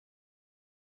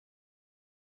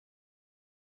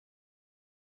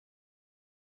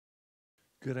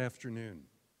Good afternoon.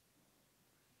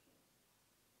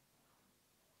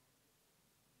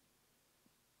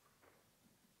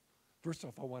 First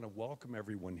off, I want to welcome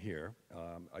everyone here.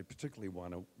 I particularly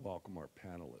want to welcome our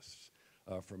panelists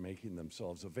for making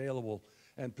themselves available,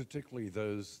 and particularly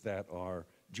those that are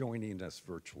joining us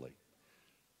virtually.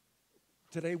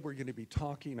 Today, we're going to be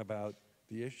talking about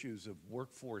the issues of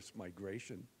workforce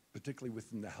migration, particularly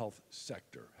within the health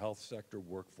sector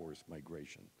workforce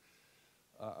migration.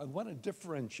 I want to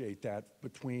differentiate that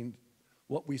between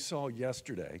what we saw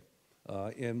yesterday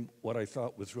in what I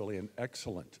thought was really an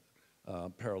excellent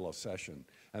parallel session,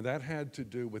 and that had to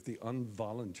do with the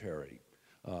involuntary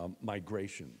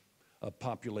migration of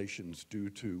populations due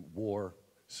to war,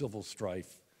 civil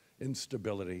strife,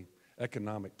 instability,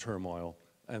 economic turmoil,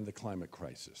 and the climate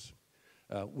crisis.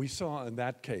 We saw in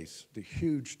that case the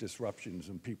huge disruptions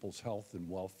in people's health and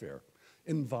welfare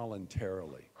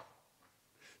involuntarily.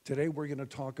 Today we're going to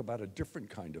talk about a different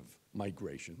kind of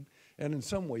migration, and in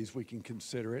some ways we can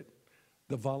consider it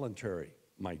the voluntary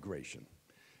migration.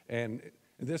 And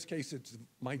in this case, it's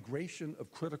migration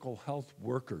of critical health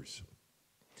workers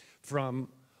from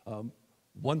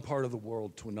one part of the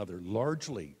world to another,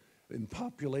 largely in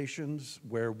populations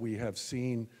where we have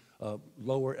seen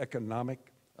lower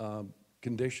economic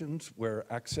conditions,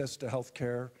 where access to health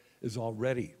care is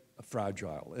already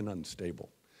fragile and unstable.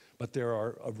 But there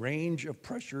are a range of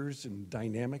pressures and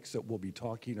dynamics that we'll be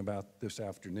talking about this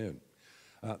afternoon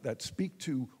that speak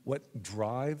to what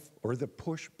drive or the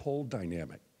push-pull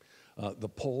dynamic, the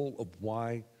pull of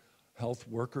why health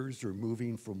workers are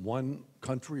moving from one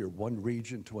country or one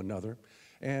region to another,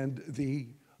 and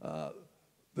the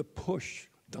push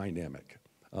dynamic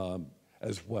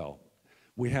as well.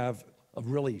 We have a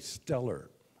really stellar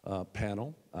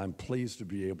panel. I'm pleased to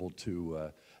be able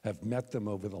to have met them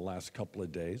over the last couple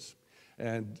of days.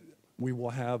 And we will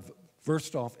have,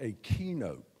 first off, a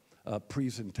keynote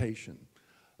presentation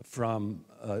from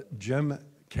Jim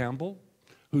Campbell,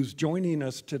 who's joining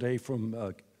us today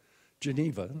from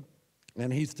Geneva,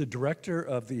 and he's the director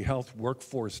of the Health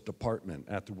Workforce Department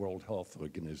at the World Health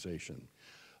Organization.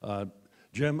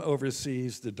 Jim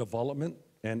oversees the development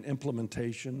and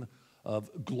implementation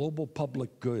of global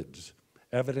public goods,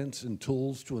 evidence and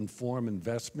tools to inform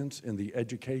investments in the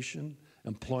education,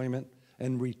 employment,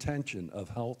 and retention of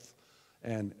health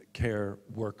and care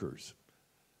workers.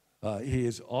 He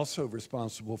is also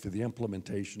responsible for the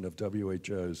implementation of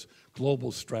WHO's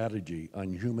Global Strategy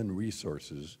on Human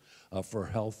Resources for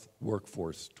Health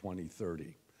Workforce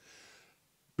 2030.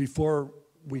 Before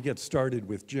we get started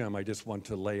with Jim, I just want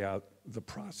to lay out the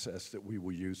process that we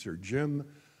will use here. Jim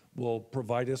will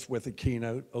provide us with a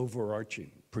keynote overarching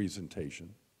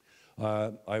presentation.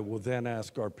 I will then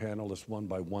ask our panelists one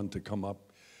by one to come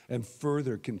up and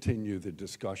further continue the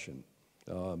discussion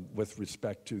with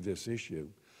respect to this issue,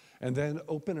 and then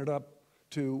open it up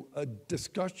to a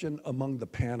discussion among the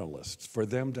panelists for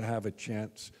them to have a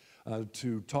chance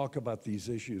to talk about these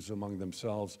issues among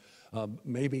themselves,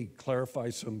 maybe clarify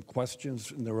some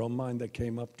questions in their own mind that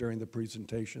came up during the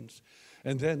presentations,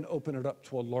 and then open it up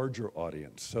to a larger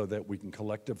audience so that we can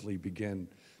collectively begin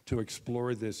to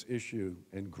explore this issue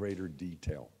in greater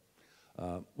detail.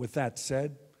 With that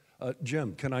said,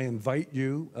 Jim, can I invite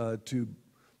you to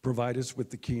provide us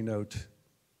with the keynote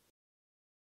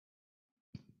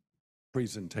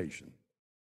presentation?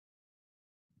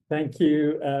 Thank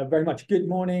you very much. Good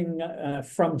morning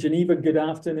from Geneva. Good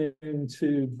afternoon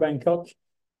to Bangkok.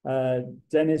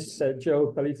 Dennis,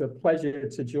 Joe, Palito, pleasure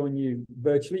to join you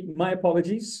virtually. My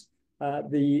apologies.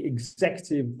 The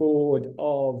executive board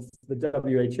of the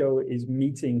WHO is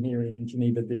meeting here in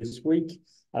Geneva this week.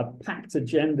 A packed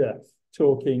agenda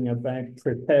talking about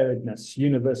preparedness,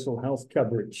 universal health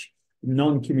coverage,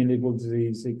 non-communicable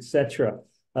disease, etc.,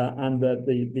 and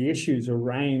the issues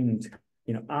around,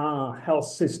 are health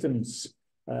systems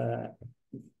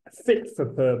fit for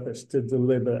purpose to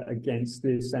deliver against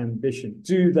this ambition?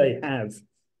 Do they have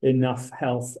enough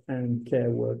health and care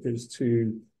workers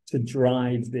to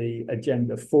drive the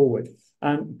agenda forward?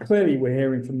 And clearly, we're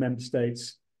hearing from member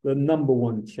states the number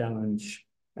one challenge,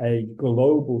 a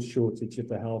global shortage of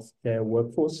the healthcare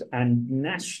workforce and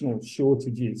national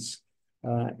shortages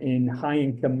in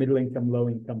high-income, middle-income,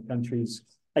 low-income countries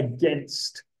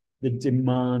against the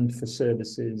demand for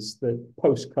services that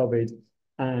post-COVID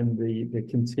and the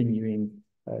continuing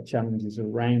challenges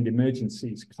around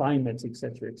emergencies, climate, et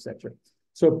cetera,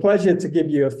 So a pleasure to give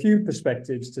you a few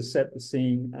perspectives to set the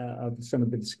scene of some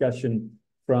of the discussion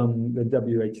from the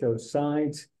WHO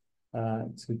side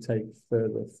to take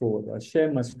further forward. I'll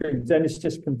share my screen. Dennis,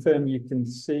 just confirm you can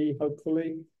see,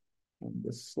 hopefully, on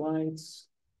the slides.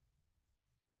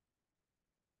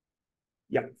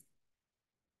 Yeah.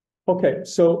 Okay,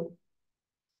 so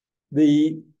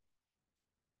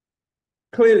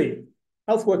clearly,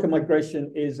 health worker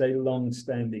migration is a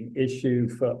long-standing issue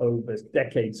for over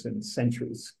decades and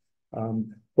centuries. But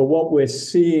what we're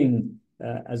seeing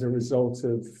as a result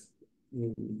of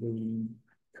the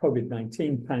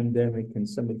COVID-19 pandemic and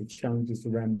some of the challenges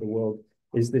around the world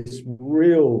is this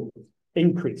real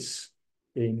increase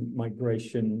in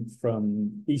migration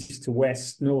from east to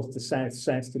west, north to south,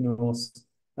 south to north,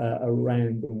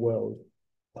 around the world.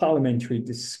 Parliamentary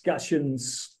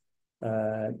discussions,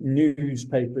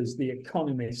 newspapers, The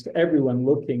Economist, everyone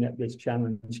looking at this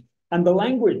challenge. And the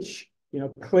language,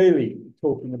 clearly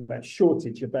talking about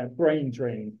shortage, about brain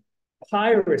drain,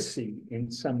 piracy in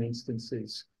some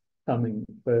instances coming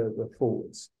further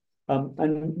forwards.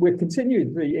 And we're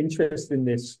continually interested in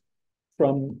this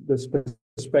from this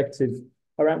perspective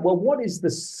around, well, what is the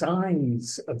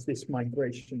size of this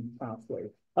migration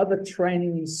pathway? Are the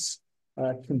trends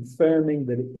confirming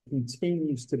that it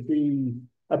continues to be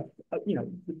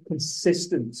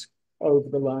consistent over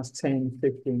the last 10,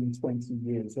 15, 20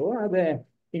 years? Or are there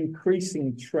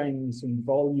increasing trends and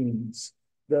volumes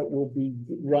that will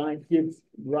give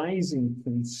rising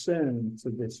concern to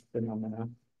this phenomena,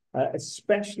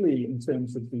 especially in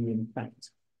terms of the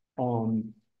impact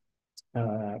on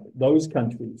those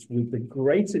countries with the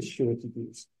greatest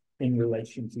shortages in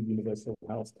relation to universal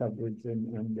health coverage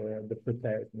and the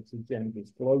preparedness of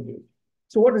genders globally.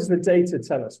 So what does the data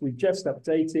tell us? We've just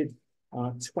updated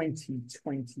our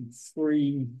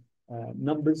 2023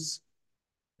 numbers,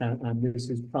 and this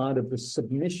is part of the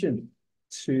submission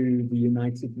to the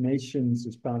United Nations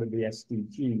as part of the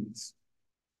SDGs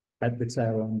at the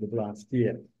tail end of last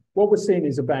year. What we're seeing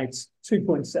is about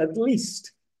at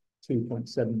least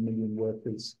 2.7 million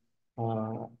workers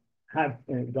have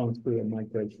gone through a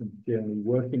migration journey,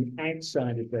 working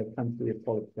outside of their country of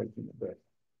qualification of birth.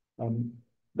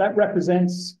 That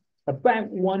represents about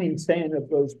 1 in 10 of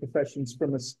those professions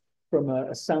from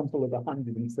a sample of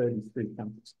 133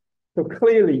 countries. So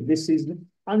clearly, this is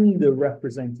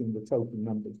underrepresenting the total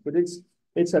numbers, but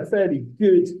it's a fairly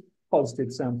good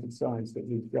positive sample size that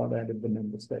we've got out of the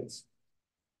member states.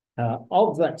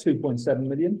 Of that 2.7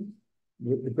 million,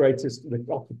 the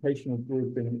occupational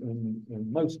group in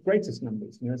most greatest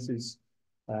numbers, nurses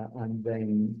and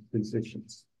then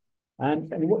physicians.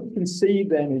 And what you can see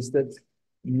then is that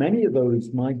many of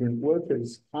those migrant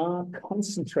workers are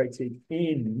concentrated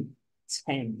in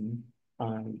 10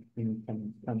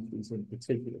 high-income countries in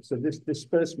particular. So this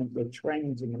disbursement, the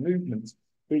trends and the movements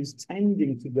is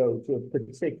tending to go to a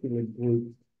particular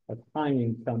group of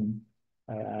high-income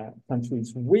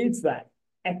countries with that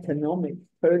economic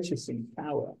purchasing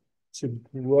power to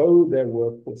grow their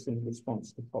workforce in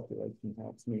response to population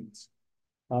health needs.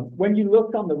 When you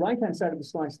look on the right-hand side of the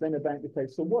slice then about the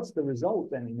case, so what's the result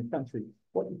then in the country?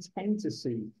 What you tend to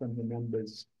see from the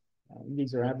numbers,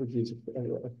 these are averages,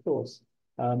 of course,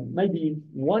 maybe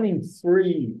 1 in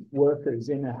 3 workers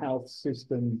in a health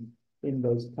system in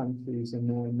those countries, and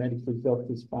medical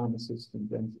doctors, pharmacists, and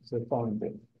dentists are foreign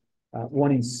born.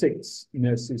 1 in 6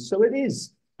 nurses. So it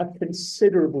is a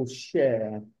considerable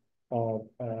share of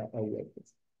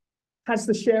workers. Has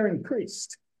the share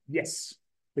increased? Yes,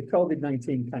 the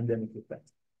COVID-19 pandemic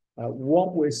effect.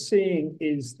 What we're seeing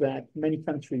is that many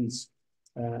countries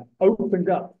opened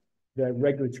up their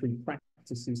regulatory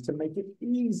practices to make it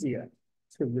easier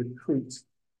to recruit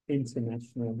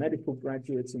international medical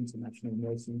graduates, international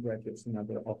nursing graduates, and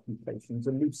other occupations.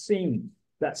 And we've seen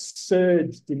that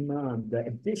surge demand, that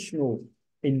additional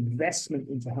investment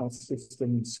into health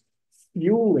systems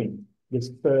fueling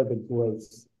this further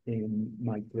growth in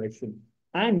migration,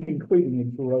 and including the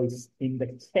growth in the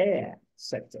care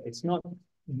sector. It's not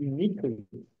uniquely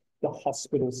the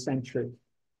hospital-centric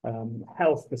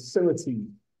health facility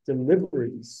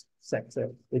deliveries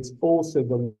sector. It's also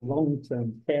the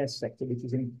long-term care sector, which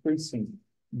is increasing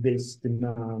this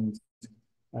demand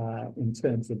in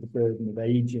terms of the burden of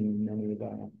aging in many of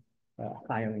our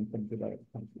higher income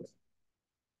developed countries.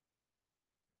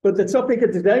 But the topic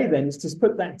of today then is to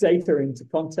put that data into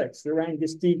context around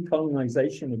this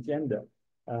decolonization agenda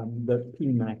that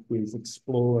PMAC is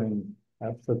exploring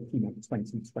for PMAC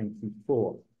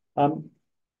 2024.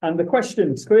 And the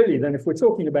question is clearly then, if we're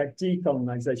talking about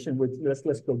decolonization,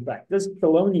 let's go back. Does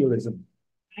colonialism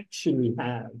actually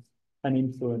have an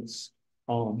influence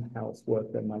on health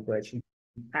worker migration?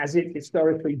 Has it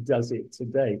historically? Does it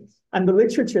today? And the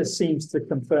literature seems to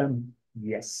confirm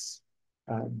yes.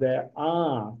 There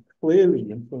are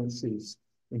clearly influences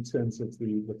in terms of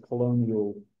the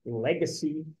colonial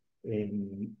legacy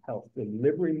in health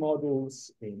delivery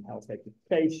models, in health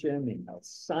education, in health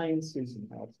sciences, in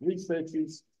health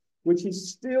researches, which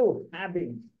is still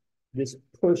having this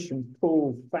push and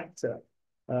pull factor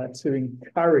to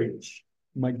encourage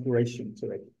migration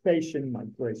to education,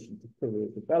 migration to career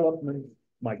development,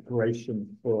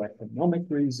 migration for economic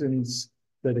reasons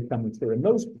that are coming through. And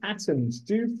those patterns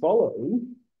do follow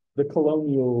the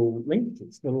colonial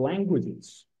linkages, the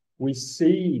languages. We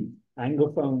see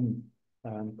Anglophone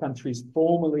countries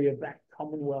formerly of that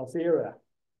Commonwealth era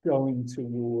going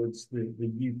towards the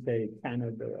UK,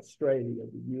 Canada, Australia,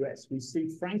 the US. We see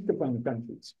Francophone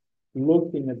countries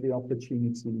looking at the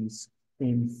opportunities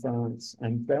in France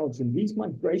and Belgium. These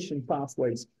migration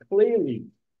pathways clearly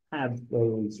have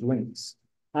those links.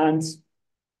 And,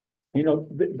 you know,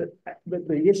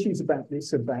 the issues about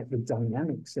this, about the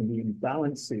dynamics and the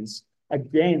imbalances,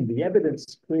 again, the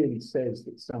evidence clearly says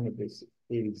that some of this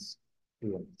is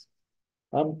linked.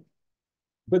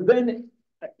 But then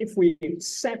if we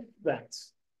accept that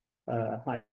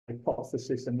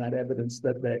hypothesis and that evidence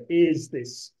that there is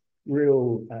this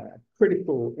real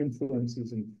critical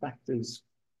influences and factors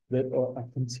that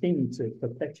continue to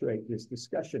perpetuate this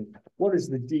discussion, what is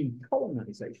the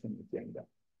decolonization agenda?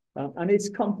 And it's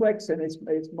complex and it's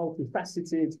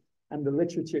multifaceted, and the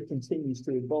literature continues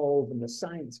to evolve and the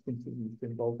science continues to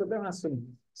evolve. But there are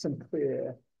some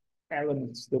clear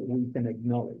elements that we can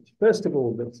acknowledge. First of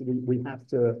all, that we have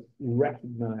to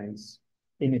recognize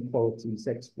inequalities,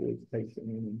 exploitation,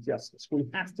 and injustice. We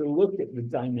have to look at the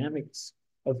dynamics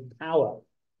of power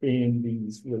in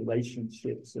these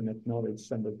relationships and acknowledge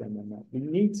some of them and that. We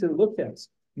need to look at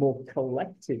more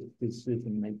collective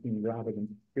decision-making rather than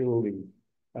purely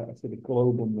sort of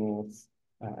global north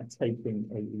taking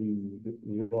a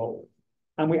lead role.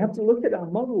 And we have to look at our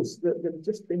models that have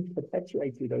just been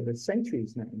perpetuated over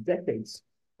centuries now, decades,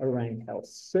 around health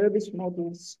service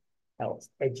models, health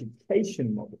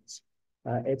education models.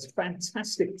 It's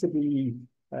fantastic to be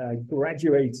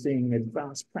graduating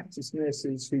advanced practice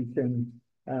nurses who can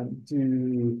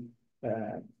do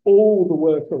all the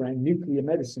work around nuclear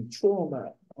medicine,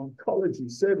 trauma,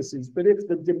 oncology services. But if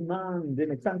the demand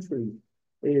in a country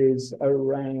is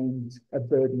around a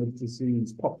burden of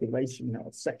disease, population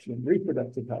health, sexual and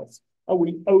reproductive health, are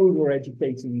we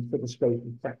over-educating for the scope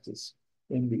of practice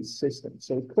in these systems?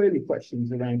 So clearly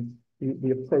questions around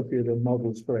the appropriate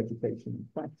models for education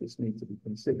and practice need to be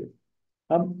considered.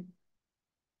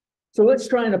 So let's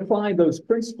try and apply those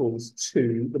principles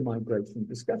to the migration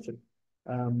discussion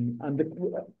and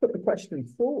put the question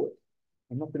forward.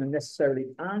 I'm not going to necessarily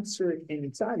answer it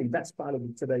entirely. That's part of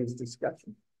today's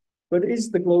discussion. But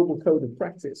is the global code of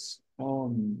practice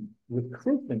on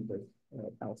recruitment of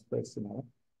health personnel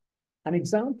an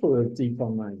example of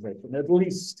decolonization, at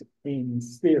least in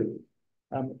theory?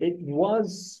 It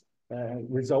was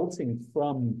resulting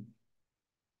from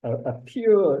a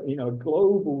pure,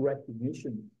 global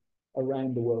recognition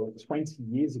around the world 20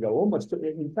 years ago, almost,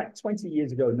 in fact, 20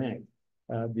 years ago now.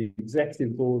 The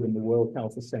Executive Board and the World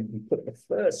Health Assembly put the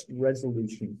first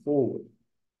resolution forward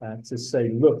to say,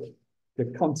 look, the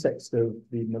context of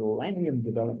the Millennium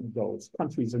Development Goals,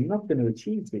 countries are not going to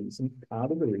achieve these. And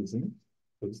part of the reason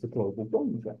is the global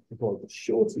bond, the global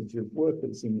shortage of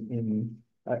workers in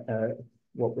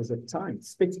what was at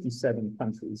times 57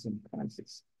 countries in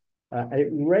crisis.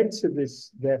 It led to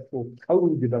this, therefore,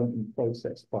 co-development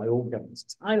process by all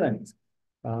governments. Thailand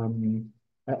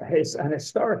is an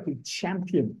historically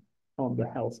champion on the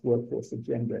health workforce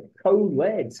agenda,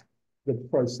 co-led the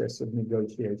process of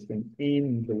negotiation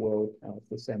in the World Health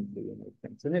Assembly and all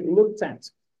things. And it looked at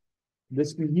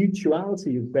this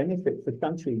mutuality of benefit for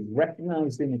countries,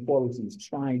 recognized inequalities,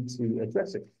 tried to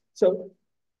address it. So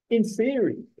in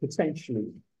theory,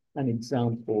 potentially an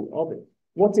example of it.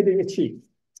 What did it achieve?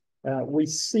 We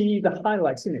see the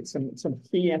highlights in it, some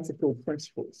key ethical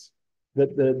principles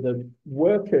that the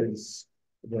workers,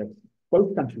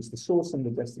 both countries, the source and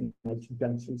the destination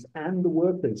countries, and the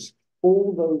workers,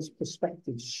 all those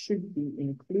perspectives should be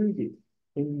included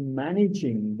in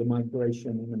managing the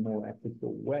migration in a more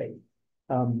ethical way.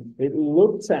 It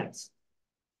looked at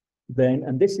then,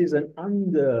 and this is an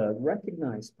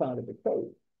under-recognized part of the code,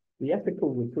 the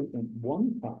ethical recruitment,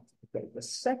 one part of the code. The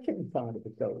second part of the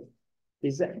code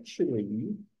is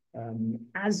actually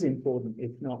as important,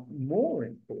 if not more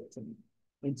important,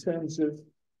 in terms of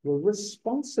the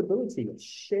responsibility, a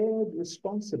shared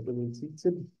responsibility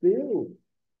to build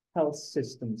health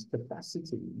systems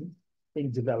capacity in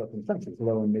developing countries,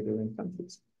 low and middle income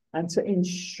countries, and to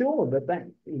ensure that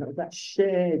that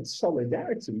shared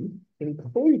solidarity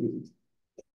included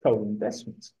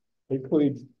co-investment,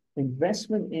 include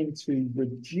investment into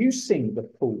reducing the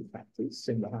pull factors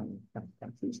in the high-income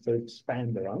countries to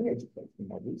expand their own education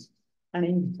models, and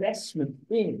investment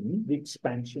in the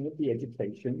expansion of the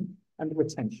education and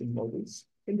retention models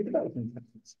in the developing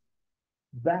countries.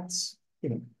 That's,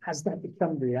 has that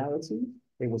become reality?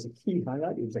 It was a key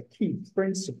highlight. It was a key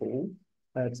principle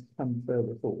to come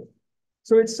further forward.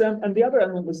 So it's, and the other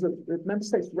element was that the member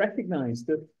states recognized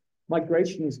that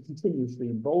migration is continuously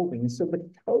evolving. And so the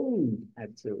code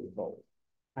had to evolve.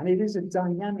 And it is a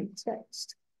dynamic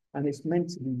text. And it's meant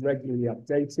to be regularly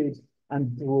updated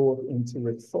and brought in to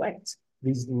reflect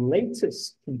these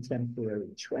latest contemporary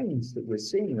trends that we're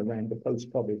seeing around the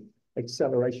post-COVID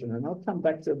acceleration. And I'll come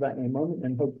back to that in a moment,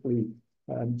 and hopefully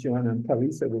Joanna and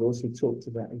Parisa will also talk to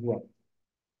that as well.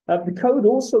 The code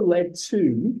also led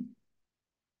to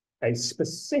a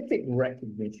specific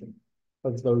recognition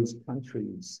of those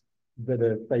countries that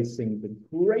are facing the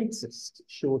greatest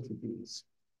shortages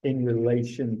in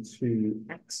relation to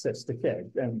access to care.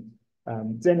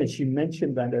 Dennis, you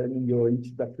mentioned that in your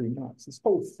introductory remarks, this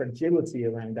whole fragility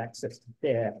around access to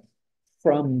care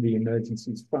from the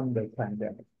emergencies, from the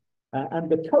pandemic. And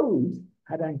the code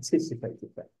had anticipated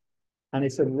that. And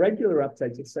it's a regular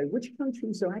update to say which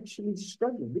countries are actually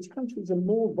struggling, which countries are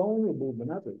more vulnerable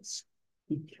than others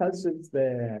because of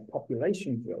their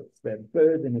population growth, their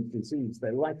burden of disease,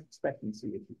 their life expectancy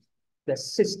issues, their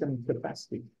system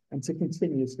capacity, and to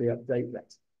continuously update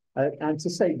that. And to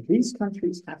say these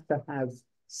countries have to have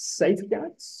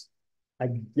safeguards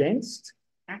against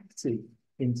active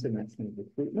international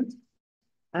recruitment,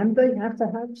 and they have to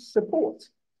have support.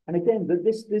 And again,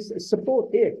 this support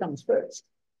here comes first.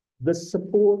 The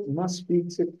support must be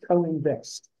to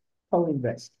co-invest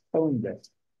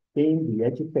in the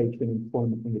education,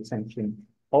 employment, and retention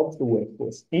of the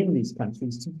workforce in these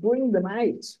countries to bring them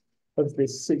out of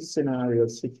this scenario,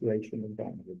 situation, and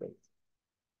vulnerability.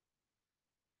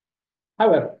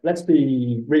 However, let's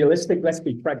be realistic, let's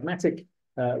be pragmatic.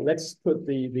 Let's put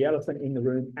the elephant in the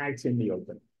room out in the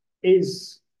open.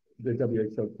 Is the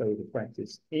WHO Code of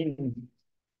Practice in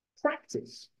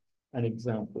practice an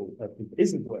example of it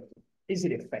isn't working? Is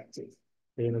it effective?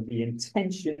 The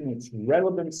intention, its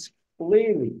relevance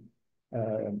clearly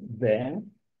there.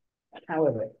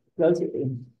 However, does it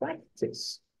in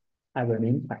practice have an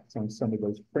impact on some of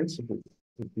those principles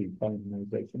of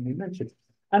decolonization we mentioned?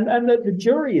 And the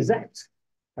jury is out.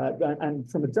 And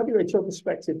from a WHO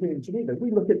perspective here in Geneva,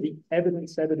 we look at the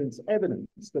evidence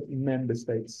that member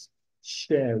states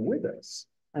share with us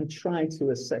and try to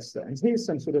assess that. And here's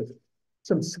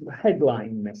some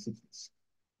headline messages.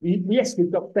 Yes,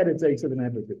 we've got better data than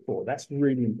ever before. That's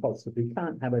really impossible. We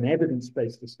can't have an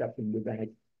evidence-based discussion without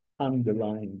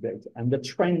underlying data. And the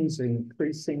trends are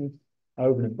increasing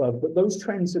over and above, but those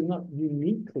trends are not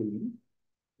uniquely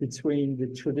between the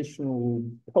traditional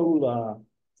polar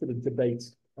sort of debate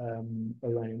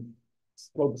around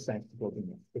global south to global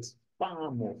north. It's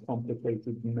far more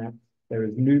complicated than that. There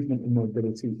is movement and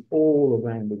mobility all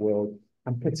around the world,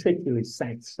 and particularly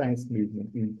south-south movement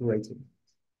in greater.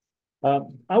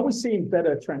 Are we seeing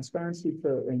better transparency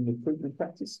in recruitment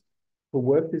practice for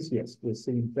workers? Yes, we're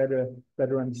seeing better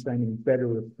understanding,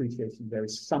 better appreciation. There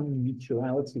is some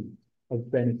mutuality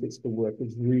of benefits for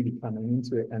workers really coming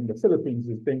into it. And the Philippines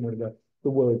has been one of the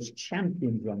world's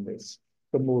champions on this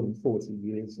for more than 40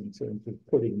 years in terms of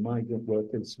putting migrant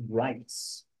workers'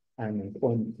 rights and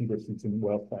employment conditions and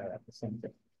welfare at the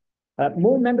center.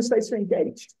 More member states are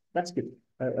engaged. That's good.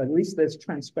 At least there's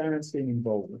transparency and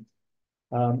involvement.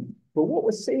 But what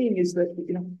we're seeing is that,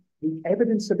 the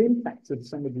evidence of impact of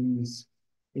some of these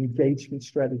engagement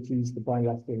strategies, the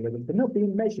bilateral level, they're not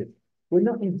being measured. We're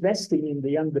not investing in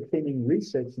the underpinning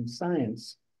research and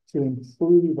science to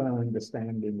improve our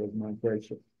understanding of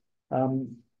migration.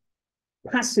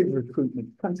 Passive recruitment,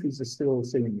 countries are still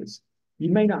seeing this. You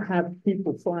may not have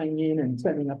people flying in and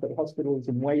turning up at hospitals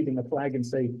and waving a flag and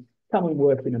say, come and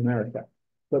work in America.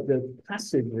 But the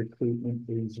passive recruitment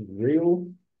is real,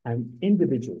 and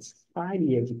individuals,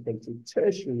 highly educated,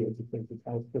 tertiary educated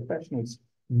health professionals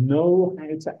know how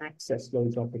to access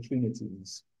those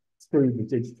opportunities through the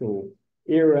digital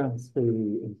era,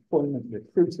 through employment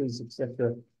recruiters,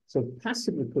 etc. So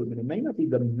passive recruitment, it may not be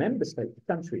the member state,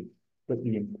 the country, but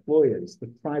the employers, the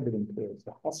private employers,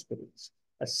 the hospitals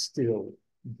are still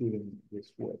doing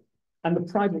this work. And the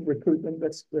private recruitment,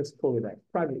 let's call it that.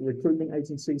 Private recruitment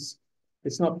agencies,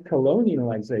 it's not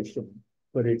colonialization,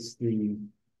 but it's the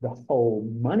whole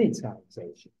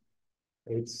monetization.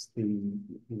 It's the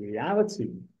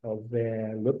reality of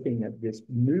their looking at this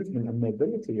movement and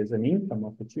mobility as an income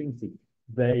opportunity.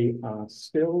 They are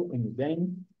still, and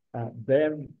then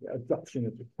their adoption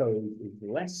of the code is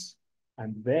less,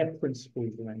 and their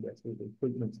principles around their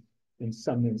recruitment in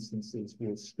some instances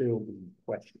will still be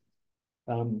questioned.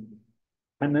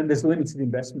 And then there's limited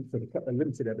investment for the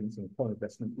limited evidence and foreign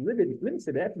investment,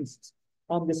 limited evidence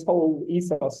on this whole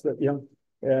ethos that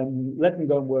let them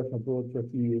go and work abroad for a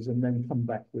few years and then come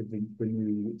back with the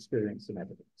new experience and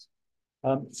evidence.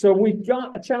 So we've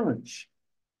got a challenge.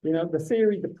 You know, the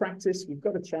theory, the practice, we've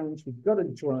got a challenge, we've got to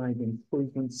drive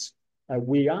improvements.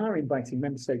 We are inviting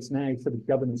member states now for the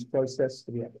governance process.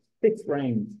 So we have a 5th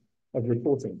round of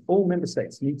reporting. All member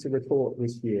states need to report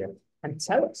this year and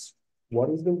tell us what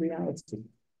is the reality,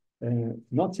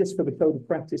 not just for the code of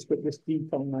practice, but this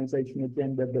decolonization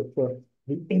agenda, but for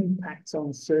the impact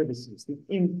on services, the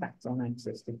impact on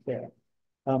access to care.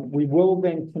 We will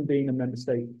then convene a member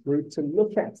state group to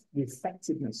look at the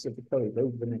effectiveness of the code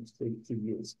over the next 2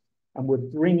 years. And we're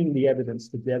bringing the evidence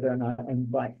together, and I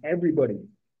invite everybody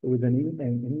with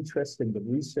an interest in the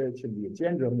research and the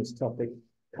agenda on this topic,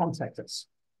 contact us.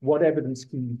 What evidence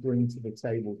can you bring to the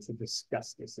table to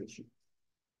discuss this issue?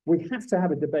 We have to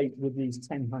have a debate with these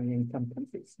 10 high-income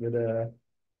countries that are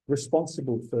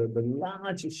responsible for the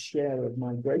largest share of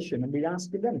migration, and we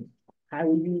ask them, how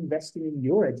are you investing in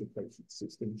your education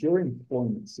systems, your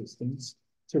employment systems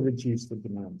to reduce the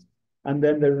demand? And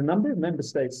then there are a number of member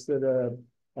states that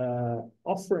are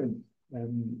offering,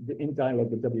 in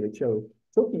dialogue with WHO,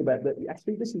 talking about that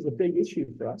actually this is a big issue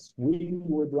for us. We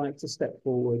would like to step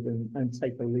forward and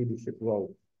take a leadership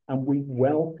role. And we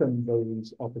welcome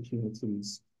those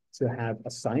opportunities to have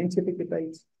a scientific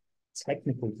debate,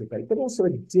 technical debate, but also a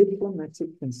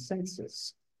diplomatic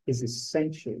consensus is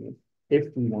essential if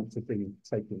we want to be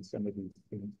taking some of these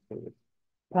things forward.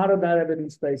 Part of that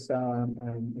evidence-based a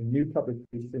new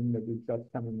publication that we've got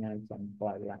coming out on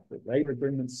bilateral labor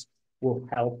agreements will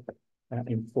help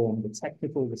inform the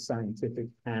technical, the scientific,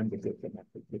 and the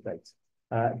diplomatic debate.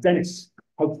 Dennis,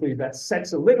 hopefully that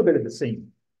sets a little bit of the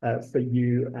scene for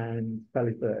you and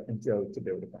Khalifa and Joe to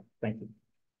build upon. Thank you.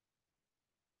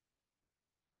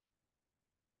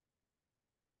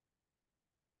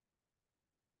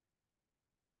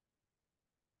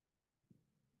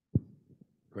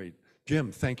 Great.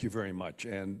 Jim, thank you very much.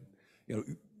 And, you know,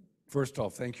 first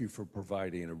off, thank you for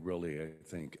providing a really, I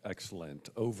think,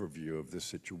 excellent overview of this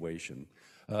situation.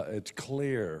 It's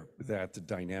clear that the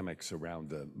dynamics around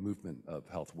the movement of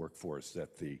health workforce,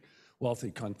 that the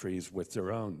wealthy countries with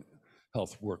their own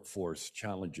health workforce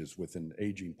challenges with an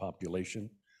aging population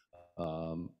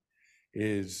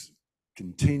is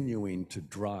continuing to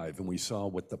drive. And we saw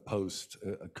with the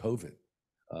post-COVID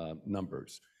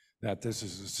numbers, that this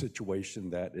is a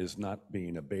situation that is not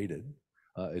being abated.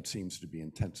 It seems to be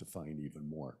intensifying even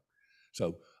more.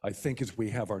 So I think as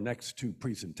we have our next 2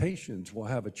 presentations, we'll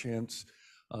have a chance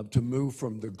to move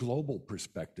from the global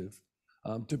perspective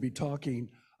to be talking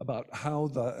about how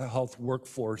the health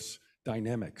workforce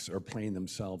dynamics are playing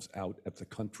themselves out at the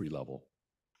country level.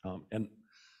 And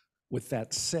with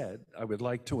that said, I would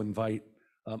like to invite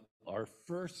our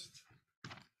first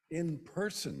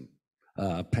in-person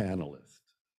panelist.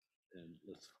 And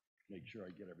let's make sure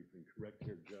I get everything correct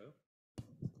here, Joe.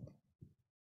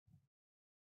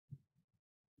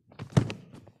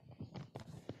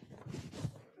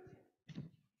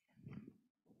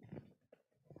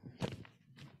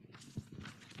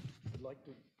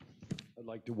 I'd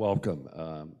like to welcome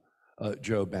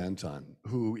Joe Banton,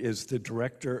 who is the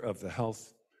director of the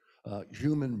Health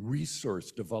Human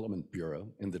Resource Development Bureau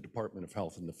in the Department of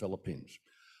Health in the Philippines.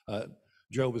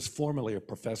 Joe was formerly a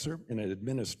professor and an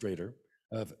administrator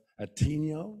of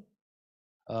Ateneo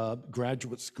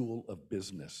Graduate School of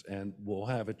Business, and we'll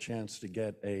have a chance to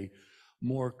get a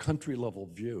more country-level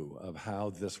view of how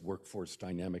this workforce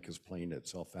dynamic is playing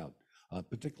itself out,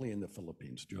 particularly in the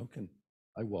Philippines. Joe, can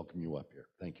I welcome you up here?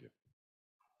 Thank you.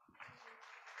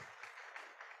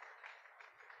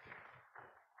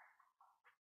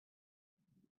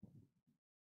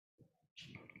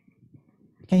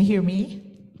 Can you hear me?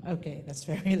 Okay, that's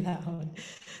very loud.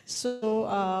 So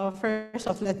first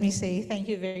off, let me say thank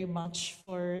you very much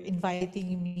for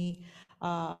inviting me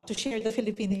to share the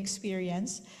Philippine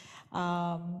experience.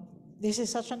 This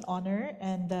is such an honor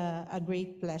and a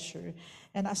great pleasure.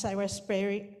 And as I was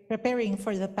preparing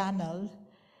for the panel,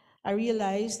 I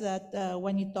realized that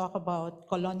when you talk about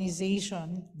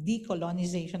colonization,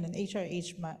 decolonization, and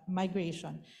HRH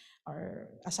migration, or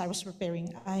as I was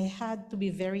preparing, I had to be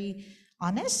very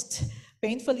honest,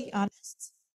 painfully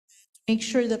honest, to make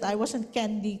sure that I wasn't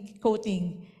candy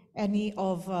coating any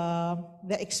of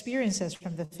the experiences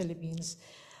from the Philippines.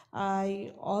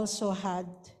 I also had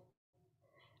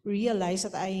realized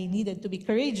that I needed to be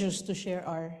courageous to share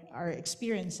our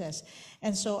experiences.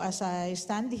 And so as I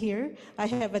stand here, I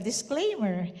have a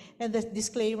disclaimer. And the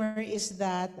disclaimer is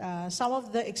that some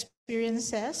of the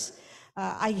experiences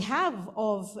I have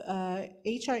of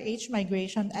HRH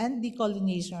migration and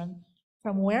decolonization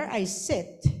from where I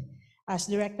sit as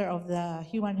director of the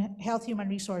Human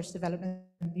Resource Development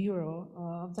Bureau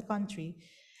of the country,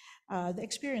 the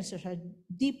experiences are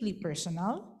deeply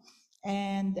personal,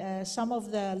 and some of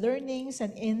the learnings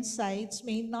and insights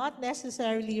may not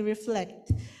necessarily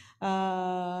reflect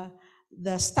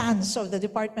the stance of the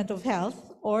Department of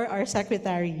Health or our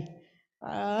secretary.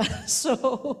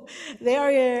 So they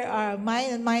are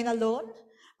mine and mine alone,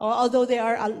 although they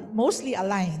are mostly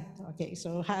aligned. Okay,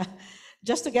 so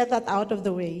just to get that out of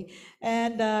the way.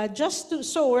 And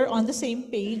so we're on the same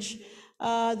page,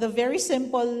 the very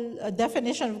simple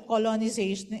definition of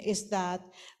colonization is that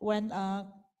when a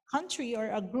country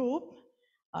or a group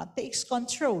takes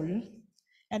control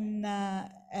and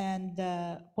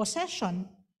possession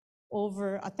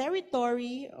over a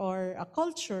territory or a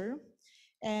culture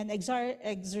and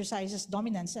exercises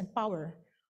dominance and power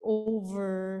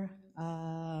over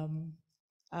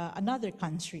another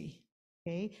country,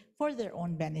 okay, for their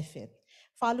own benefit.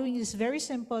 Following this very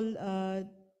simple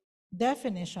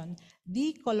definition,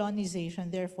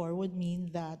 decolonization, therefore, would mean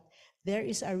that there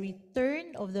is a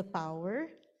return of the power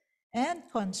and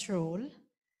control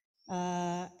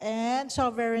and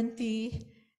sovereignty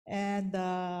and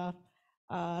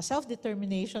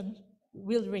self-determination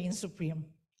will reign supreme.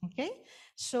 Okay,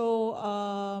 so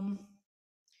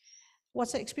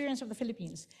what's the experience of the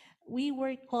Philippines? We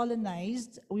were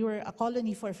colonized, we were a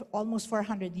colony for almost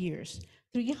 400 years,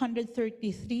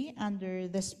 333 under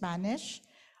the Spanish,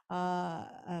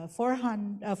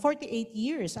 48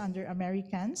 years under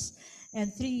Americans,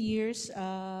 and 3 years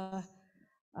under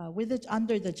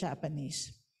the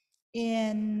Japanese.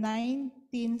 In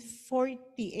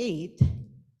 1948,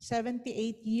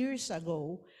 78 years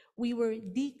ago, we were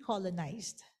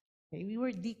decolonized. Okay, we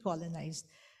were decolonized.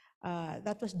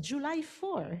 That was July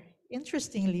 4.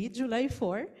 Interestingly, July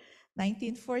 4,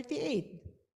 1948.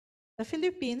 The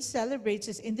Philippines celebrates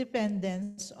its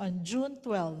independence on June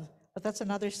 12, but that's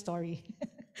another story.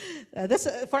 That's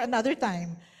for another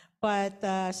time. But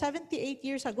 78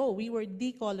 years ago, we were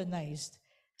decolonized.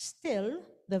 Still,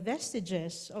 the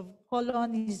vestiges of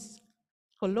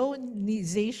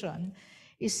colonization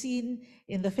is seen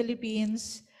in the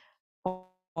Philippines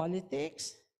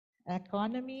politics,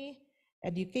 economy,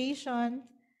 education,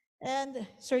 and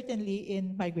certainly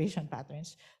in migration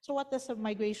patterns. So what does a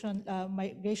migration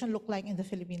look like in the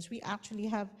Philippines? We actually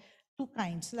have two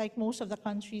kinds, like most of the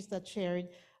countries that shared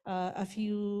a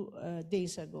few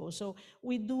days ago. So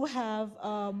we do have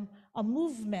a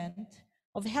movement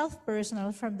of health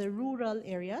personnel from the rural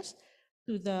areas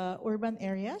to the urban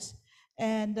areas,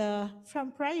 and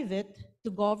from private to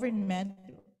government,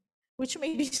 which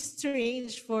may be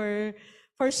strange for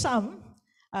some.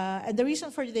 And the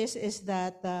reason for this is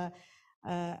that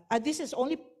this is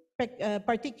only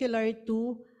particular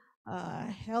to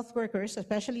health workers,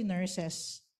 especially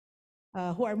nurses,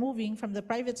 who are moving from the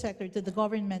private sector to the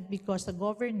government because the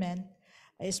government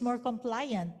is more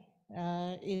compliant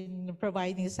in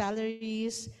providing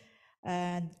salaries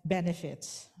and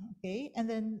benefits. Okay, and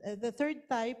then the third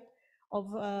type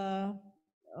of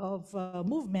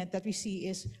movement that we see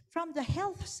is from the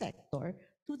health sector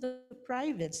to the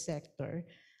private sector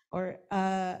or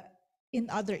in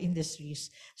other industries.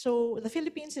 So the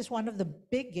Philippines is one of the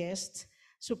biggest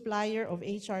supplier of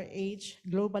HRH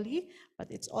globally, but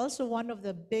it's also one of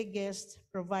the biggest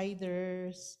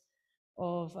providers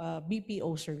of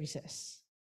BPO services.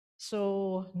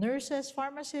 So nurses,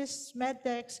 pharmacists,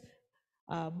 medtechs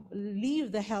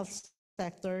leave the health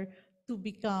sector to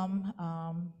become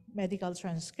medical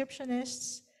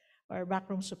transcriptionists or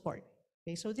backroom support.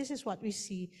 Okay, so this is what we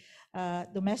see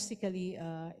domestically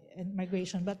in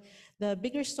migration. But the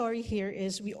bigger story here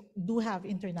is we do have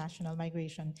international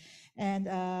migration. And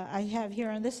I have here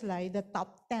on this slide the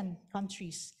top 10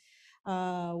 countries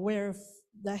where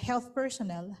the health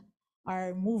personnel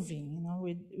are moving,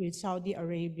 with Saudi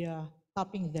Arabia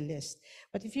topping the list.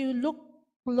 But if you look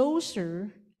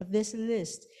closer at this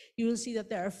list, you will see that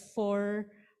there are 4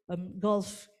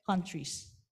 Gulf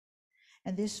countries.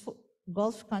 And these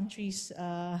Gulf countries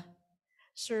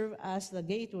serve as the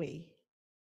gateway.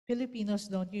 Filipinos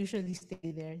don't usually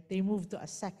stay there. They move to a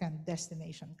second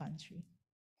destination country.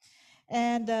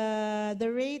 And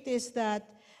the rate is that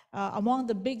among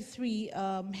the big 3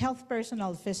 health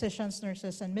personnel, physicians,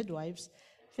 nurses, and midwives,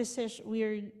 physicians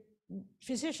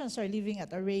are leaving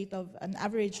at an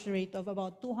average rate of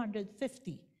about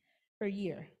 250 per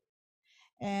year.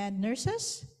 And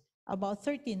nurses, about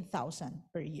 13,000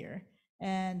 per year.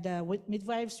 And with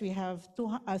midwives, we have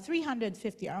around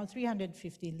 350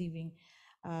 leaving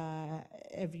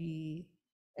every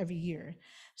year.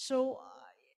 So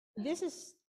this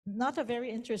is not a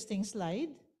very interesting slide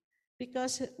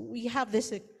because we have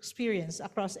this experience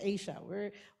across Asia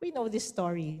where we know this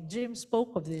story. Jim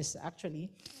spoke of this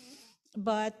actually.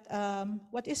 But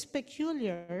what is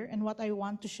peculiar and what I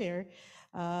want to share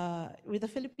with the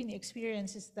Philippine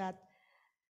experience is that,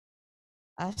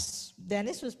 as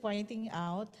Dennis was pointing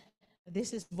out,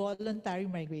 this is voluntary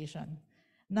migration.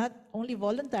 Not only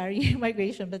voluntary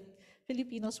migration, but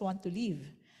Filipinos want to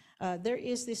leave. There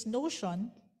is this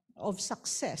notion of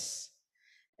success,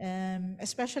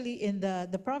 especially in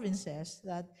the provinces,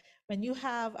 that when you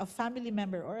have a family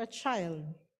member or a child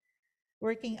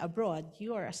working abroad,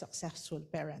 you are a successful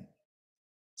parent.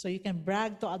 So you can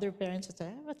brag to other parents that I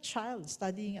have a child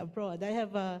studying abroad. I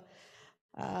have a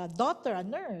daughter, a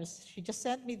nurse. She just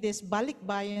sent me this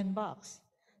balikbayan box.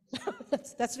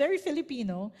 That's very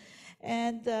Filipino.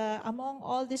 And among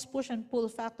all these push and pull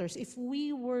factors, if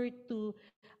we were to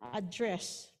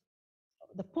address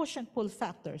the push and pull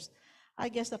factors, I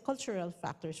guess the cultural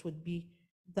factors would be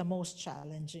the most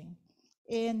challenging.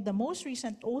 In the most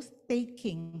recent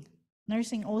oath-taking,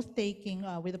 nursing oath-taking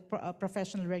with the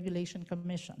Professional Regulation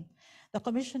Commission, the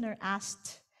commissioner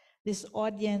asked this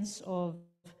audience of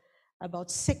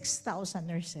about 6,000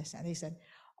 nurses, and they said,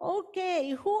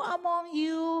 okay, who among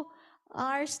you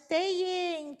are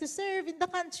staying to serve in the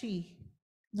country?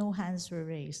 No hands were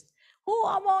raised. Who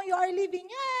among you are leaving?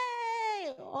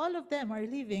 Yay! All of them are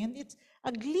leaving, and it's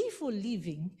a gleeful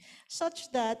leaving,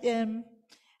 such that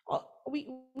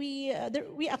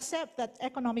we accept that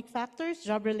economic factors,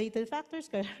 job-related factors,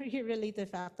 career-related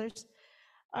factors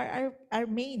are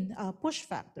main push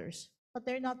factors, but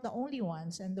they're not the only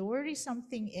ones. And the worrisome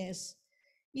thing is,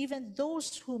 even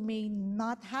those who may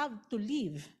not have to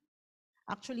leave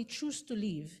actually choose to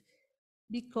leave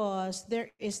because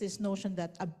there is this notion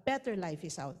that a better life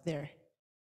is out there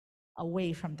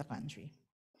away from the country.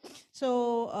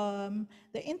 So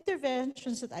the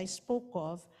interventions that I spoke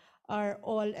of are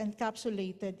all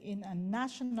encapsulated in a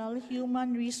National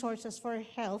Human Resources for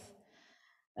Health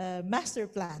master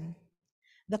plan.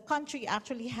 The country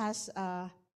actually has a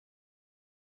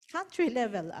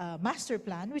country-level master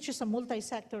plan, which is a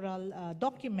multi-sectoral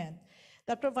document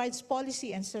that provides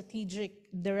policy and strategic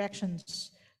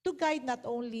directions to guide not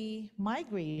only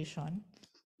migration,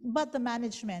 but the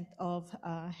management of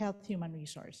health human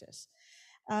resources.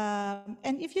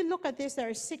 And if you look at this, there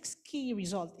are 6 key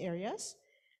result areas.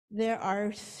 There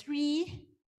are 3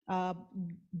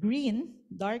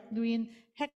 dark green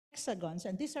hexagons,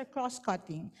 and these are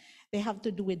cross-cutting. They have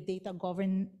to do with data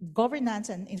governance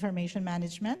and information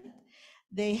management.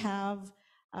 They have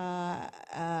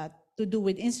to do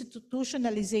with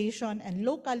institutionalization and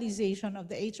localization of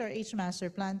the HRH master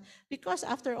plan, because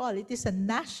after all, it is a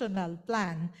national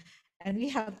plan, and we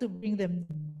have to bring them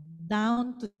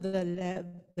down to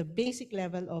the basic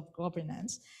level of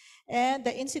governance, and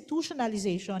the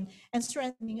institutionalization and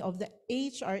strengthening of the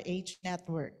HRH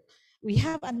network. We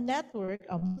have a network,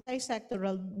 a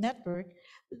multi-sectoral network,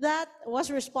 that was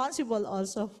responsible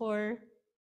also for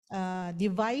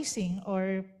devising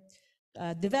or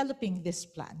developing this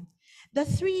plan. The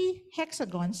 3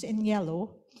 hexagons in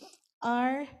yellow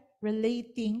are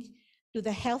relating to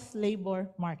the health labor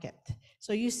market.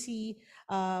 So you see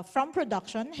from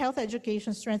production, health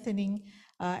education, strengthening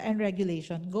and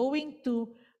regulation, going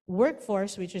to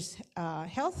workforce, which is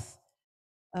health,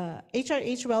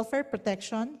 HRH welfare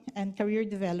protection and career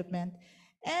development.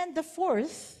 And the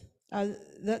fourth,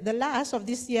 the last of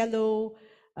these yellow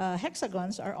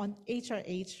hexagons are on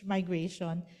HRH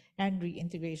migration and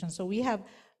reintegration. So we have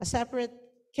a separate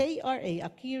KRA, a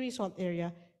key result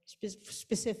area,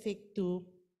 specific to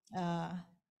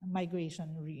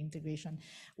migration reintegration.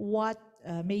 What,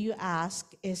 may you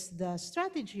ask, is the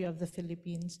strategy of the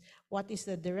Philippines? What is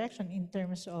the direction in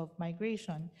terms of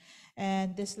migration?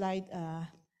 And this slide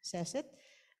says it.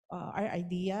 Our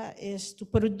idea is to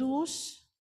produce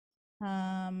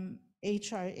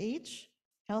HRH,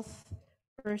 health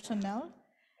personnel,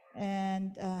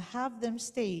 and have them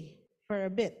stay for a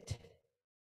bit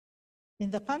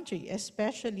in the country,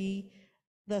 especially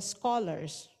the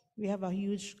scholars. We have a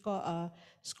huge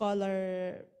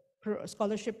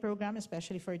scholarship program,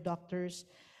 especially for doctors,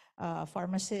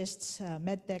 pharmacists,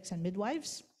 medtechs, and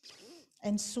midwives.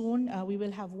 And soon we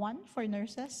will have one for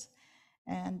nurses,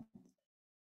 and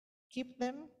keep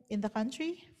them in the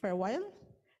country for a while.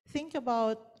 Think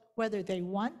about whether they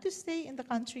want to stay in the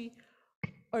country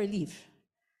or leave.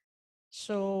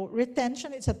 So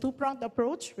retention, it's a 2-pronged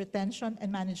approach: retention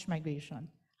and managed migration.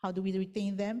 How do we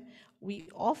retain them? We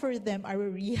offer them our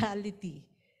reality,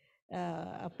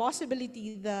 a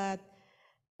possibility that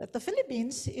the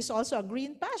Philippines is also a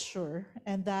green pasture,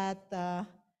 and that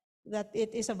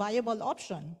it is a viable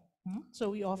option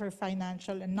So we offer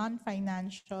financial and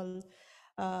non-financial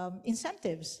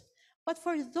incentives. But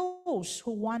for those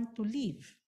who want to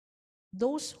leave,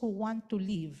 those who want to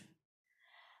leave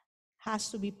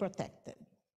has to be protected.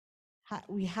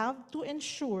 We have to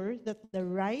ensure that the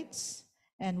rights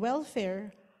and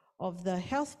welfare of the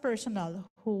health personnel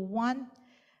who want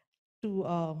to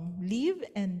live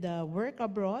and work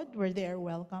abroad where they are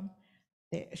welcome,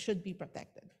 they should be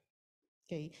protected.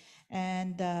 Okay,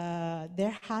 and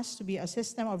there has to be a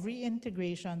system of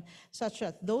reintegration such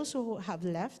that those who have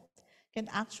left can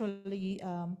actually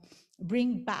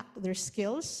bring back their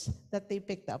skills that they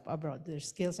picked up abroad, their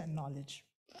skills and knowledge.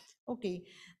 Okay,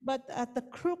 but at the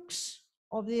crux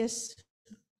of this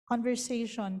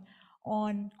conversation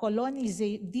on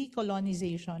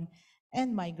decolonization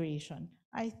and migration,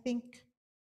 I think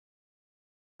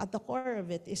at the core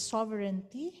of it is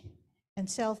sovereignty and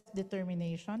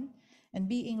self-determination and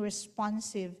being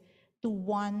responsive to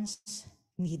one's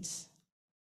needs.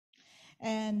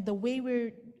 And the way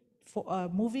we're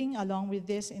moving along with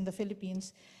this in the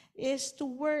Philippines is to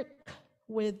work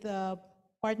with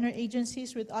partner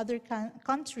agencies with other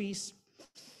countries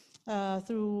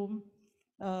through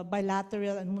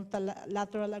bilateral and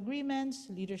multilateral agreements,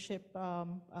 leadership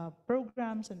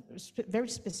programs, and very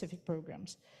specific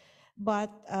programs.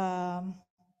 But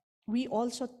we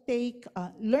also take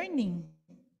learning,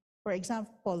 for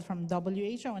example, from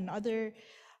WHO and other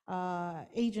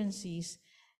agencies,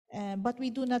 but we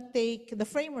do not take the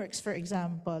frameworks, for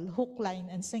example, hook, line,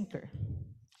 and sinker.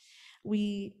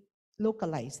 We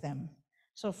localize them.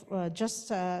 So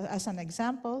just as an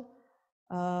example,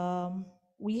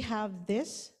 we have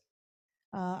this.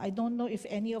 I don't know if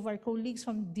any of our colleagues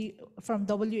from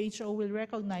WHO will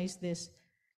recognize this.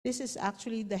 This is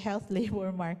actually the health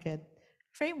labor market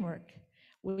framework,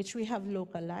 which we have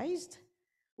localized.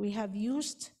 We have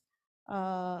used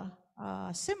a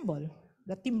symbol,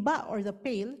 the timba or the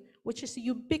pail, which is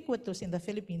ubiquitous in the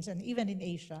Philippines and even in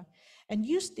Asia, and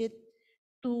used it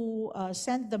to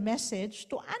send the message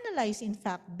to analyze, in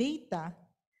fact, data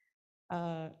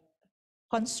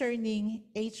concerning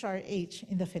HRH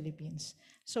in the Philippines.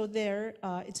 So there,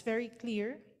 it's very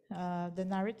clear. The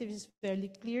narrative is fairly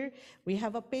clear. We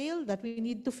have a pail that we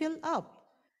need to fill up.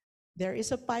 There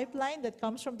is a pipeline that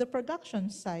comes from the production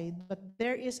side, but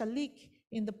there is a leak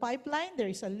in the pipeline, there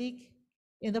is a leak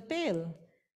in the pail.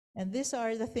 And these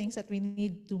are the things that we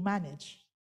need to manage.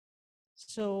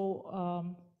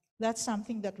 So that's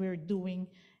something that we're doing,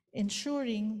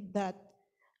 ensuring that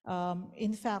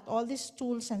in fact, all these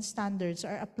tools and standards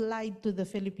are applied to the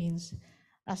Philippines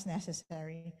as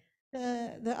necessary.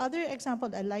 The other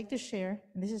example I'd like to share,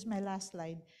 and this is my last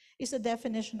slide, is the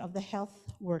definition of the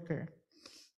health worker.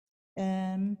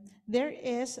 There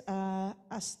is a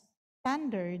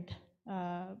standard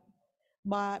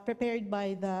prepared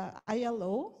by the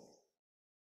ILO.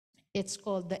 It's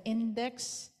called the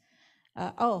index.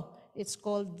 It's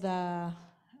called the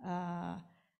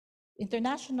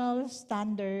International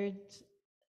Standard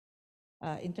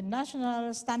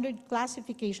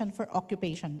Classification for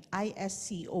Occupation,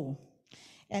 ISCO.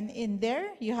 And in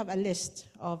there, you have a list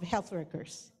of health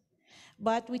workers.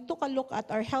 But we took a look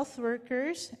at our health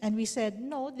workers and we said,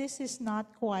 no, this is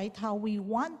not quite how we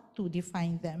want to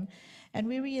define them. And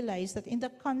we realized that in the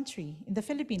country, in the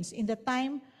Philippines, in the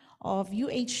time of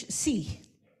UHC,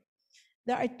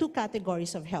 there are two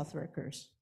categories of health workers.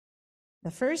 The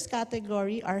first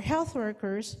category are health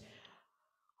workers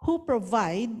who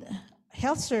provide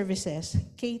health services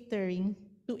catering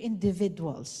to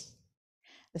individuals.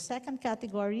 The second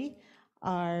category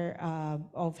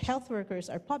of health workers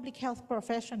are public health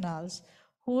professionals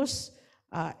whose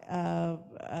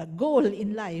goal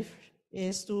in life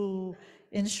is to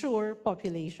ensure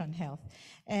population health.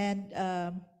 And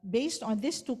based on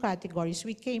these two categories,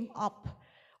 we came up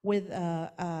with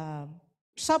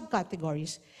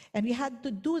subcategories. And we had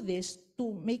to do this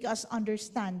to make us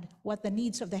understand what the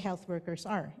needs of the health workers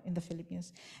are in the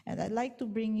Philippines. And I'd like to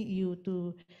bring you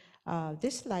to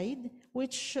this slide,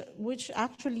 which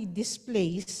actually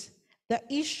displays the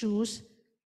issues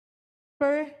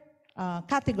per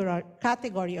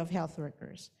category of health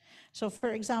workers. So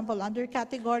for example, under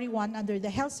category 1, under the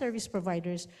health service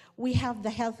providers, we have the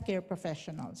healthcare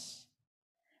professionals.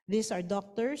 These are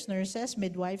doctors, nurses,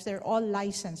 midwives, they're all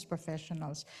licensed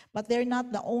professionals, but they're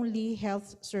not the only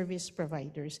health service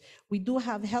providers. We do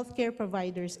have healthcare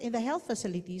providers in the health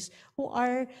facilities who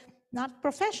are not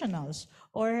professionals,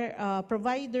 or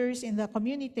providers in the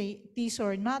communities who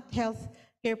are not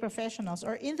healthcare professionals,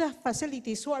 or in the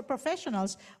facilities who are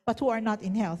professionals but who are not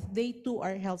in health. They too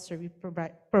are health service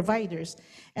providers,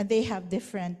 and they have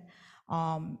different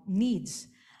needs.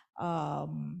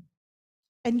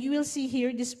 And you will see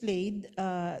here displayed,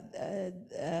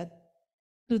 the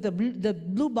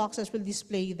blue boxes will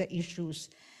display the issues.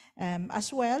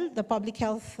 As well, the public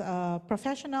health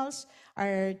professionals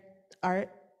have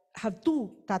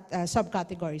two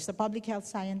subcategories, the public health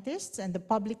scientists and the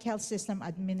public health system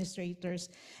administrators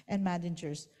and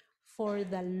managers. For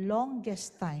the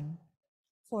longest time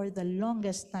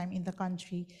in the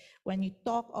country, when you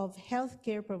talk of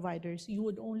healthcare providers, you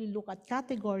would only look at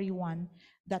category 1,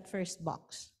 that first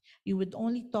box. You would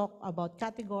only talk about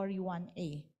category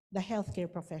 1A, the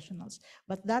healthcare professionals.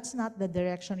 But that's not the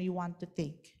direction we want to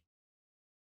take.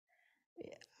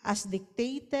 As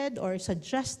dictated or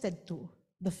suggested to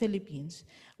the Philippines,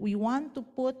 we want to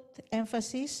put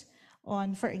emphasis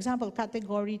on, for example,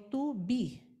 category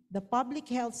 2B, the public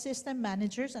health system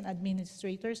managers and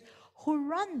administrators who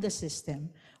run the system,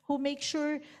 who make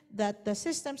sure that the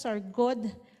systems are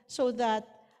good so that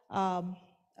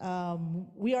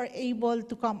we are able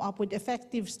to come up with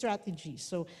effective strategies.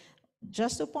 So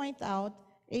just to point out,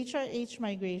 HRH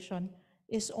migration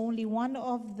is only one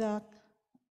of the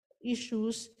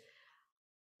issues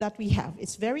that we have.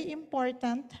 It's very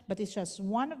important, but it's just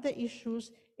one of the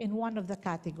issues in one of the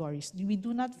categories. We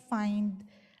do not find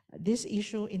this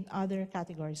issue in other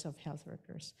categories of health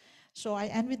workers. So I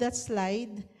end with that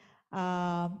slide,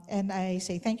 and I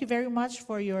say thank you very much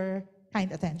for your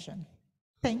kind attention.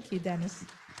 Thank you, Dennis.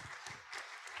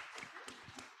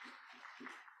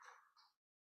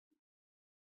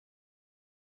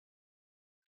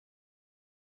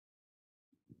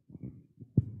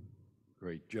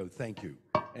 Great, Joe, thank you.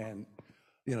 And,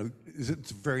 you know,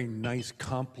 it's a very nice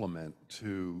complement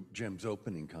to Jim's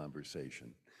opening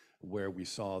conversation, where we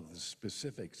saw the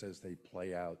specifics as they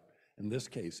play out, in this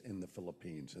case, in the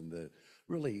Philippines, and the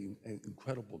really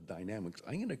incredible dynamics.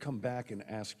 I'm gonna come back and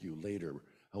ask you later,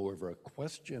 however, a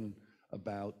question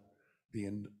about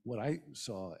what I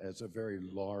saw as a very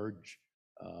large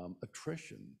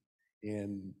attrition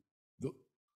in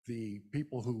the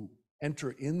people who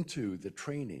enter into the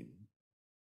training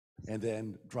and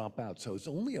then drop out. So it's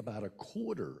only about a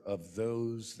quarter of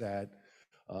those that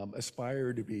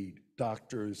aspire to be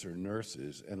doctors or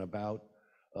nurses, and about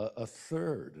a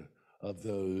third of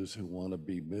those who want to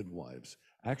be midwives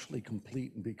actually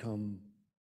complete and become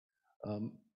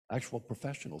actual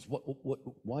professionals.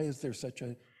 Why is there such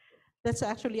a... That's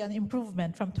actually an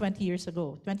improvement from 20 years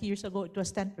ago. 20 years ago, it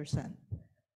was 10%.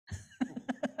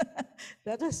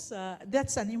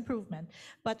 That's an improvement.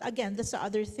 But again, that's the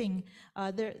other thing.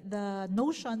 The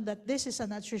notion that this is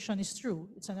an attrition is true.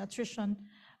 It's an attrition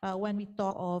when we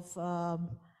talk of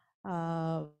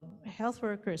health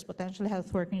workers, potential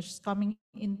health workers coming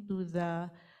into the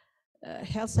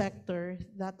health sector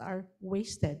that are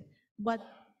wasted. But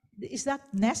is that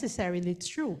necessarily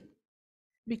true?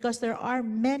 Because there are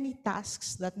many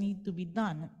tasks that need to be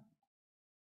done.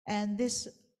 And this,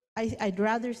 I'd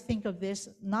rather think of this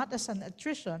not as an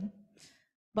attrition,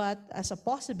 but as a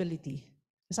possibility,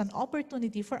 as an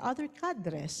opportunity for other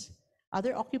cadres,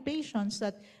 other occupations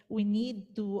that we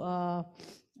need to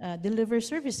deliver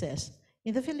services.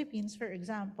 In the Philippines, for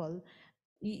example,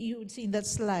 you would see in that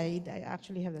slide, I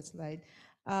actually have that slide,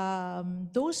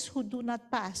 those who do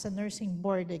not pass the nursing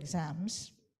board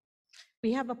exams,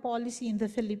 we have a policy in the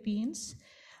Philippines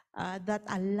that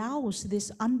allows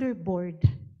these underboard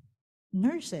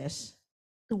nurses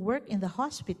to work in the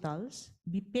hospitals,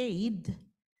 be paid,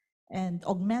 and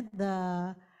augment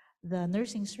the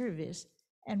nursing service,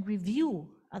 and review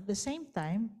at the same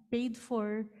time, paid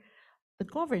for the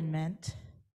government,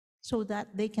 so that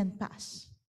they can pass.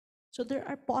 So there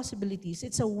are possibilities.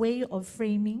 It's a way of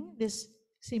framing these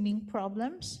seeming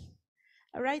problems.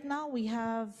 Right now, we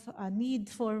have a need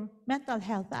for mental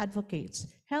health advocates,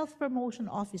 health promotion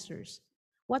officers.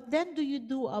 What then do you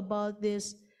do about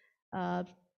these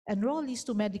enrollees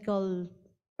to medical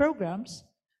programs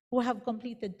who have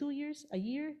completed 2 years, a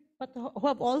year, but who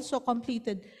have also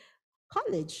completed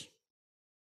college?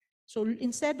 So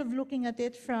instead of looking at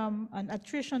it from an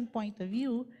attrition point of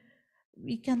view,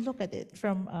 we can look at it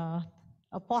from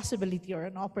a possibility or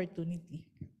an opportunity.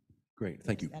 Great,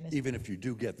 thank you. Even if you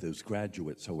do get those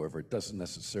graduates, however, it doesn't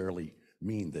necessarily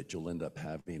mean that you'll end up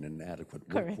having an adequate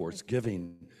workforce,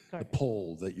 given the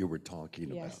poll that you were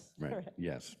talking about. Right. Correct.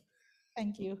 Yes.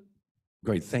 Thank you.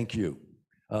 Great, thank you.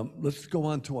 Let's go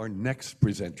on to our next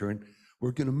presenter, and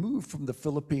we're going to move from the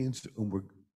Philippines and we're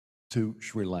to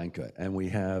Sri Lanka, and we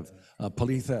have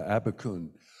Palitha Abakun,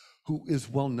 who is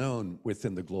well known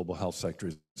within the global health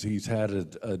sector. He's had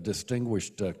a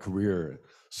distinguished career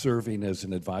serving as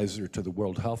an advisor to the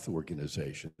World Health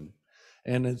Organization,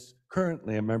 and is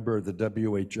currently a member of the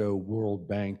WHO, World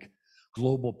Bank,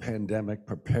 Global Pandemic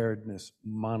Preparedness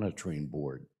Monitoring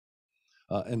Board.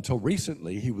 Until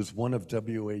recently, he was one of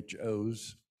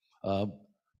WHO's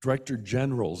Director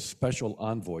General's special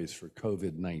envoys for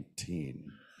COVID-19.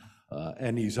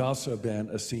 And he's also been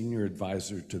a senior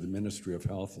advisor to the Ministry of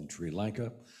Health in Sri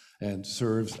Lanka and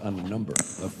serves on a number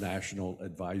of national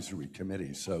advisory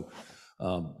committees. So,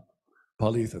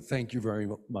 Palitha, thank you very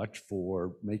much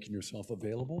for making yourself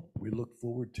available. We look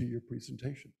forward to your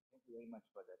presentation. Thank you very much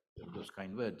for that, those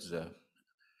kind words.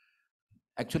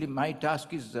 Actually, my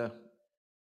task is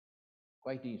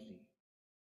quite easy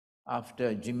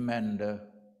after Jim and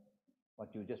what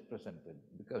you just presented,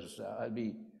 because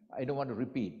I don't want to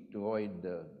repeat to avoid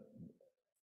the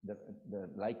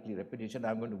likely repetition.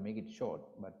 I'm going to make it short,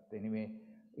 but anyway,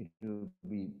 it will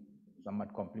be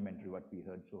somewhat complementary what we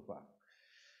heard so far.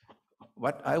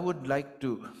 What I would like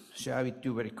to share with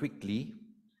you very quickly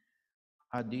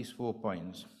are these 4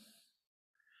 points.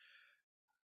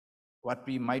 What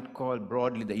we might call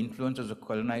broadly the influences of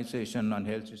colonization on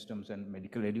health systems and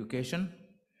medical education,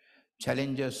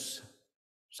 challenges,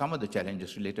 some of the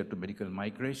challenges related to medical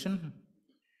migration,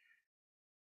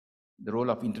 the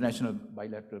role of international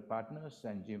bilateral partners,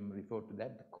 and Jim referred to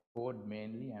that, the code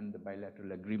mainly, and the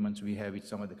bilateral agreements we have with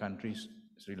some of the countries.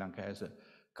 Sri Lanka has a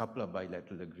couple of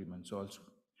bilateral agreements also.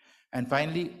 And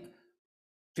finally,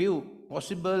 few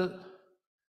possible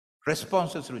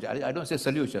responses, which I don't say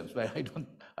solutions, but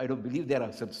I don't believe there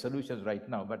are such solutions right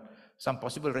now, but some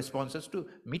possible responses to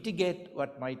mitigate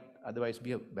what might otherwise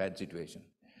be a bad situation.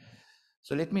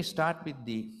 So let me start with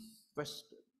the first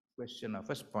question or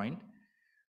first point.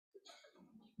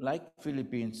 Like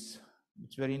Philippines,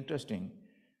 it's very interesting.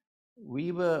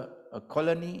 We were a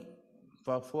colony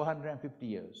for 450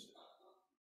 years.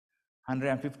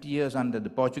 150 years under the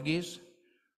Portuguese,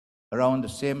 around the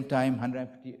same time,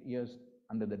 150 years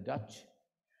under the Dutch,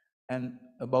 and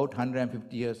about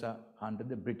 150 years under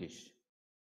the British.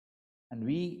 And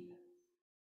we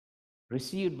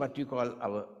received what you call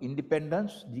our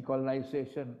independence,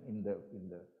 decolonization in the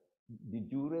de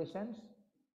jure sense,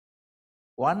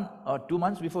 1 or 2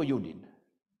 months before you did.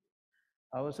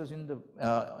 Ours was in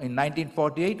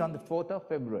 1948 on the 4th of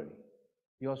February.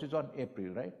 Yours is on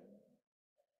April, right?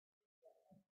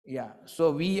 Yeah,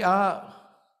 so we are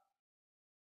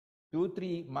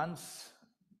 2-3 months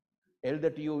elder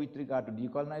to you with regard to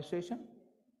decolonization.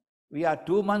 We are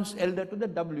 2 months elder to the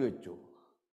WHO.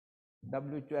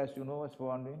 WHO, as you know, was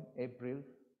formed in April,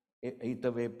 8th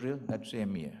of April, that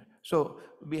same year. So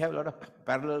we have a lot of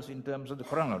parallels in terms of the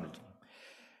chronology.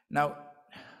 Now,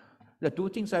 the 2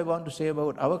 things I want to say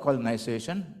about our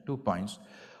colonization, 2 points.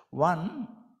 One,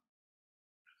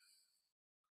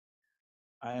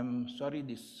 I am sorry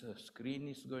this screen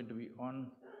is going to be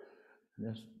on.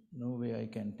 There's no way I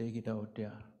can take it out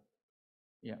here.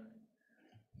 Yeah.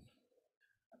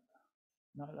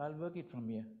 Now I'll work it from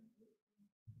here.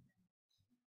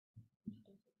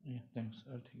 Yeah, thanks.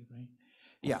 I'll take it right.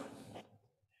 Yeah.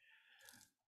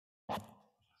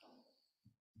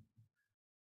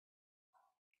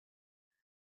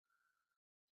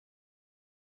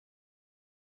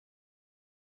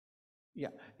 Yeah,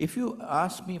 if you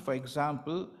ask me, for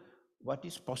example, what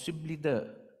is possibly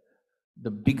the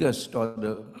biggest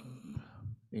or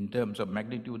in terms of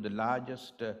magnitude, the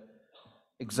largest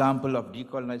example of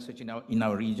decolonization in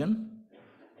our region,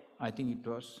 I think it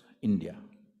was India,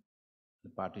 the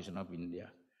partition of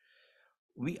India.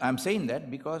 I'm saying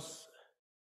that because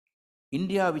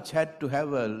India, which had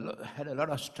a lot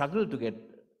of struggle to get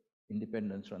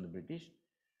independence from the British,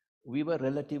 we were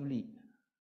relatively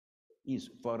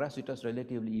easy. For us, it was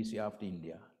relatively easy after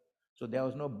India. So there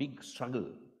was no big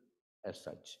struggle as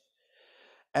such.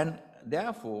 And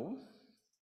therefore,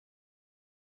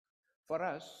 for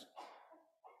us,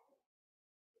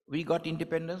 we got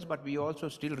independence, but we also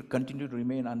still continue to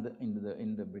remain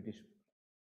in the British,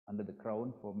 under the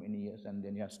crown for many years, and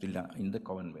then you are still in the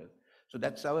Commonwealth. So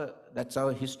that's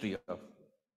our history of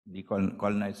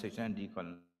colonization and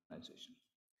decolonization.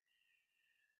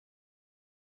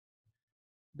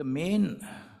 The main,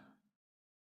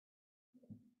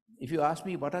 if you ask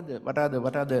me what are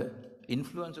the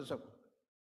influences of,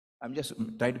 I'm just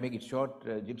trying to make it short,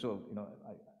 Jim, so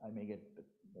I may get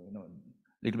a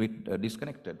little bit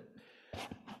disconnected.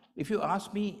 If you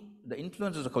ask me the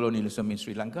influences of colonialism in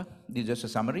Sri Lanka, this is just a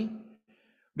summary.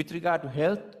 With regard to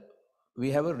health,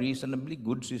 we have a reasonably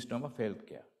good system of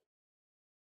healthcare.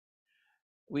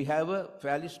 We have a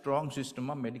fairly strong system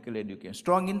of medical education,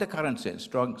 strong in the current sense,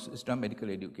 strong system of medical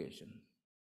education.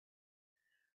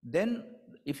 Then,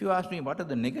 if you ask me what are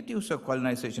the negatives of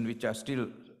colonization, which are still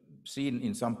seen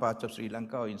in some parts of Sri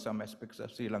Lanka or in some aspects of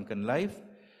Sri Lankan life,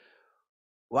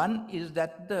 one is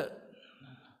that the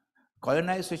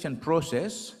colonization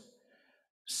process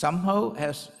somehow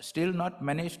has still not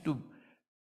managed to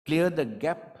clear the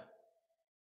gap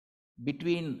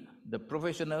between the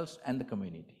professionals and the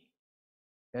community.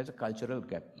 There's a cultural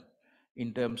gap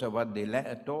in terms of what they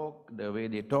talk, the way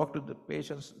they talk to the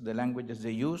patients, the languages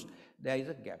they use. There is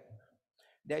a gap.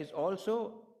 There is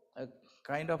also a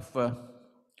kind of,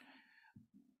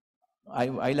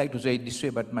 I like to say it this way,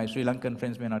 but my Sri Lankan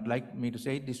friends may not like me to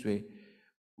say it this way.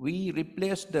 We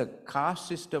replaced the caste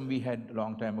system we had a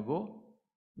long time ago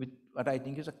with what I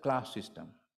think is a class system.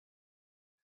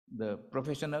 The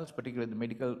professionals, particularly the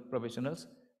medical professionals,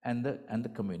 and the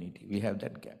community. We have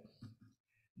that gap.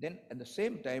 Then at the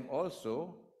same time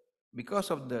also, because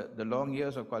of the long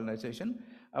years of colonization,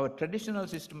 our traditional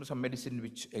systems of medicine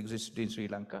which existed in Sri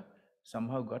Lanka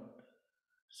somehow got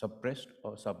suppressed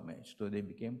or submerged. So they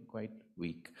became quite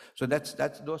weak. So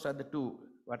those are the two,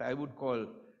 what I would call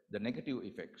the negative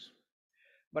effects.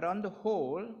 But on the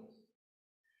whole,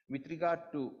 with regard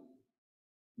to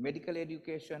medical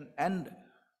education and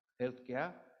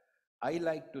healthcare, I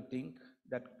like to think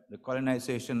that the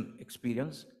colonization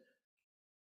experience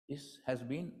has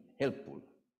been helpful.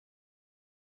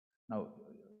 Now,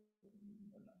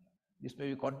 this may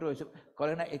be controversial.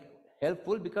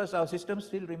 Helpful because our systems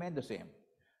still remain the same.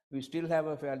 We still have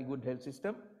a fairly good health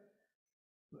system.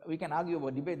 We can argue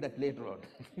about debate that later on.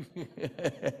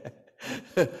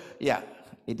 Yeah,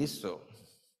 it is so.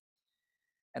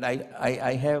 And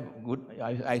I have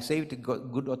I say it with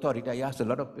good authority.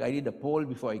 I did a poll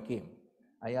before I came.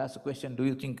 I asked the question, do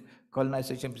you think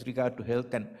colonization with regard to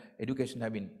health and education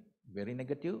have been very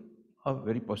negative or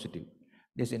very positive?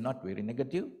 They say not very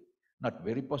negative, not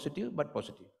very positive, but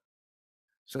positive.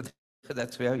 So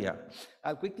that's where we are.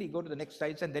 I'll quickly go to the next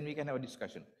slides and then we can have a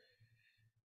discussion.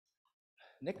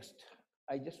 Next,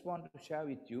 I just want to share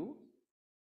with you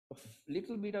a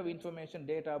little bit of information,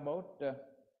 data about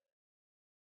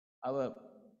our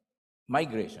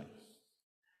migration.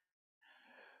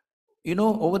 You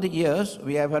know, over the years,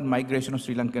 we have had migration of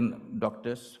Sri Lankan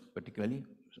doctors, particularly,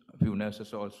 a few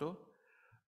nurses also,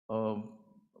 for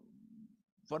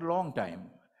a long time.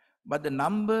 But the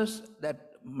numbers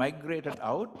that migrated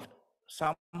out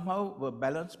somehow were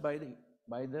balanced by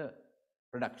the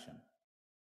production.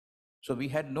 So we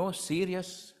had no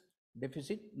serious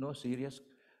deficit, no serious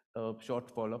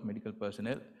shortfall of medical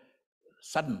personnel,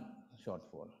 sudden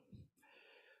shortfall.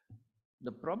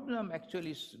 The problem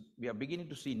actually is we are beginning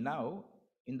to see now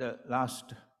in the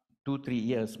last 2-3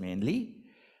 years mainly,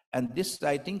 and this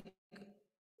I think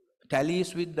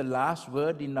tallies with the last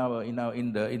word in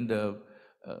the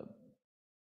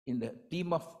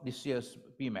theme of this year's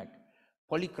PMAC,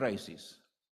 polycrisis.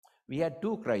 We had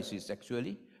two crises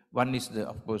actually. One is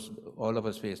of course, all of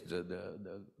us faced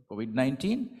the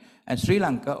COVID-19, and Sri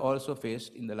Lanka also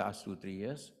faced in the last 2-3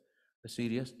 years a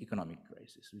serious economic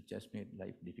crisis, which has made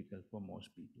life difficult for most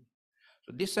people.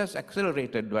 So this has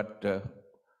accelerated what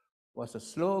was a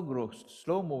slow growth,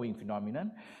 slow moving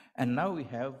phenomenon. And now we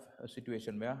have a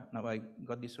situation where, now I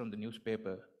got this from the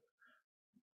newspaper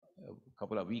a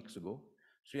couple of weeks ago,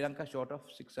 Sri Lanka short of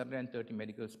 630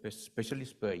 medical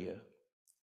specialists per year.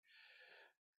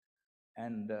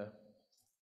 And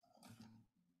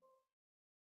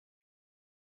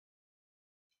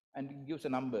it gives the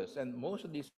numbers. And most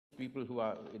of these people who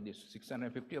are in this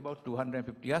 650, about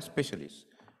 250 are specialists.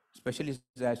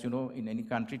 Specialists, as you know, in any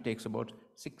country takes about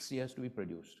 6 years to be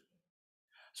produced.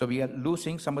 So we are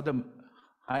losing some of the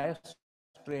highest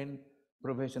trained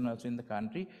professionals in the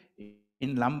country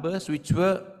in numbers which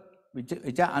are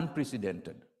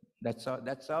unprecedented. That's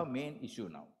our main issue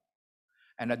now.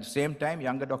 And at the same time,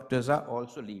 younger doctors are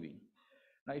also leaving.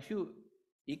 Now, if you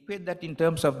equate that in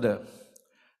terms of the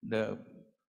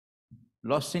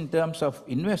loss in terms of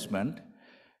investment,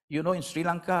 you know, in Sri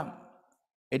Lanka,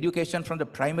 education from the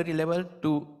primary level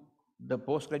to the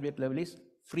postgraduate level is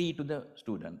free to the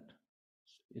student.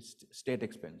 It's state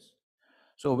expense.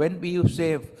 So when we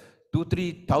say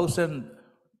 2,000-3,000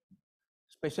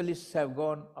 specialists have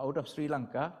gone out of Sri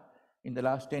Lanka in the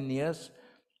last 10 years,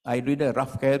 I did a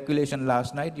rough calculation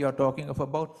last night, you're talking of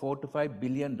about $4 to $5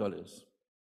 billion.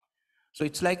 So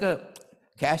it's like a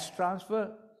cash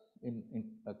transfer in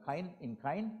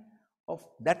kind of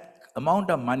that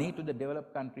amount of money to the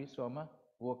developed countries from a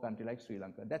poor country like Sri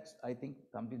Lanka. That's, I think,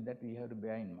 something that we have to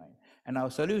bear in mind. And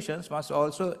our solutions must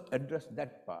also address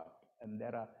that part. And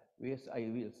there are ways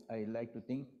I like to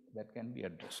think that can be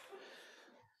addressed.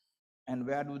 And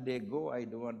where do they go? I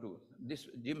don't want to,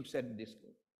 Jim said this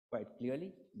quite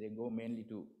clearly. They go mainly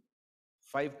to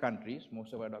 5 countries.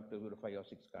 Most of our doctors go to 5 or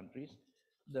 6 countries.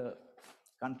 The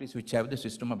countries which have the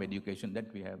system of education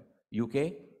that we have: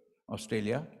 UK,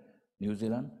 Australia, New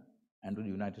Zealand, and to the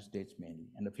United States mainly,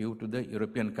 and a few to the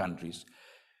European countries.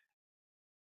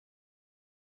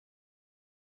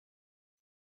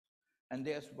 And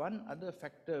there's one other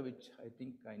factor which I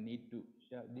think I need to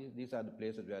share. These are the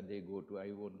places where they go to.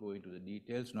 I won't go into the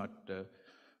details, not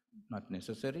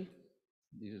necessary.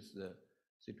 This is the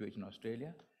situation in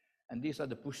Australia. And these are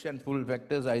the push and pull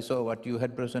vectors. I saw what you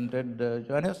had presented,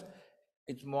 Johannes.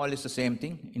 It's more or less the same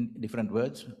thing in different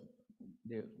words.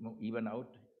 They even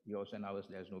out, yours and ours,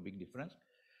 there's no big difference.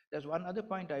 There's one other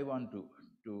point I want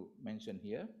to mention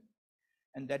here,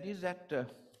 and that is that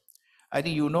I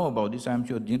think you know about this. I'm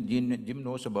sure Jim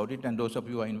knows about it, and those of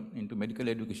you who are into medical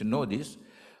education know this.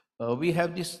 We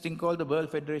have this thing called the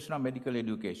World Federation of Medical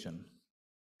Education,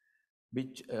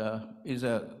 which is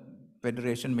a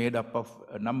federation made up of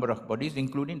a number of bodies,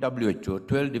 including WHO.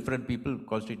 12 different people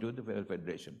constitute the World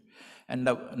Federation. And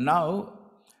now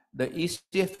the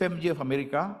ECFMG of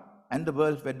America and the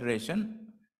World Federation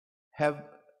have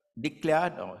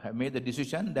declared or have made the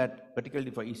decision that,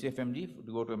 particularly for ECFMG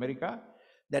to go to America,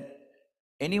 that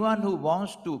anyone who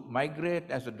wants to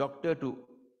migrate as a doctor to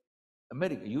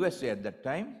America, USA at that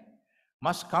time,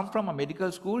 must come from a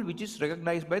medical school which is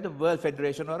recognized by the World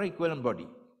Federation or equivalent body.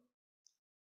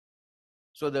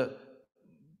 So the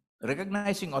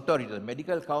recognizing authority, the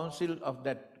medical council of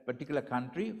that particular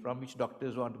country from which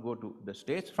doctors want to go to the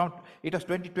States, from it was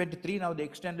 2023, now they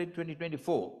extended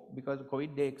 2024 because of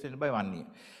COVID, they extended by 1 year.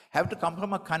 Have to come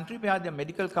from a country where the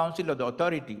medical council or the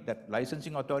authority, that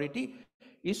licensing authority,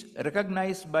 is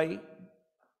recognized by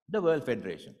the World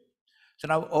Federation. So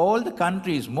now all the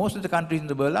countries, most of the countries in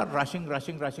the world are rushing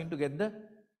to get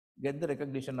the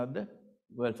recognition of the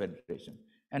World Federation.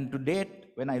 And to date,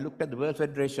 when I looked at the World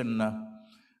Federation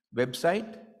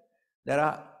website, there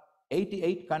are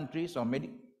 88 countries or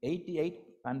 88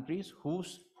 countries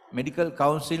whose medical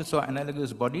councils or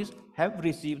analogous bodies have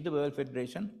received the World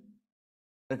Federation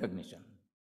recognition.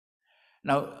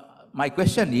 Now, my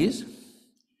question is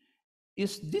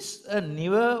this a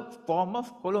newer form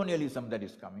of colonialism that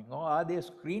is coming, or are they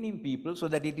screening people so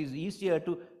that it is easier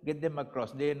to get them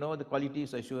across? They know the quality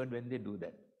is assured when they do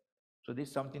that. So this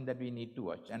is something that we need to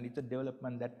watch, and it's a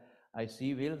development that I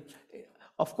see will.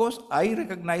 Of course, I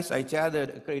recognize, I chair the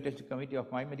accreditation committee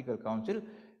of my medical council,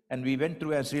 and we went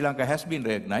through, and Sri Lanka has been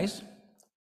recognized,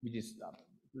 which is,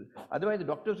 otherwise the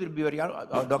doctors will be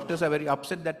our doctors are very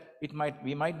upset that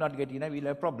we might not get in, we'll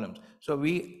have problems. So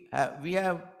we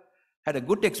have had a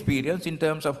good experience in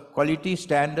terms of quality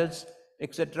standards,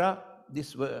 etc.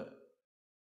 This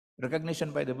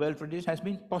recognition by the World Federation has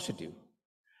been positive.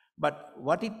 But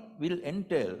what it will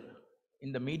entail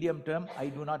in the medium term, I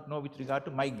do not know with regard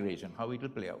to migration, how it will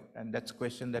play out. And that's a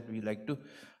question that we like to,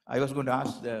 I was going to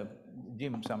ask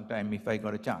Jim sometime if I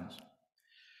got a chance.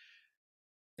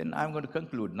 Then I'm going to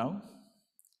conclude now.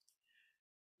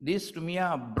 These to me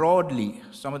are broadly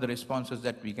some of the responses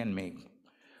that we can make.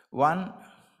 One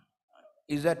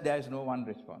is that there is no one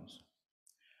response.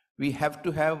 We have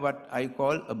to have what I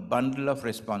call a bundle of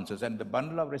responses, and the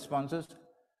bundle of responses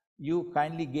you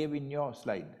kindly gave in your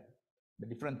slide, the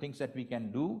different things that we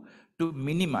can do to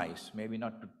minimize, maybe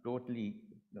not to totally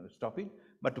stop it,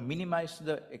 but to minimize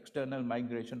the external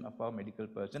migration of our medical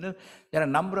personnel. There are a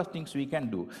number of things we can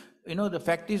do. You know, the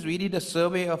fact is we did a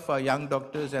survey of our young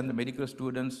doctors and the medical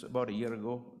students about a year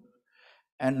ago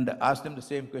and asked them the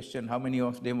same question, how many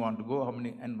of them want to go, how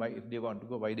many, and why, if they want to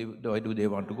go, why do they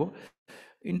want to go?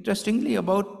 Interestingly,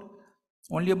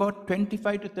 only about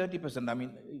 25 to 30%, I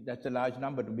mean, that's a large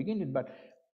number to begin with, but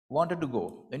wanted to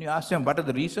go. When you ask them, what are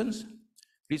the reasons?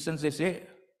 Reasons, they say,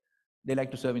 they like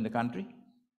to serve in the country.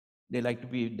 They like to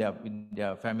be with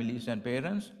their families and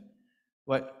parents.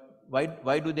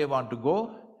 Why do they want to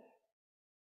go?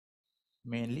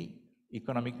 Mainly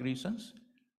economic reasons.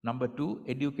 Number two,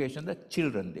 education, the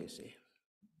children, they say.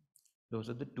 Those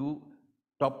are the two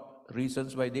top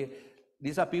reasons why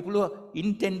these are people who are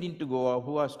intending to go or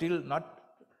who are still not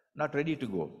ready to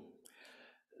go.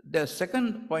 The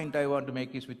second point I want to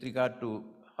make is with regard to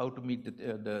how to meet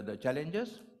the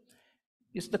challenges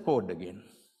is the code again.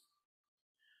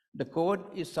 The code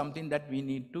is something that we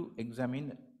need to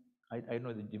examine. I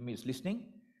know that Jimmy is listening.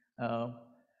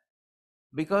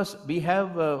 Because we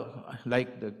have,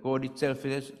 like the code itself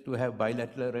is to have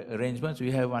bilateral arrangements.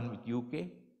 We have one with UK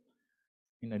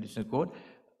in additional code.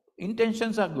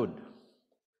 Intentions are good.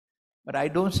 But I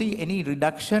don't see any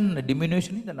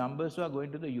diminution in the numbers who are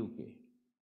going to the UK.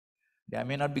 There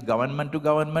may not be government to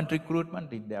government recruitment.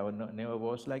 There never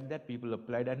was like that. People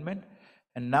applied and went.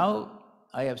 And now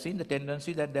I have seen the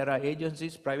tendency that there are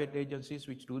agencies, private agencies,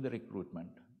 which do the recruitment.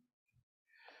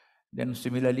 Then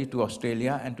similarly to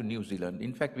Australia and to New Zealand.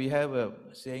 In fact, we have a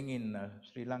saying in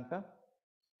Sri Lanka,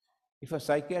 If a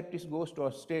psychiatrist goes to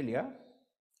Australia,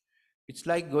 it's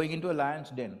like going into a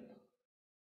lion's den.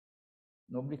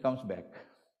 Nobody comes back.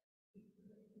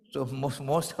 So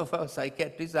most of our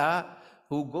psychiatrists are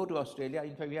who go to Australia.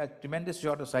 In fact, we are tremendous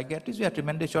short of psychiatrists, we are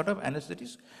tremendous short of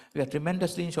anesthetists, we are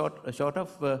tremendously short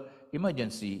of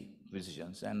emergency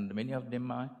physicians, and many of them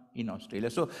are in Australia.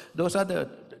 So those are the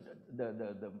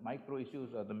micro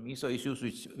issues or the meso issues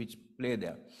which play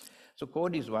there. So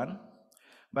code is one,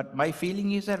 but my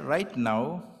feeling is that right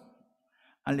now,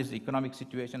 unless the economic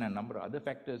situation and a number of other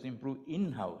factors improve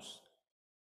in-house,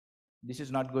 this is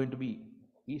not going to be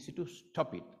easy to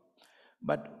stop it.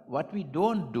 But what we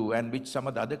don't do, and which some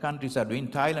of the other countries are doing,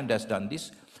 Thailand has done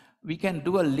this, we can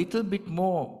do a little bit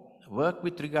more work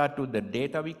with regard to the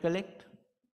data we collect,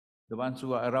 the ones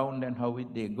who are around and how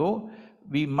they go.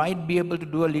 We might be able to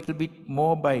do a little bit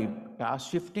more by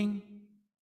task shifting,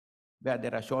 where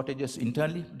there are shortages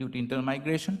internally due to internal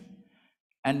migration.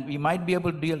 And we might be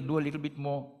able to do a little bit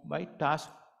more by task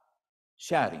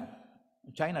sharing.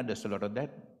 China does a lot of that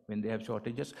when they have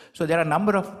shortages. So there are a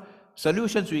number of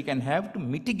solutions we can have to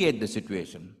mitigate the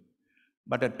situation.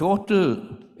 But a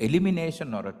total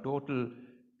elimination or a total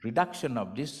reduction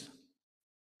of this,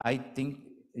 I think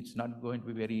it's not going to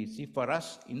be very easy for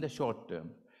us in the short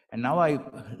term. And now I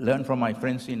learned from my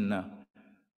friends in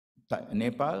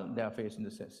Nepal, they are facing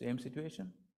the same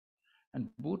situation. And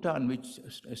Bhutan, which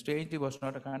strangely was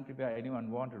not a country where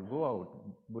anyone wanted to go out,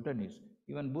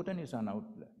 even Bhutanese are now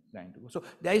planning to go. So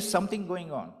there is something going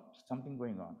on.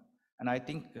 And I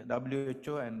think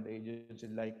WHO and agencies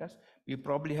like us, we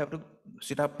probably have to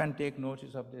sit up and take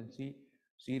notice of this and see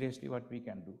seriously what we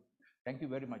can do. Thank you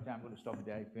very much. I'm going to stop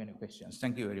there if you have any questions.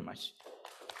 Thank you very much.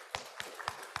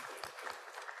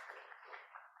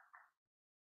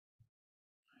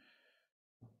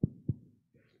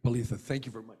 Palitha, thank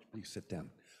you very much. Please sit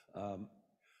down.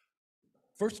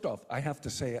 First off, I have to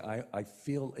say I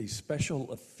feel a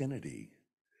special affinity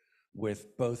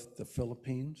with both the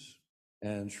Philippines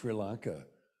and Sri Lanka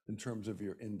in terms of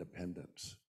your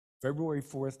independence. February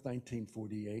 4th,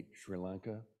 1948, Sri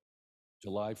Lanka.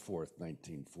 July 4th,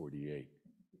 1948,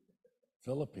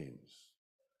 Philippines.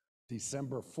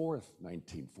 December 4th,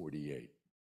 1948.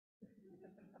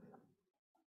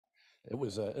 It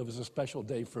was a special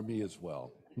day for me as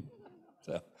well.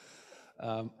 So,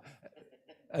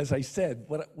 as I said,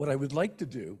 what I would like to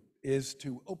do is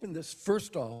to open this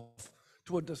first off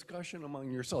to a discussion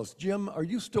among yourselves. Jim, are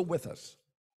you still with us?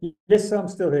 Yes, I'm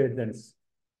still here, Dennis.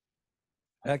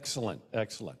 Excellent,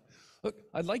 excellent. Look,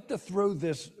 I'd like to throw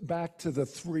this back to the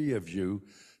three of you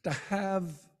to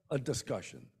have a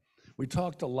discussion. We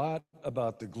talked a lot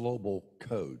about the global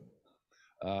code.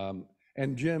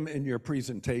 And Jim, in your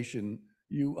presentation,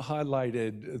 you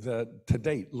highlighted the, to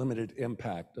date, limited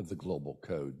impact of the global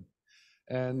code.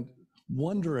 And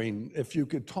wondering if you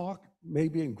could talk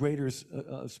maybe in greater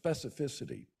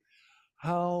specificity,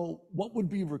 what would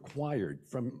be required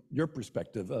from your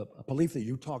perspective? Palitha,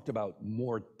 you talked about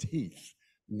more teeth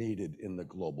needed in the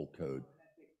global code.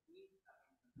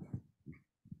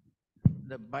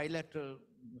 The bilateral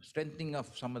strengthening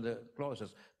of some of the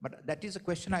clauses. But that is a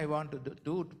question I want to do.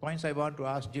 2 points I want to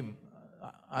ask Jim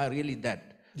are really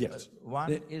that. Yes.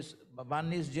 One is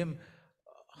Jim,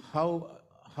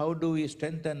 how do we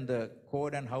strengthen the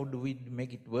code and how do we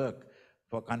make it work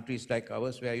for countries like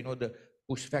ours where, you know, the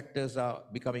push factors are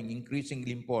becoming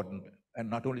increasingly important, and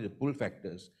not only the pull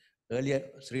factors. Earlier,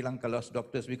 Sri Lanka lost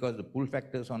doctors because the pull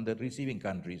factors on the receiving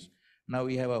countries. Now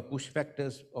we have our push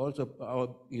factors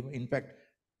also, in fact,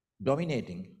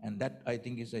 dominating, and that I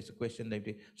think is a question that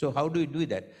so how do we do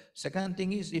that? Second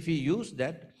thing is, if you use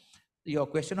that, your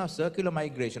question of circular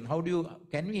migration,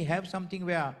 can we have something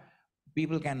where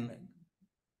people can,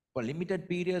 for limited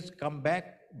periods, come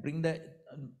back, bring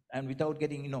and without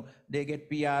getting, you know, they get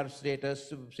PR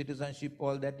status, citizenship,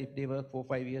 all that, if they work for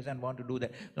 5 years and want to do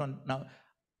that. So now,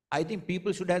 I think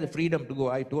people should have the freedom to go.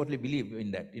 I totally believe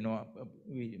in that, you know,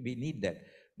 we need that.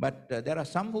 But there are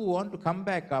some who want to come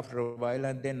back after a while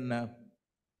and then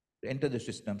enter the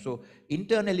system. So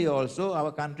internally also,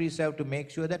 our countries have to make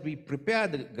sure that we prepare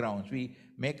the grounds. We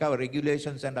make our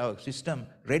regulations and our system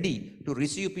ready to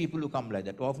receive people who come like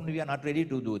that. Often we are not ready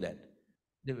to do that.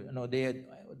 The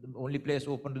only place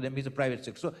open to them is the private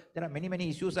sector. So there are many, many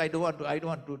issues. I don't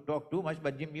want to talk too much,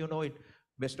 but Jim, you know it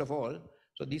best of all.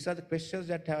 So these are the questions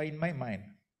that are in my mind.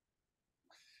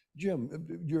 Jim,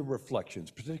 your reflections,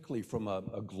 particularly from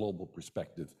a global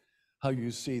perspective, how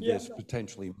you see this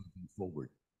potentially moving forward.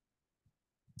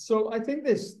 So I think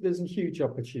there's a huge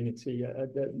opportunity.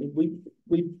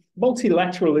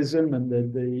 Multilateralism and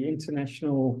the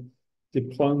international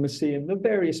diplomacy and the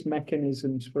various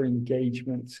mechanisms for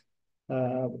engagement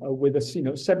with us,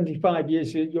 75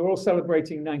 years. You're all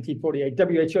celebrating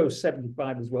 1948. WHO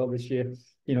 75 as well this year.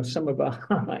 Some of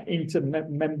our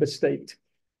inter-member state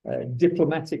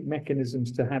diplomatic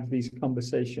mechanisms to have these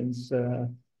conversations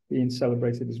being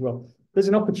celebrated as well. There's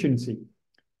an opportunity,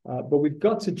 but we've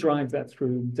got to drive that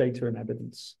through data and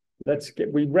evidence.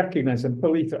 We recognize, and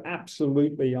Polita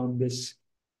absolutely on this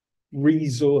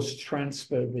resource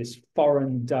transfer, this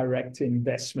foreign direct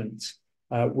investment.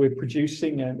 We're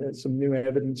producing some new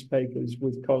evidence papers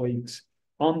with colleagues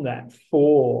on that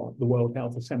for the World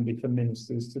Health Assembly for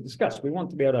ministers to discuss. We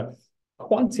want to be able to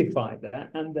quantify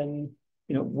that, and then,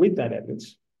 with that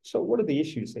evidence, so what are the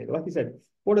issues here? Like I said,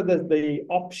 what are the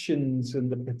options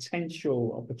and the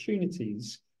potential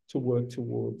opportunities to work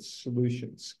towards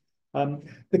solutions?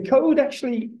 The code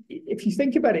actually, if you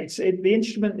think about it, the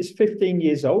instrument is 15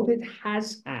 years old. It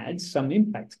has had some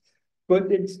impact, but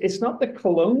it's not the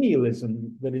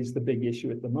colonialism that is the big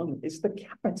issue at the moment. It's the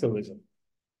capitalism.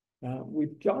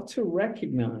 We've got to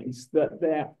recognize that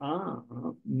there are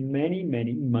many,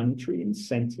 many monetary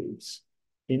incentives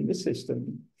in the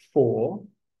system for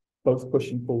both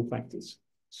push and pull factors.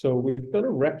 So we've got to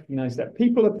recognize that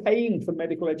people are paying for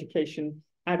medical education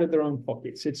out of their own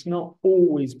pockets. It's not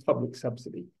always public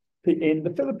subsidy. In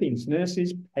the Philippines,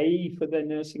 nurses pay for their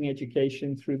nursing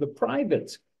education through the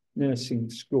private nursing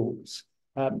schools.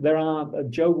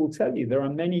 Joe will tell you, there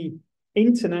are many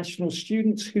international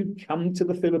students who come to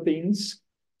the Philippines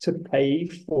to pay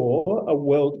for a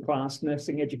world-class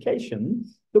nursing education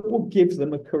that will give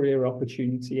them a career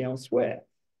opportunity elsewhere.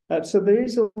 So there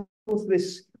is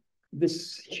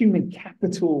this human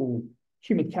capital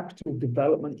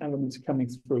development elements coming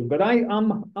through. But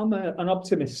I'm an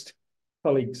optimist,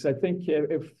 colleagues. I think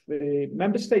if the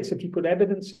member states, if you put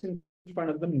evidence in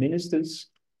front of them, ministers,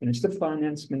 Minister of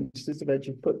Finance, Ministers of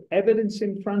Education, put evidence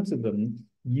in front of them,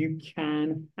 you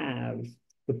can have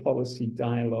the policy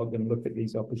dialogue and look at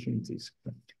these opportunities.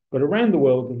 But around the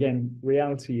world, again,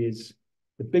 reality is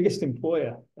the biggest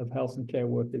employer of health and care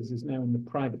workers is now in the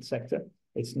private sector.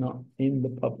 It's not in the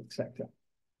public sector.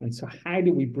 And so how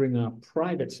do we bring our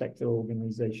private sector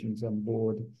organizations on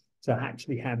board to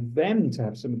actually have them to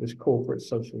have some of this corporate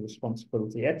social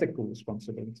responsibility, ethical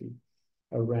responsibility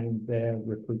around their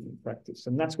recruitment practice?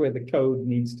 And that's where the code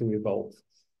needs to evolve.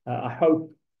 I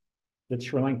hope that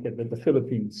Sri Lanka, that the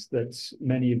Philippines, that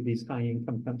many of these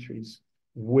high-income countries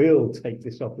will take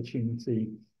this opportunity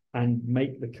and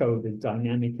make the code a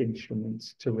dynamic instrument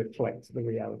to reflect the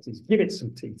realities. Give it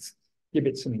some teeth, give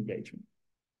it some engagement.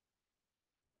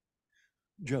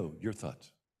 Joe, your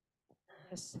thoughts?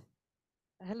 Yes.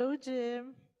 Hello,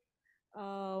 Jim.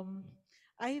 Hello.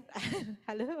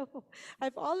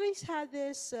 I've always had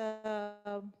this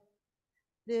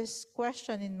this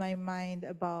question in my mind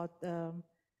about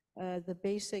the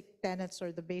basic tenets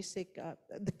or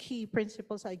the key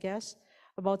principles, I guess,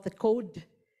 about the code,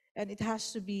 and it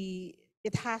has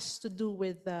to do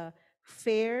with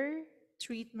fair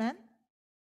treatment.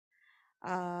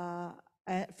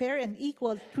 Fair and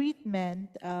equal treatment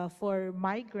for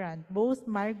both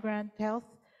migrant health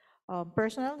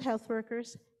personnel, health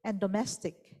workers, and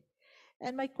domestic.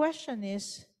 And my question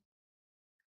is,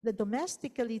 the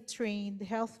domestically trained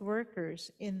health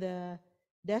workers in the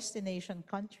destination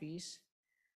countries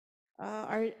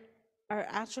are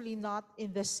actually not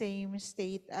in the same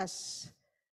state as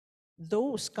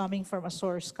those coming from a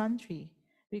source country.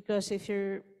 Because if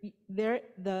you're there,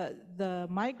 the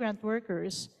migrant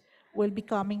workers will be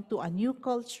coming to a new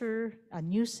culture, a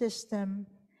new system.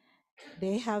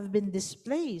 They have been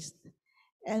displaced.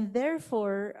 And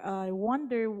therefore, I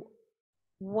wonder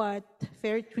what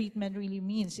fair treatment really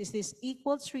means. Is this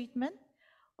equal treatment?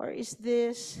 Or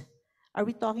are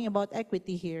we talking about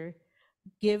equity here?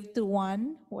 Give to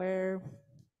one where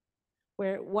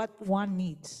what one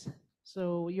needs.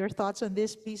 So your thoughts on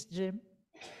this, please, Jim?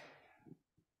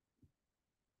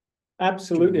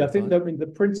 Absolutely. I think that the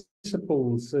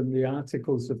principles and the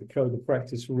articles of the Code of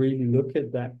Practice really look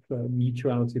at that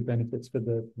mutuality benefits for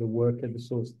the worker, the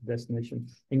source, the destination,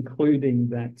 including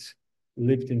that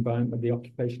lived environment, the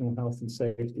occupational health and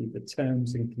safety, the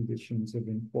terms and conditions of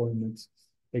employment,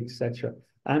 etc.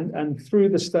 And through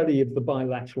the study of the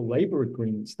bilateral labor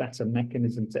agreements, that's a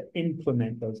mechanism to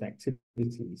implement those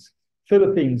activities.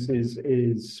 Philippines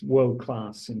is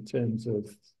world-class in terms of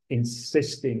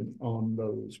insisting on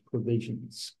those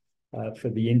provisions for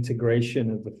the integration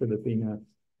of the Filipino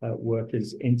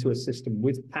workers into a system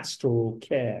with pastoral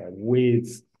care,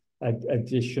 with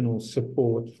additional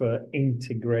support for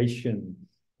integration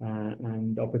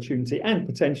and opportunity, and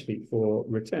potentially for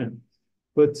return.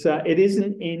 But it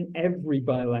isn't in every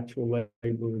bilateral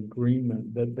labor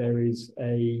agreement that there is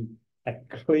a a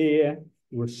clear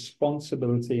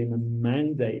responsibility and a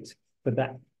mandate for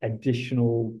that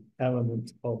additional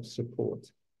element of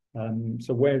support.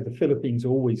 So where the Philippines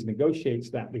always negotiates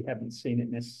that, we haven't seen it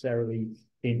necessarily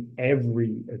in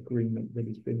every agreement that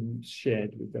has been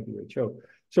shared with WHO.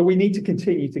 So we need to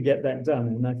continue to get that done.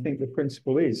 And I think the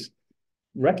principle is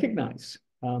recognize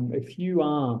if you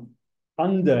are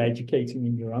under-educating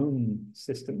in your own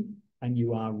system and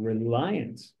you are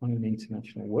reliant on an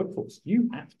international workforce, you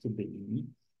have to be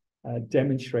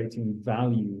demonstrating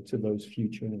value to those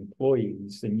future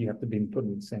employees, and you have to be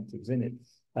putting incentives in it.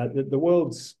 The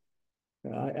world's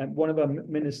one of our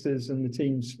ministers and the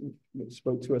teams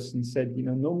spoke to us and said, you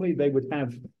know, normally they would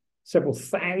have several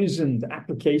thousand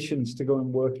applications to go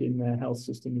and work in their health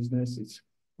system as nurses.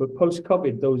 But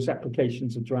post-COVID, those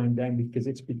applications are drying down because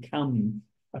it's become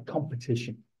a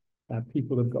competition.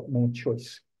 People have got more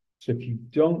choice. So if you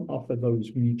don't offer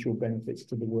those mutual benefits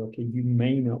to the worker, you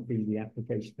may not be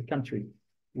the country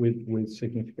with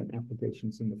significant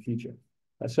applications in the future.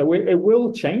 So it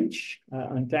will change,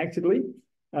 undoubtedly.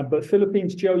 But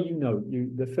Philippines, Joe, you know,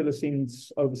 the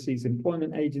Philippines Overseas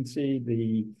Employment Agency,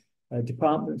 the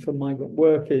Department for Migrant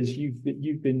Workers, you've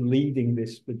been leading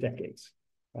this for decades.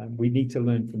 We need to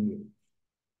learn from you.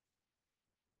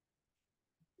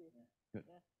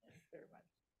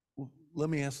 Well, let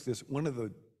me ask this. One of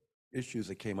the issues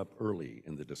that came up early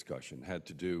in the discussion had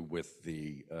to do with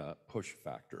the push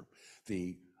factor,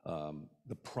 the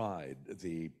pride,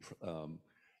 the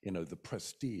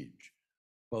prestige,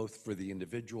 both for the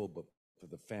individual, but for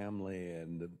the family.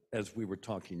 And as we were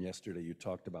talking yesterday, you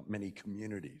talked about many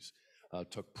communities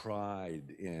took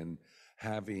pride in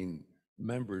having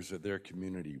members of their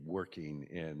community working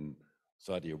in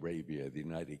Saudi Arabia, the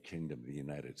United Kingdom, the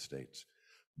United States.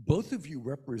 Both of you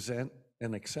represent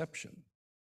an exception.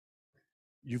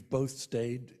 You've both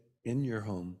stayed in your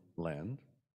homeland,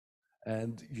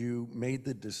 and you made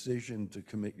the decision to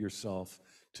commit yourself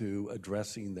to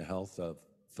addressing the health of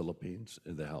Philippines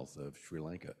and the health of Sri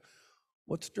Lanka.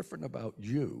 What's different about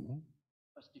you?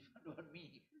 What's different about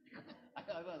me?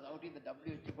 I was out in the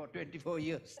WHO for 24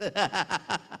 years.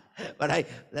 But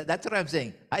that's what I'm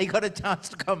saying. I got a chance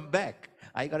to come back.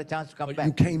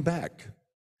 You came back.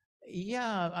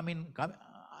 Yeah, I mean,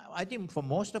 I think for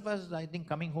most of us, I think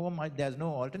coming home, there's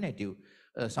no alternative.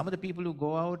 Some of the people who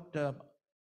go out,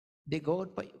 they go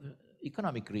out for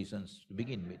economic reasons to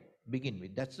begin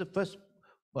with. That's the first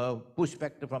push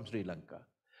factor from Sri Lanka.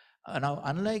 Now,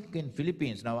 unlike in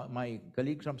Philippines, now my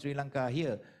colleagues from Sri Lanka are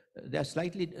here, there's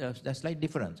slight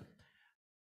difference.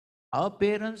 Our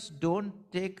parents don't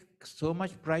take so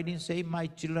much pride in saying my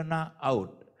children are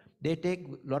out. They take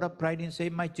a lot of pride in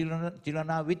saying my children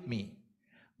are with me.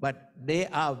 But they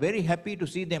are very happy to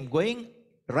see them going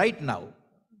right now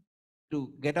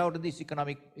to get out of these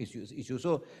economic issues.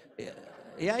 So,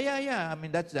 yeah. I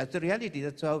mean, that's the reality.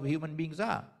 That's how human beings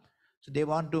are. So they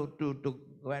want to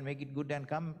go and make it good and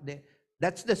come.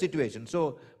 That's the situation.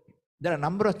 So there are a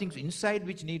number of things inside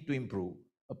which need to improve,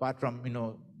 apart from,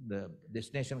 the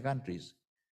destination countries.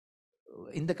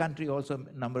 In the country also,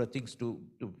 a number of things to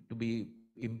be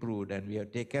improved, and we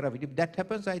have to take care of it. If that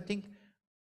happens, I think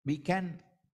we can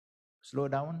slow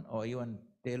down or even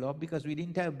tail off, because we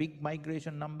didn't have big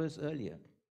migration numbers earlier.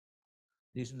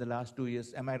 This in the last 2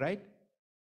 years. Am I right?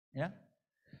 Yeah?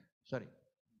 Sorry.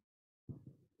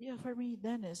 Yeah, for me,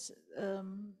 Dennis,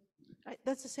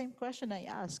 that's the same question I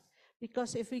asked.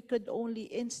 Because if we could only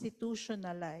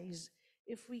institutionalize,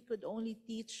 if we could only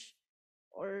teach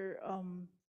or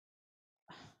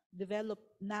develop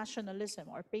nationalism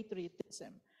or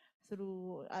patriotism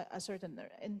through a certain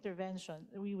intervention,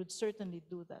 we would certainly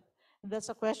do that. And that's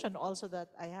a question also that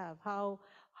I have. How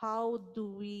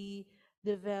do we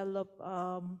develop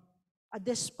a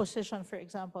disposition, for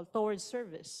example, towards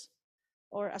service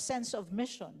or a sense of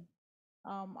mission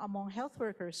among health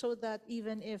workers, so that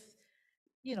even if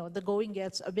the going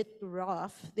gets a bit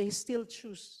rough, they still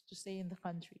choose to stay in the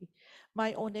country?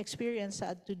 My own experience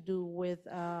had to do with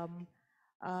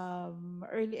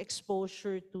early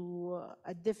exposure to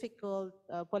a difficult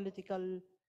political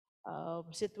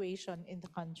situation in the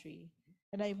country.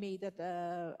 And I made that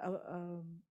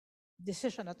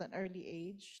decision at an early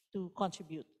age to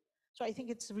contribute. So I think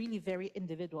it's really very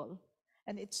individual.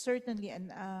 And it's certainly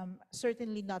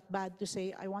certainly not bad to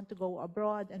say, I want to go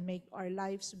abroad and make our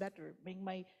lives better, make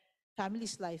my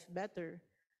family's life better.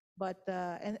 But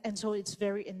and so it's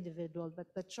very individual.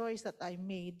 But the choice that I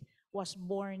made was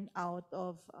born out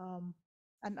of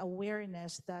an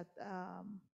awareness that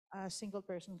a single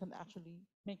person can actually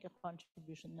make a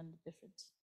contribution and a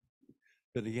difference.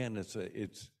 But again,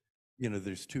 it's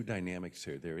there's two dynamics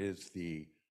here. There is the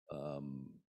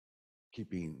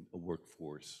keeping a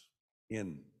workforce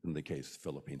in the case of the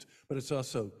Philippines, but it's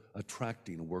also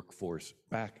attracting a workforce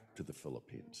back to the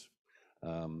Philippines.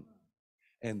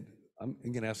 And I'm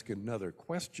going to ask another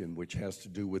question, which has to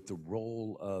do with the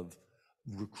role of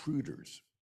recruiters.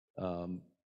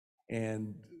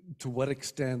 And to what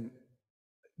extent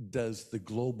does the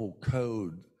global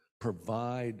code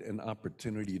provide an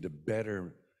opportunity to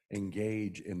better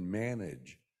engage and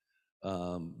manage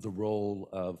the role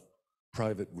of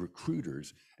private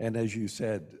recruiters? And as you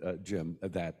said, Jim,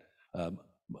 that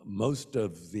most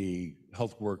of the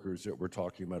health workers that we're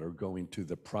talking about are going to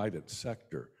the private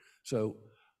sector. So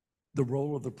the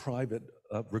role of the private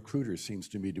recruiter seems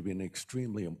to me to be an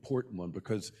extremely important one,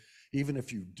 because even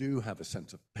if you do have a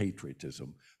sense of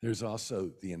patriotism, there's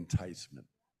also the enticement.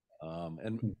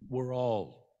 And we're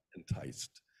all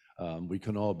enticed. We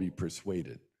can all be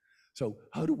persuaded. So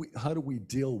how do we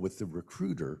deal with the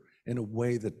recruiter in a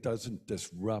way that doesn't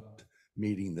disrupt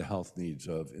meeting the health needs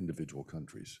of individual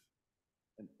countries?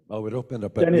 And I would open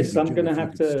up. Dennis, I'm going to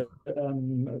have to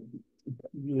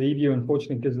leave you,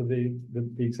 unfortunately, because of the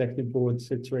executive board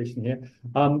situation here.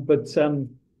 But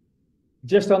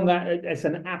just on that, it's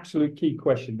an absolute key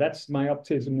question. That's my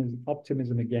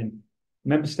optimism again.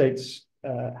 Member states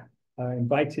are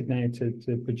invited now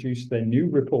to produce their new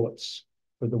reports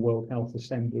for the World Health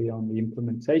Assembly on the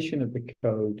implementation of the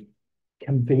code,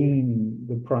 convene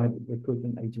the private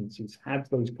recruitment agencies, have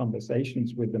those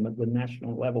conversations with them at the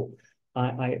national level.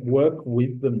 I work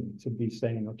with them to be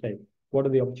saying, okay, what are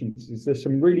the opportunities? There's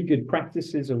some really good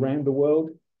practices around the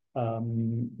world.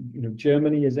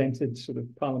 Germany has entered sort of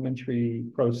parliamentary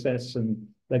process and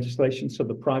legislation, so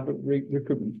the private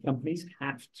recruitment companies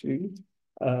have to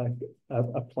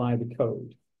apply the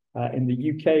code. In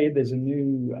the UK, there's a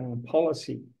new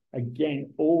policy.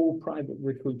 Again, all private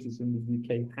recruiters in the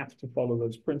UK have to follow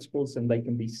those principles, and they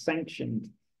can be sanctioned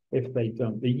if they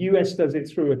don't. The US does it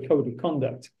through a code of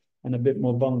conduct and a bit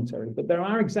more voluntary. But there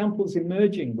are examples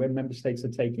emerging where member states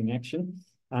are taking action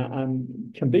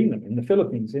and convene them in the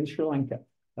Philippines, in Sri Lanka,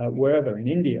 wherever, in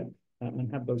India,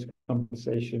 and have those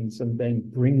conversations and then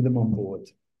bring them on board.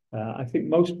 I think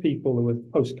most people who are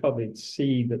post-COVID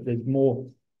see that there's more,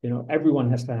 everyone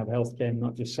has to have healthcare,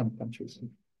 not just some countries.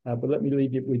 But let me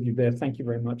leave it with you there. Thank you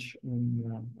very much. And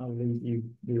I'll leave you,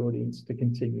 the audience, to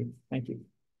continue. Thank you.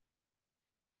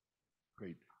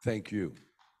 Great. Thank you.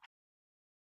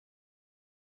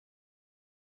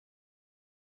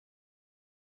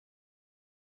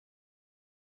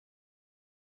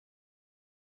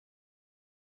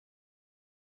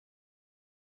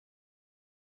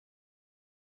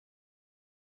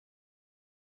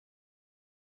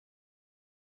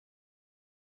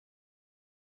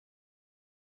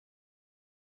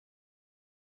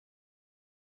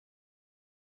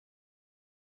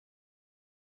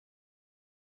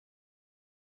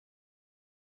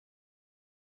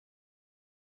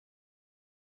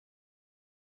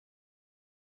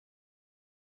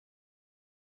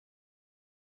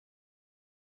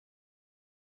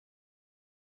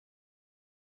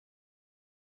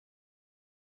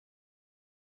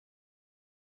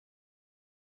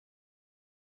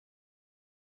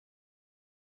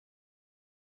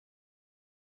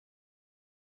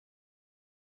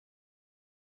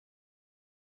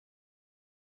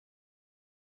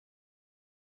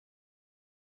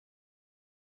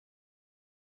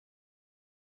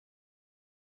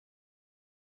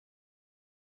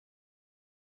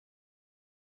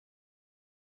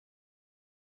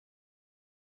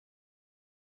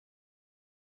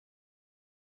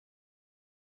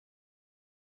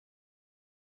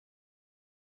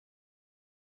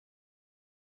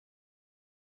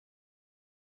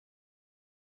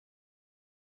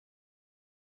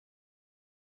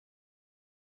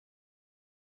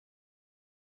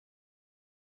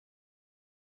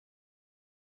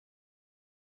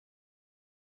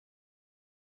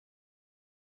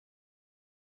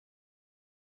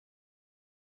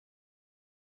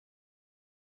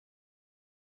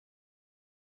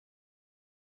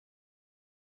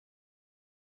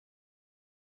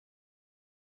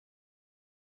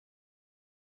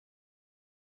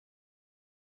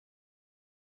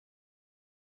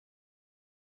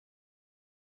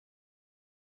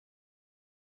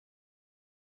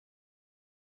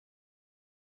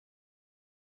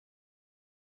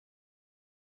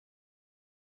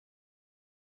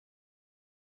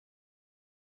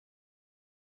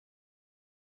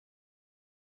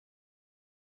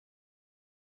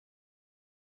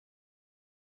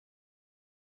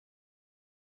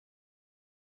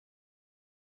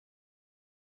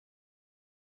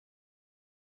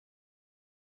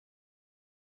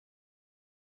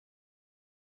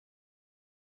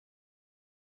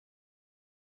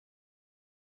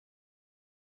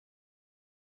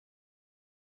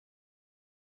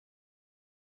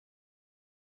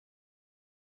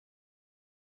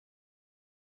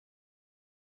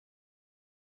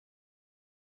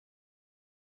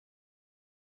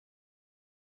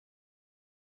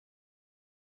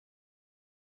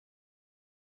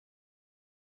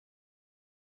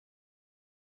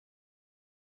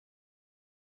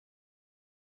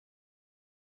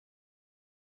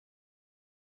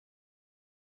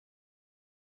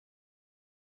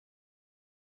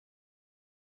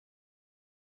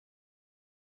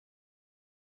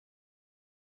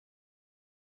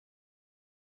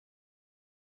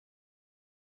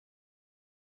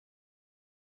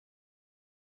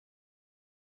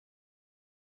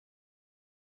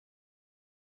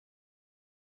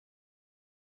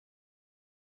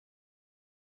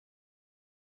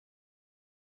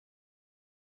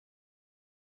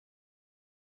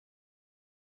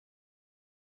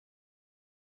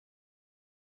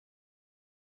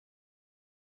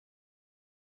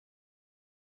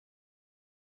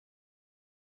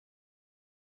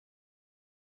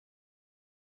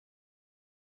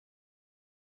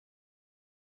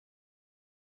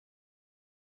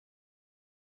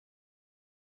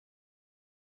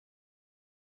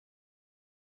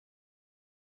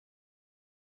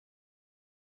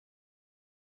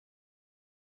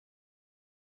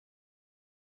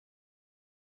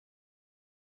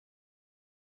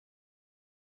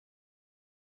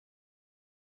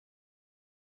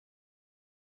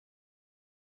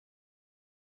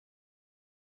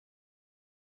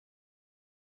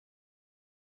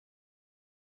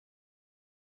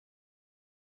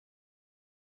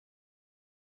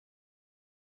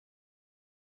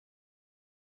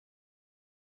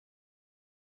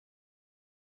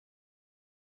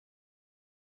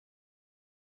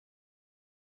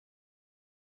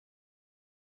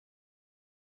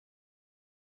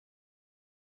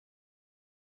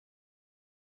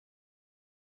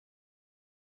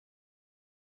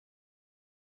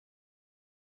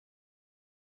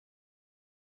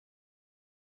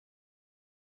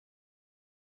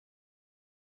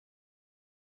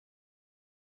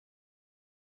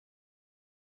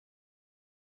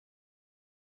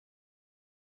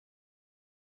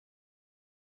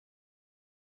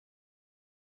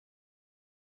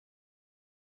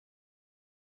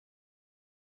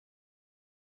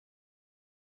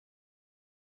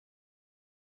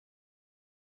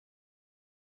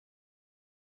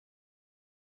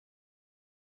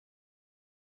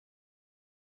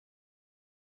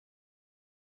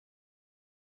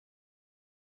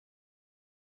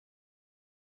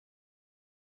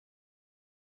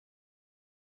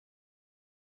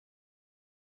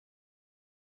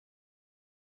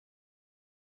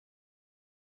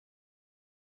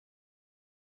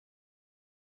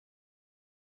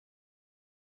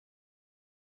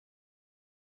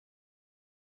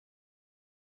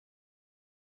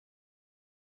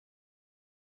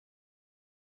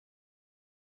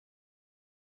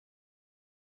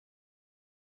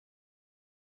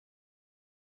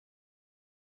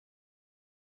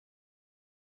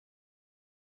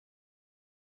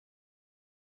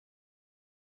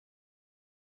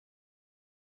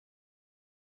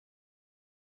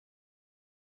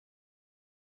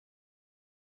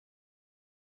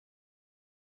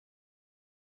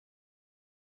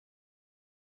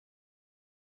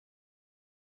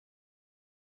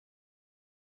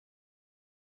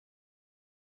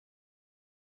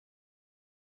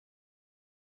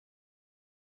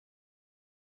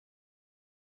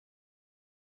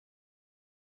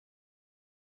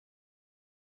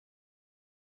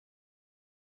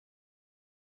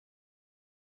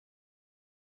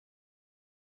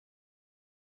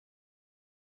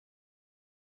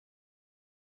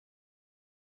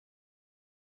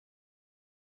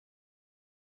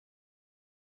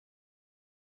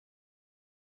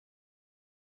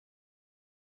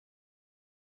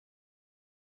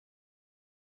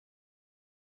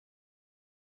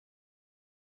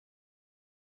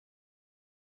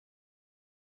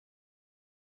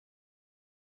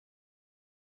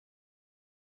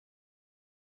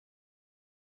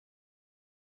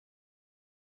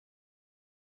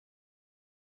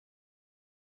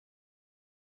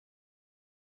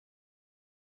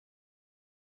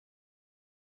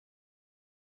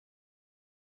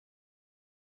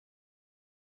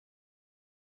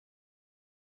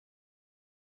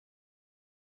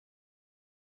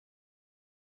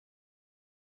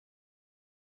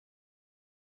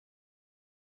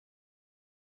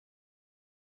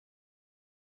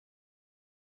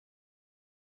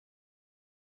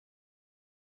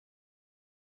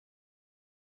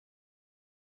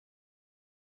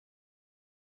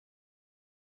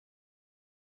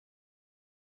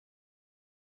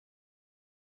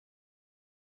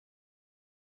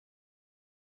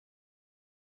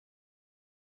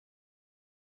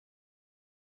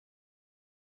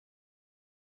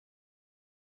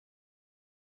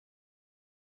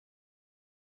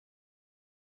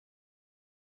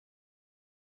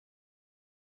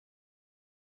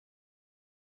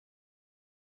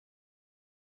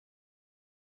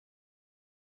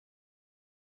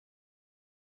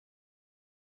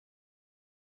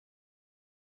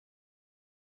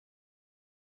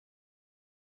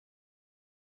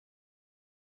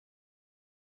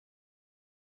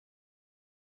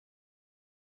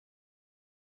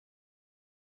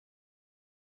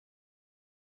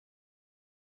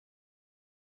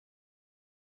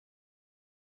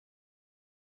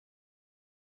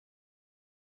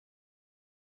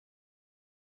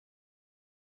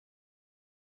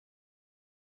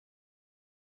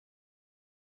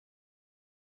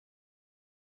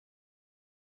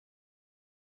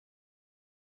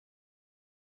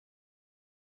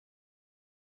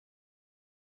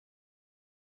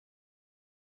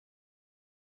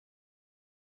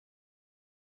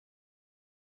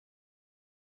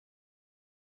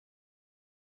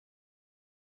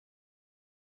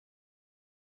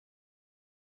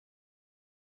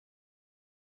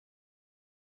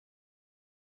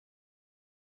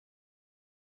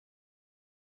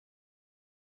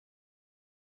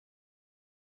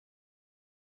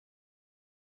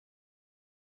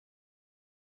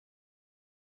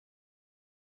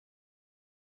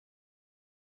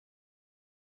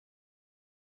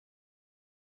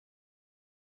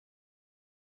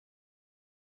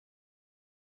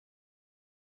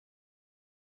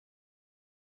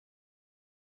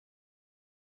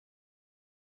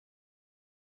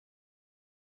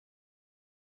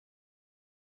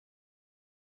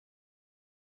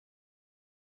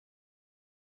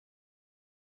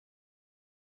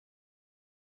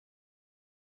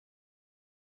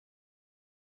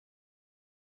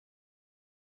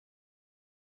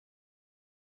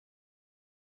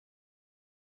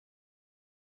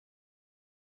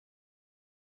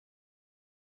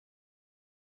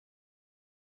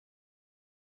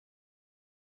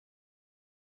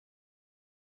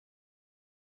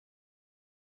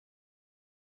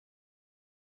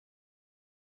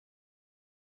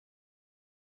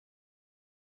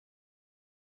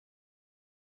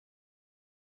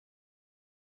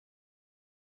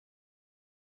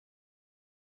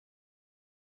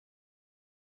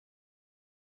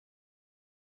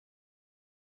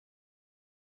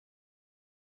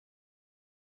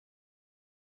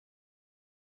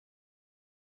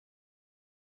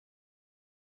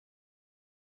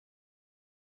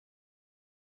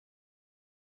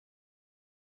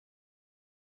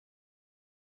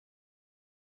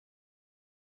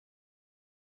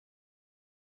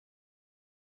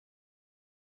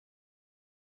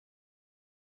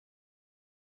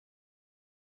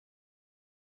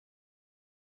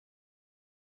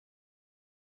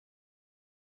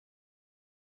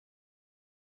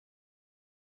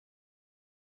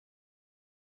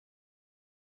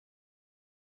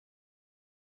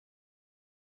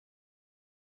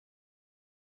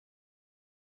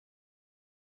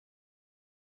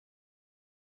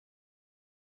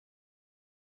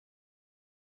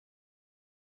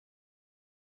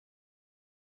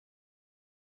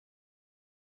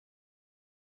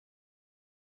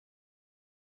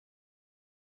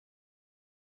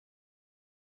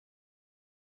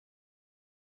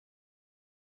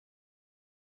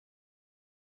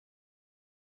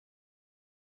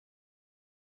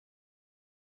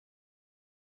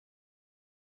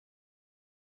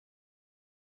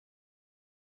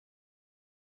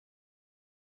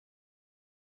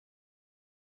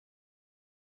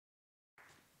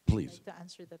 Please. like to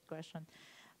answer that question.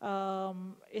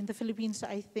 In the Philippines,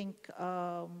 I think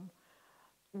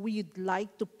we'd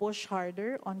like to push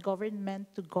harder on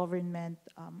government-to-government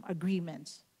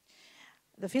agreements.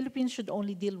 The Philippines should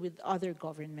only deal with other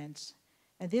governments,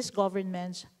 and these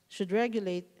governments should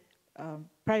regulate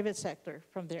private sector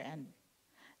from their end.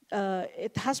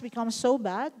 It has become so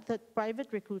bad that private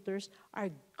recruiters are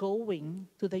going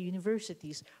to the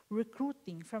universities,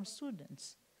 recruiting from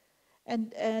students.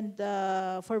 And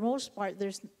for most part,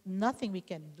 there's nothing we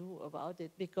can do about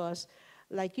it because,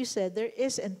 like you said, there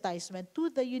is enticement to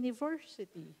the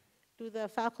university, to the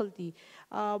faculty.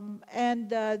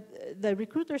 The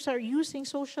recruiters are using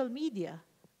social media.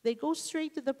 They go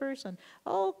straight to the person.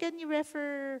 Oh, can you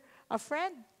refer a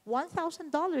friend?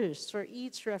 $1,000 for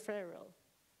each referral,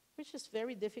 which is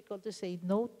very difficult to say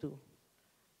no to.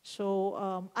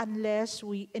 So unless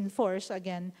we enforce,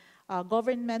 again,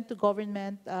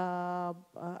 government-to-government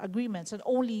agreements, and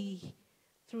only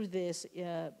through this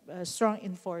strong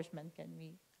enforcement can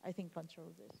we, I think,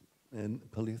 control this. And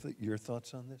Palitha, your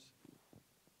thoughts on this?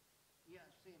 Yeah,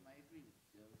 same, I agree.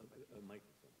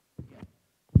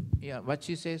 Yeah, what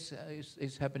she says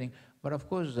is happening. But of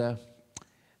course,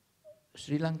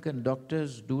 Sri Lankan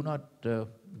doctors do not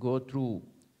go through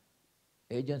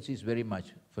agencies very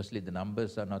much. Firstly, the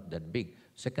numbers are not that big.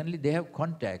 Secondly, they have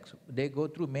contacts. They go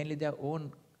through mainly their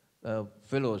own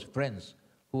fellows, friends,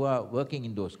 who are working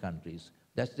in those countries.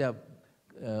 That's their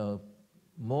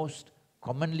most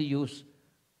commonly used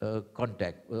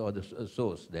contact or the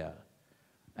source there.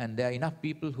 And there are enough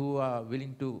people who are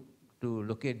willing to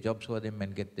locate jobs for them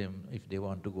and get them if they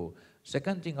want to go.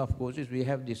 Second thing, of course, is we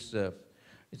have this,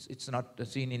 it's not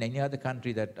seen in any other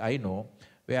country that I know,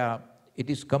 where it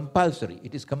is compulsory.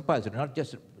 It is compulsory, not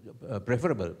just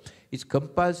preferable. It's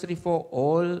compulsory for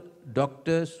all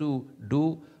doctors who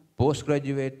do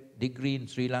postgraduate degree in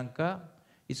Sri Lanka.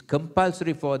 It's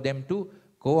compulsory for them to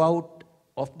go out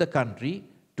of the country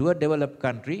to a developed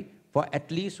country for at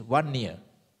least 1 year.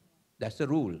 That's the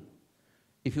rule.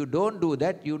 If you don't do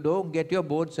that, you don't get your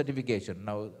board certification.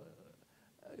 Now,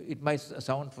 it might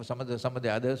sound for some of the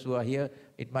others who are here,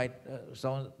 it might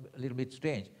sound a little bit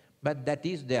strange. But that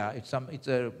is there. It's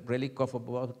a relic of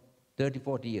about 30,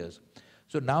 40 years.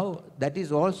 So now that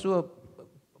is also a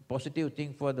positive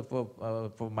thing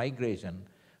for migration,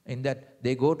 in that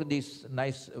they go to these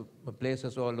nice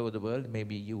places all over the world,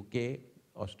 maybe UK,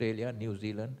 Australia, New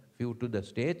Zealand, few to the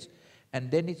States, and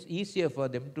then it's easier for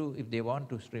them to, if they want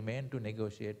to remain, to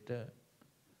negotiate a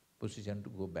position to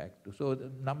go back to. So the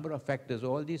number of factors,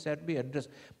 all these have to be addressed.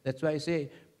 That's why I say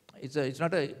there's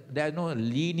no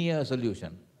linear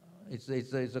solution. It's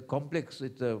a complex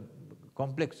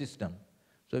system.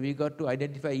 So we got to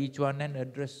identify each one and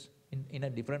address in a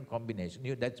different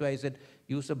combination. That's why I said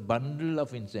use a bundle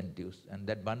of incentives, and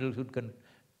that bundle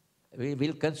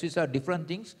will consist of different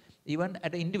things, even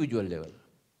at an individual level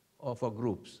or for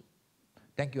groups.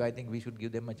 Thank you. I think we should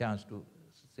give them a chance to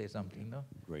say something. No?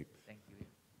 Great. Thank you.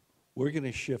 We're going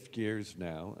to shift gears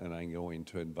now, and I'm going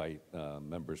to invite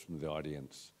members from the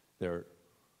audience. There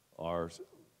are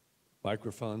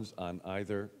microphones on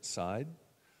either side.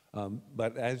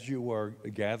 But as you are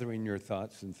gathering your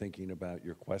thoughts and thinking about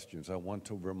your questions, I want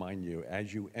to remind you,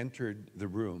 as you entered the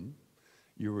room,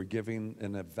 you were given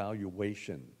an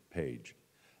evaluation page,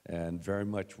 and very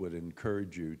much would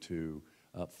encourage you to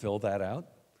fill that out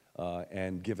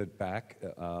and give it back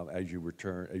as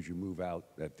you move out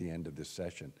at the end of this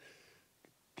session.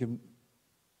 Can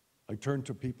I turn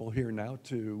to people here now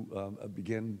to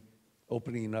begin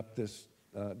opening up this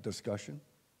discussion?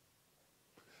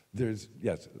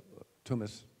 Yes,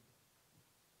 Thomas.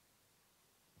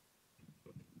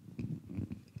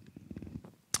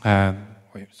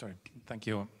 Sorry, thank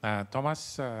you.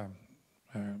 Thomas,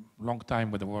 long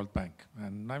time with the World Bank,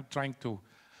 and I'm trying to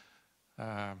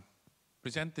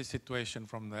present the situation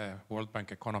from the World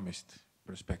Bank economist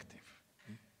perspective.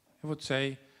 I would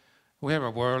say we have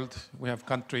a world, we have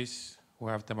countries who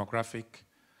have demographic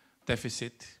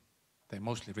deficit. They're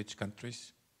mostly rich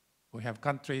countries. We have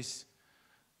countries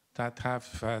that have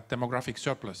demographic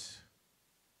surplus.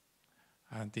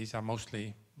 And these are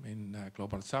mostly in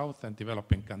Global South and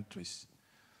developing countries.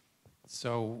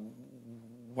 So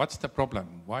what's the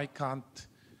problem? Why can't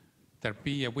there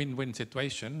be a win-win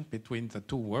situation between the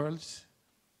two worlds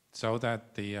so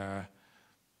that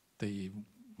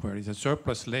where is a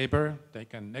surplus labor, they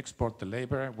can export the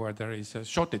labor, where there is a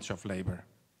shortage of labor?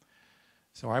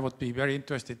 So I would be very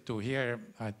interested to hear,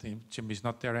 I think Jim is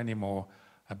not there anymore,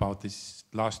 about this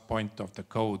last point of the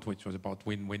code, which was about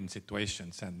win-win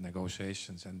situations and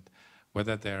negotiations, and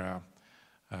whether there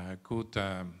are good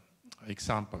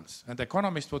examples. And the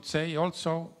economist would say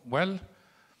also, well,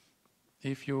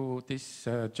 if this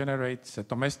generates a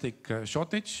domestic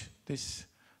shortage, this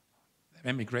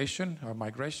emigration or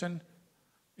migration,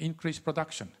 increase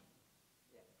production.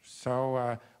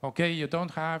 So, okay, you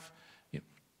don't have,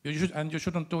 you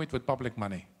shouldn't do it with public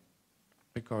money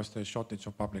because there's shortage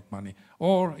of public money.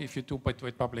 Or if you do it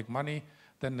with public money,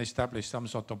 then establish some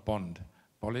sort of bond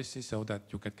policy so that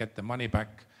you can get the money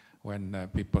back when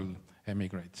people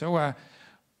emigrate. So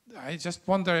I just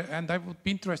wonder, and I would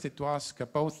be interested to ask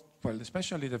both, well,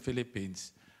 especially the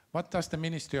Philippines, what does the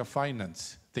Ministry of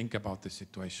Finance think about this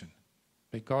situation?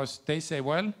 Because they say,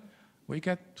 well, we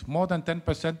get more than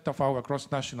 10% of our gross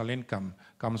national income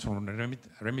comes from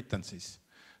remittances,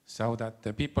 so that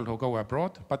the people who go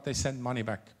abroad, but they send money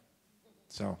back.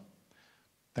 So,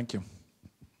 thank you.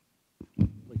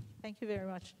 Thank you very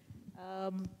much.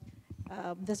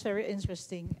 That's very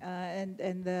interesting.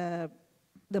 And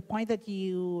the point that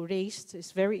you raised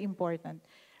is very important.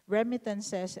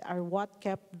 Remittances are what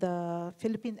kept the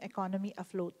Philippine economy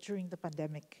afloat during the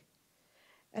pandemic.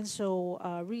 And so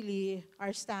really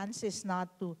our stance is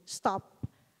not to stop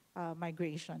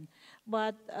migration.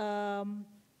 But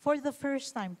for the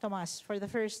first time, Tomas, for the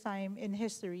first time in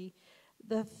history,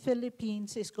 the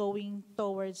Philippines is going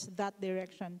towards that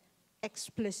direction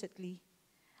explicitly.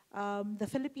 The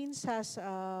Philippines has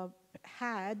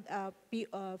had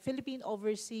Philippine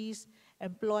Overseas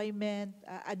Employment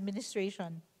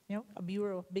Administration, a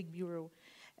bureau, big bureau,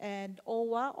 and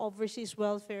OWA, Overseas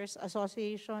Welfare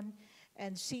Association,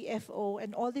 and CFO,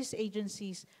 and all these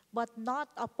agencies, but not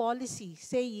a policy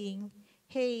saying,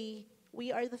 hey,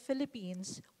 we are the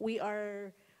Philippines, we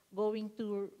are going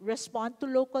to respond to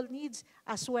local needs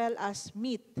as well as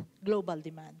meet global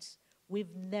demands.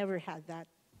 We've never had that.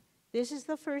 This is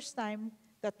the first time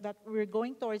that we're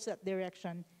going towards that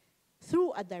direction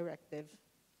through a directive.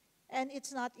 And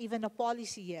it's not even a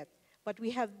policy yet, but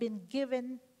we have been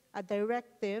given a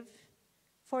directive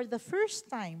for the first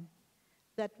time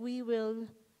that we will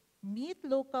meet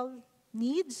local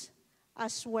needs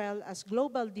as well as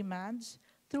global demands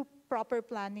through proper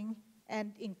planning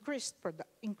and increased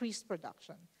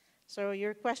production. So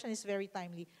your question is very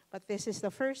timely, but this is the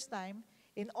first time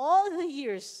in all the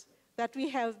years that we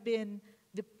have been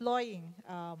deploying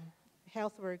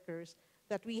health workers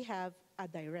that we have a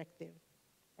directive.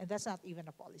 And that's not even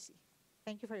a policy.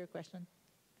 Thank you for your question.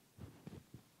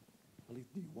 Ali,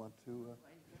 do you want to,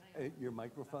 your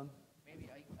microphone? Maybe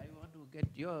I want to get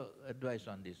your advice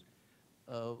on this.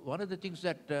 One of the things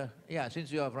that,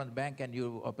 since you are from the bank and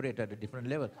you operate at a different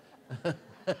level.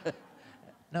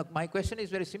 Now, my question is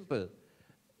very simple.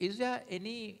 Is there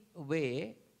any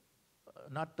way,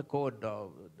 not the code,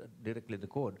 directly the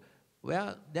code,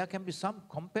 where there can be some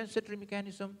compensatory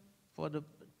mechanism for the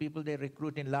people they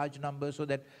recruit in large numbers so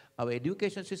that our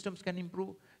education systems can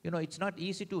improve? You know, it's not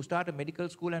easy to start a medical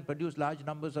school and produce large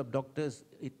numbers of doctors.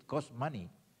 It costs money.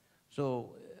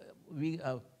 So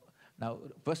now,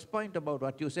 first point about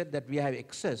what you said, that we have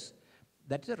excess,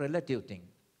 that's a relative thing.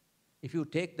 If you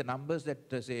take the numbers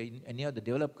that, say, in any of the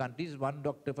developed countries, one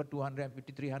doctor for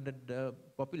 250, 300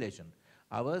 population.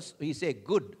 Ours, we say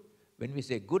good. When we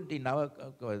say good in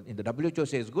the WHO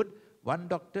says good, one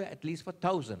doctor at least for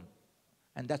 1,000.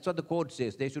 And that's what the code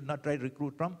says. They should not try to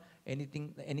recruit from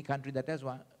any country that has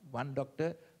one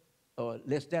doctor or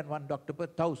less than one doctor per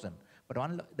 1,000. But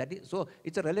so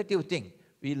it's a relative thing.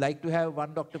 We like to have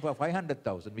one doctor for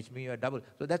 500,000, which means you are double.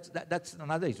 So that's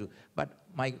another issue. But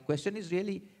my question is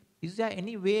really, is there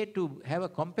any way to have a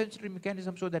compensatory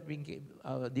mechanism so that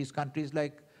these countries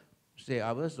like, say,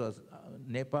 ours or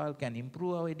Nepal can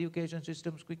improve our education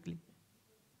systems quickly?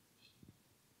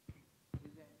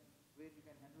 Is there a way we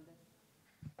can handle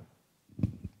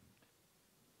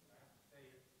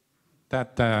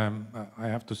that? I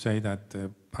have to say that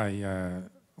I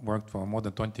worked for more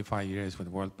than 25 years with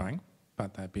the World Bank,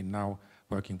 but I've been now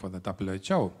working for the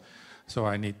WHO, so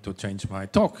I need to change my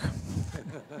talk.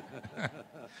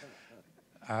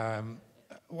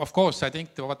 Of course, I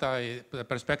think the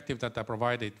perspective that I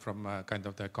provided from kind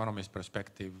of the economist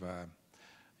perspective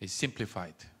is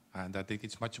simplified, and I think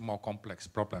it's much more complex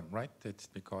problem, right? It's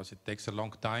because it takes a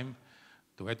long time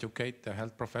to educate the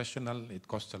health professional, it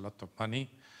costs a lot of money,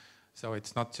 so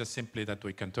it's not just simply that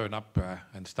we can turn up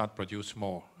and start produce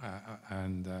more.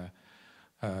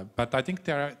 But I think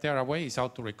there are ways how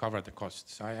to recover the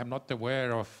costs. I am not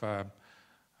aware of,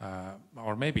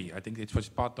 or maybe I think it was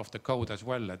part of the code as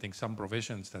well. I think some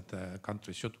provisions that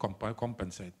countries should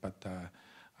compensate, but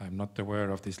I'm not aware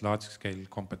of this large-scale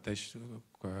compensation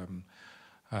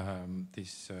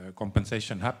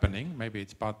happening. Maybe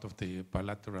it's part of the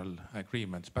bilateral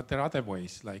agreements. But there are other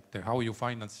ways, like how you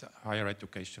finance higher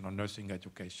education or nursing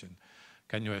education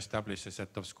can you establish a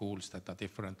set of schools that are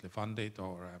differently funded?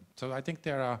 So I think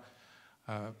there are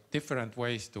different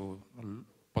ways to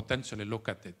potentially look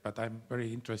at it, but I'm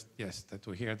very interested, yes,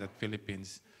 to hear that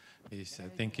Philippines is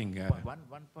thinking.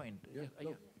 One point.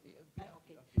 Okay.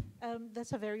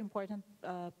 That's a very important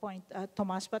point,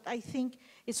 Tomas, but I think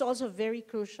it's also very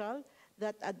crucial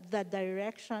that the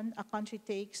direction a country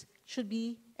takes should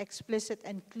be explicit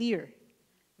and clear,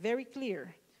 very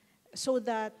clear, so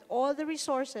that all the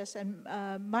resources and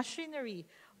machinery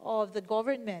of the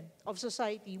government, of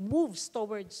society, moves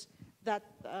towards that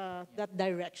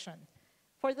direction.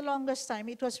 For the longest time,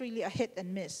 it was really a hit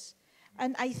and miss.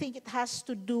 And I think it has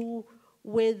to do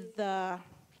with the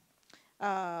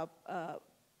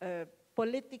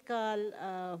political,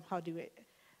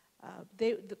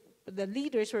 the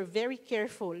leaders were very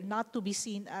careful not to be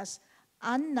seen as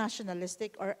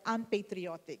unnationalistic or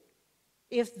unpatriotic.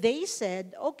 If they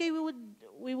said, okay,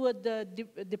 we would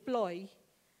deploy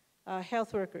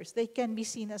health workers, they can be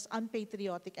seen as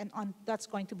unpatriotic, and that's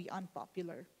going to be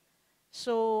unpopular.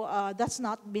 So that's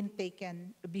not been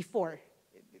taken before.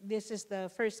 This is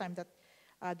the first time that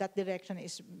that direction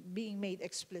is being made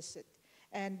explicit.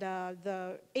 And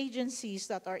the agencies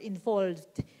that are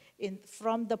involved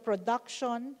from the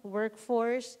production,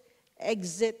 workforce,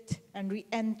 exit, and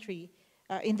re-entry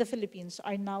in the Philippines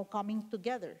are now coming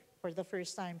together for the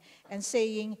first time and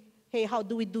saying, hey, how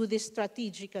do we do this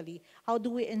strategically? How do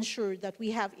we ensure that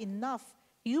we have enough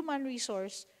human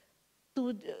resource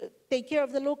to take care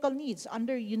of the local needs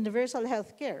under universal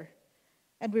health care?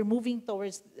 And we're moving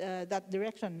towards that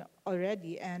direction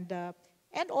already, and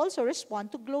also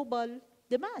respond to global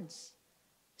demands.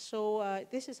 So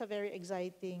this is a very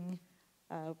exciting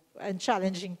and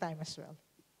challenging time as well.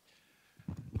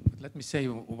 Let me say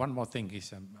one more thing.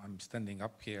 I'm standing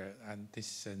up here, and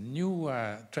these new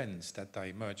trends that are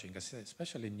emerging,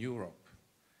 especially in Europe,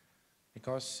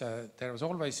 because there was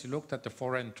always, you looked at the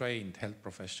foreign trained health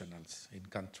professionals in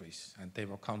countries, and they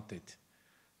were counted.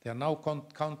 They are now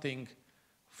counting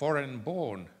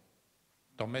foreign-born,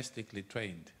 domestically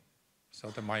trained. So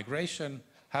the migration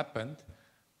happened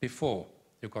before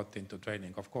you got into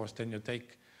training. Of course, then you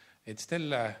take, it's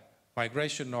still a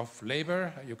migration of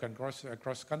labor. You can cross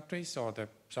across countries or the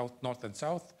south, north and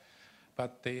south,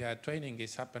 but the training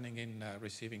is happening in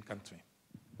receiving country.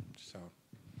 So.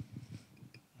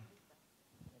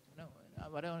 No,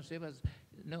 what I want to say was,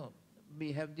 no,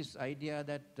 we have this idea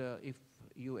that if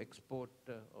you export,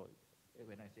 or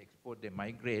when I say export, they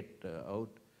migrate out,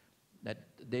 that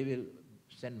they will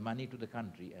send money to the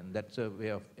country, and that's a way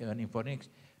of earning foreign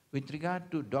exchange. With regard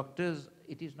to doctors,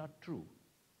 it is not true.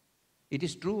 It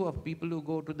is true of people who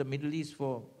go to the Middle East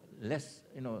for less,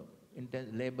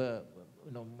 labor,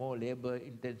 more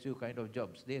labor-intensive kind of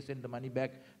jobs. They send the money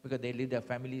back because they leave their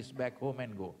families back home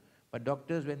and go. But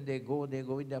doctors, when they go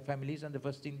with their families, and the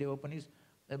first thing they open is,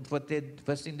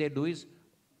 first thing they do is,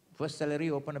 first salary,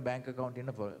 open a bank account in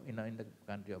the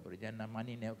country of origin, and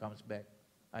money never comes back.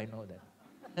 I know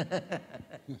that.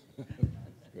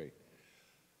 Great.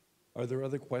 Are there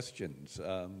other questions?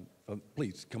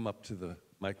 Please come up to the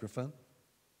microphone.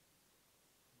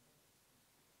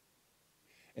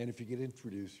 And if you could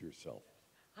introduce yourself.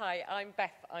 Hi, I'm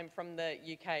Beth. I'm from the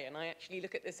UK, and I actually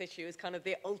look at this issue as kind of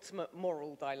the ultimate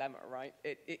moral dilemma, right?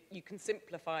 You can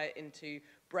simplify it into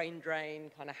brain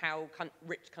drain, kind of how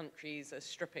rich countries are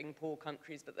stripping poor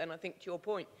countries, but then I think to your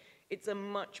point, it's a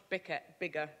much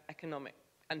bigger economic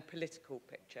and political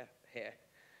picture here.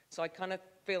 So I kind of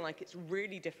feel like it's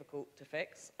really difficult to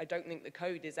fix. I don't think the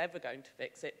code is ever going to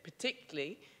fix it,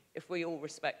 particularly if we all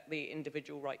respect the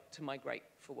individual right to migrate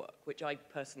for work, which I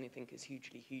personally think is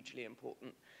hugely, hugely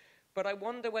important. But I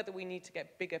wonder whether we need to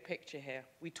get bigger picture here.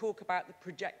 We talk about the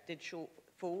projected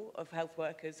shortfall of health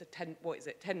workers at 10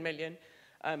 million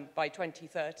by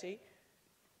 2030.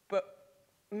 But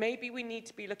maybe we need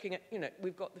to be looking at,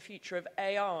 we've got the future of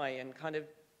AI and kind of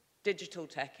digital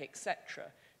tech,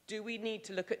 etc. Do we need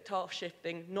to look at task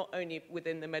shifting, not only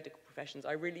within the medical professions?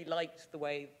 I really liked the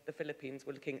way the Philippines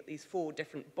were looking at these 4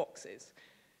 different boxes.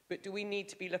 But do we need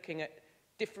to be looking at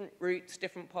different routes,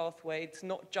 different pathways,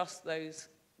 not just those,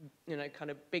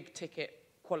 kind of big ticket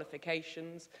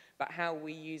qualifications, but how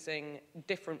we're using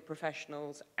different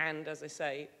professionals? And as I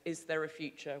say, is there a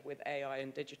future with AI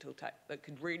and digital tech that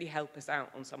could really help us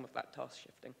out on some of that task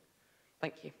shifting?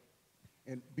 Thank you.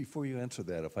 And before you answer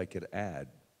that, if I could add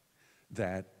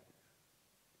that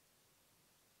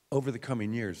over the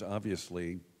coming years,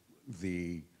 obviously,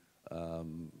 the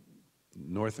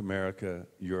North America,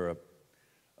 Europe,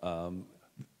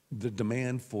 the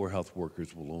demand for health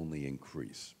workers will only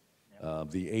increase.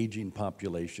 The aging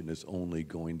population is only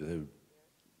going to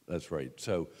That's right.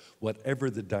 So whatever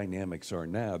the dynamics are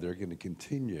now, they're going to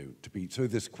continue to be. So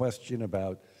this question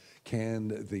about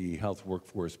can the health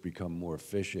workforce become more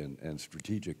efficient and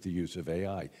strategic, the use of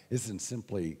AI, isn't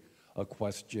simply a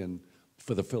question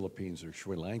for the Philippines or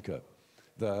Sri Lanka.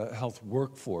 The health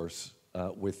workforce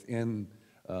within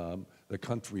the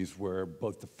countries where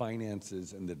both the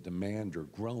finances and the demand are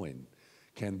growing,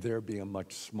 can there be a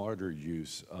much smarter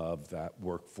use of that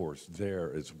workforce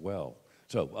there as well?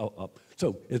 So,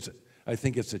 I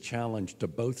think it's a challenge to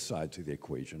both sides of the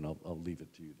equation. I'll leave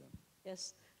it to you then.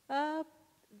 Yes.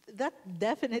 That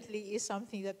definitely is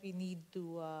something that we need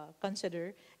to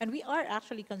consider, and we are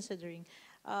actually considering.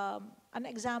 An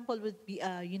example would be,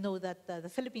 you know that the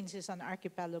Philippines is an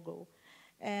archipelago,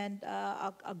 and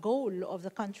a goal of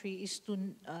the country is to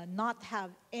not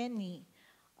have any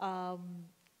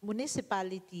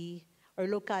municipality or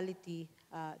locality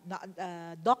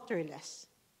doctorless.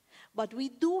 But we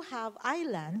do have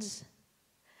islands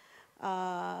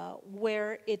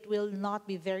where it will not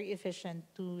be very efficient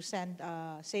to send,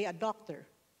 say, a doctor.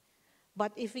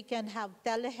 But if we can have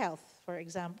telehealth, for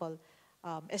example,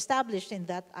 established in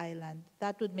that island,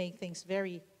 that would make things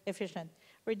very efficient.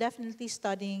 We're definitely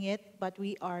studying it, but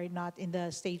we are not in the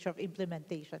stage of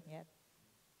implementation yet.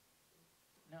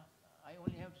 No, I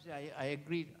only have to say I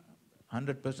agree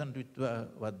 100% with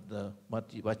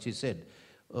what she said.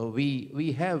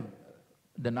 We have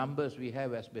the numbers we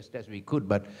have as best as we could,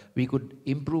 but we could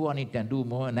improve on it and do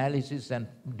more analysis and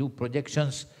do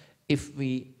projections if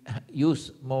we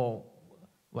use more,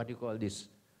 what do you call this?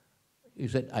 You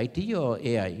said IT or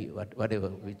AI, whatever,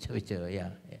 whichever,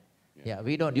 yeah.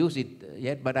 We don't use it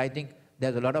yet, but I think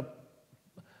there's a lot of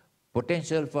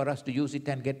potential for us to use it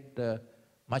and get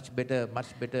much better,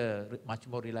 much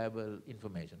more reliable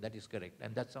information. That is correct,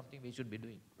 and that's something we should be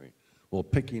doing. Great. Well,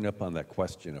 picking up on that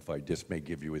question, if I just may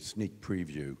give you a sneak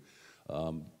preview,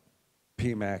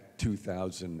 PMAC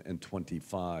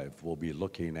 2025 will be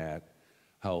looking at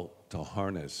how to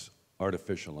harness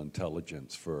artificial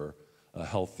intelligence for a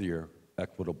healthier,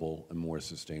 equitable, and more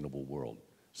sustainable world.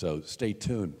 So stay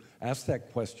tuned. Ask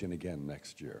that question again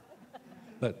next year.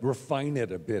 But refine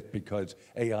it a bit because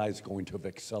AI is going to have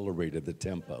accelerated the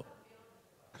tempo.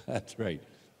 That's right.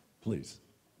 Please.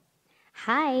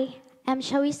 Hi, I'm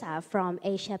Shawisa from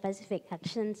Asia Pacific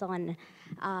Actions on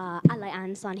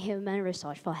Alliance on Human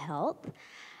Resource for Health.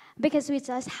 Because we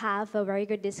just have a very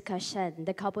good discussion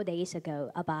a couple days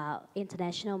ago about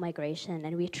international migration,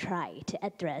 and we try to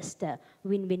address the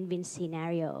win-win-win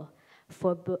scenario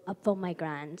for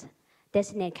migrant,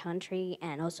 destination country,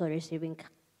 and also receiving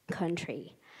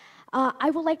country.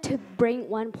 I would like to bring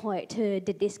one point to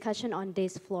the discussion on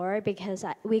this floor because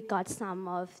we got some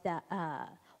of the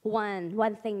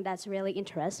one thing that's really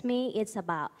interests me. It's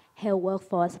about health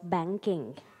workforce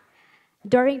banking.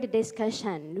 During the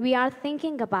discussion, we are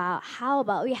thinking about how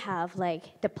about we have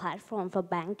like the platform for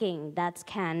banking that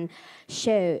can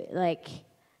show like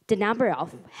the number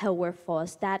of health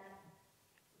workforce that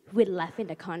we left in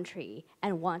the country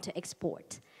and want to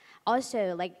export.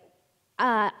 Also, like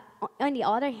on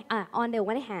the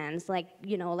one hand, like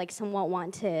like someone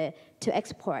want to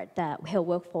export the health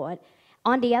workforce.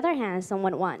 On the other hand,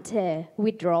 someone want to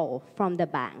withdraw from the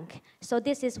bank. So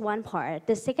this is one part.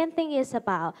 The second thing is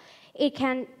about it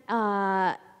can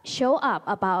show up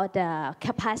about the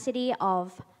capacity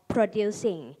of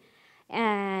producing,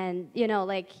 and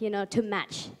to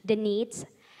match the needs,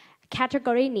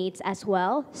 category needs as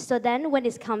well. So then when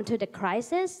it's come to the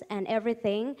crisis and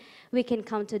everything, we can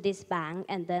come to this bank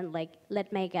and then like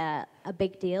let's make a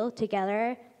big deal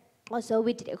together. Also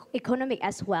with the economic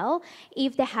as well,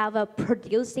 if they have a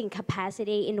producing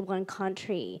capacity in one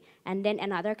country and then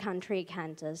another country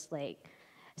can just like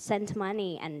send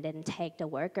money and then take the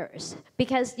workers.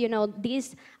 Because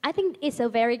this, I think it's a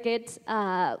very good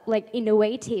like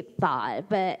innovative thought,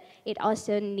 but it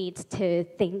also needs to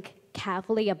think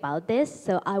carefully about this.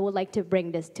 So I would like to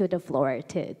bring this to the floor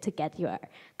to get your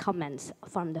comments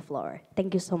from the floor.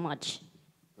 Thank you so much.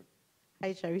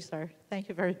 Hi, Cherry Star. Thank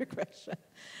you for your question.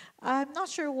 I'm not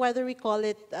sure whether we call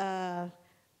it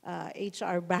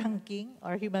HR banking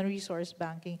or human resource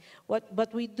banking,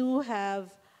 but we do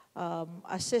have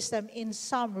a system in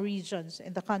some regions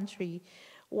in the country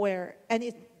where, and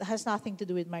it has nothing to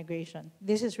do with migration.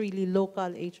 This is really local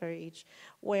HRH,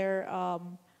 where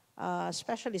a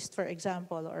specialist, for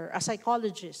example, or a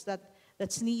psychologist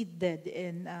that's needed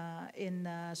in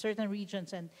certain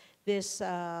regions, and this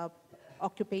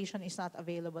occupation is not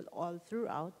available all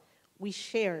throughout, we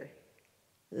share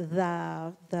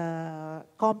the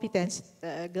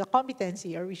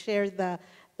competency, or we share the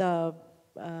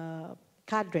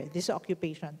cadre, this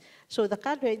occupation. So the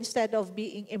cadre, instead of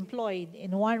being employed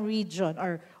in one region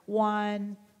or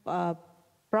one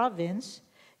province,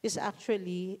 is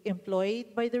actually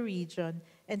employed by the region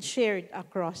and shared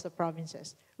across the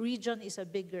provinces. Region is a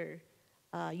bigger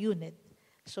unit.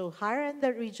 So higher in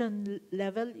the region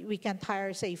level, we can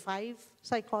hire, say, 5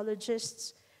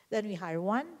 psychologists, then we hire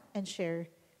one and share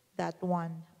that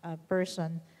one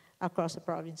person across the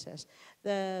provinces.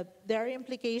 There are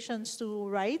implications to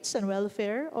rights and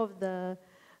welfare of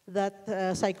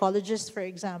that psychologist, for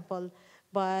example,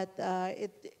 but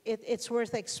it's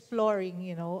worth exploring,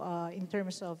 you know, in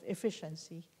terms of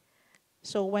efficiency.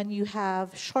 So when you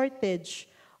have shortage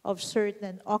of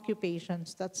certain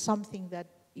occupations, that's something that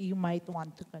you might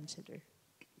want to consider.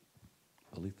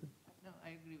 Alita? No,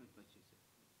 I agree with what you said.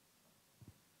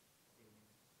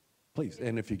 Please,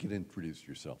 and if you could introduce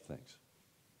yourself, thanks.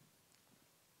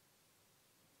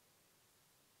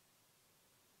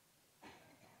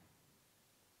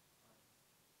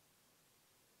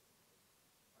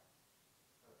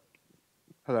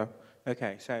 Hello.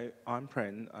 Okay, so I'm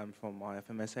Prin. I'm from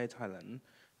IFMSA Thailand.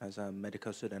 As a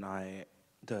medical student,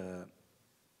 the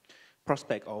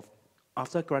prospect of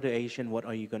after graduation, what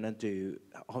are you gonna do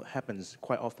happens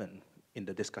quite often in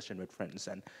the discussion with friends.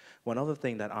 And one of the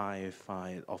things that I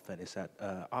find often is that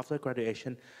after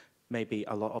graduation, maybe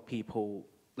a lot of people,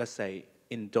 let's say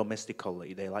in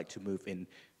domestically, they like to move in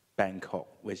Bangkok,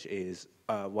 which is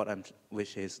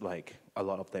which is like a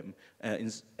lot of them.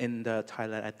 In the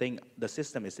Thailand, I think the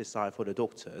system is designed for the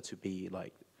doctor to be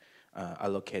like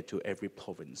allocated to every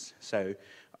province. So,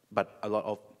 but a lot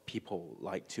of people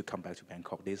like to come back to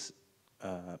Bangkok. This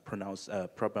pronounced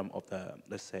problem of the,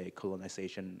 let's say,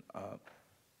 colonization,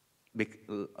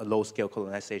 low-scale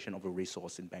colonization of a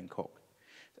resource in Bangkok.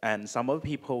 And some of the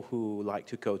people who like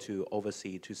to go to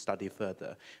overseas to study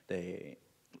further, they,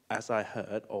 as I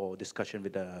heard, or discussion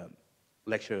with the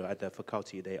lecturer at the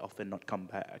faculty, they often not come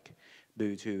back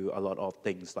due to a lot of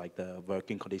things like the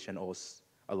working condition or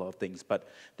a lot of things. But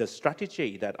the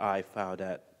strategy that I found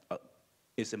that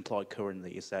is employed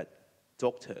currently is that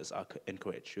doctors are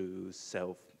encouraged to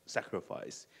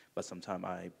self-sacrifice, but sometimes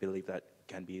I believe that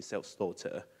can be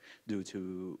self-slaughter due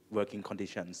to working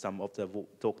conditions. Some of the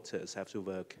doctors have to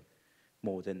work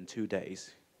more than 2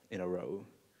 days in a row.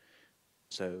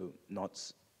 So not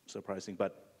surprising,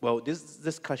 but well, this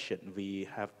discussion, we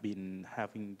have been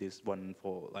having this one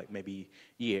for like maybe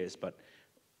years, but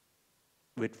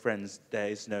with friends, there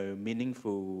is no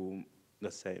meaningful,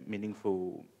 let's say,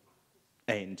 meaningful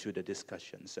end to the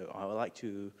discussion. So I would like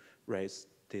to raise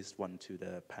this one to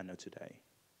the panel today.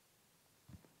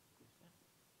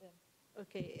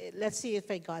 Okay, let's see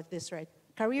if I got this right.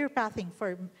 Career pathing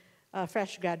for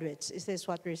fresh graduates, is this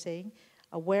what we're saying?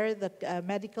 Where the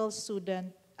medical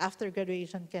student after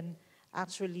graduation can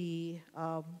actually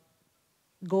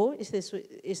go? Is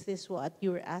this what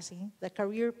you were asking? The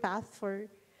career path for?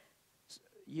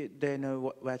 Yeah, they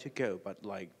know where to go, but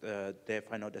like their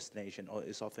final destination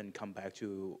is often come back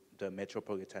to the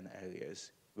metropolitan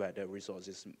areas where the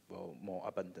resources well more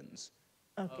abundance.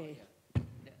 Okay. Oh,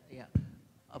 yeah.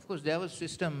 Of course, there was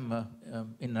system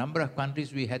in a number of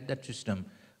countries. We had that system,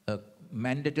 a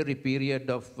mandatory period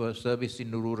of service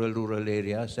in rural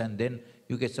areas, and then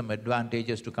you get some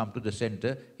advantages to come to the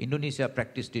center. Indonesia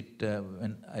practiced it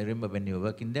I remember when you were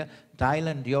working there.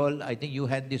 Thailand, I think you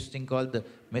had this thing called the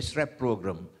MESREP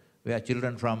program, where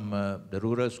children from the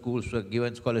rural schools were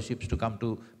given scholarships to come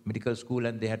to medical school,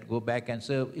 and they had to go back and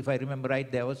serve. If I remember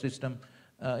right, there was a system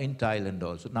in Thailand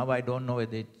also. Now I don't know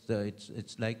whether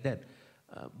it's like that.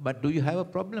 But do you have a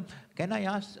problem? Can I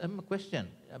ask a question?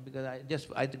 Because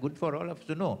it's good for all of us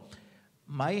to know.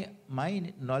 My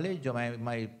knowledge or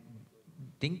my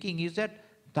thinking is that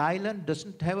Thailand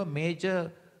doesn't have a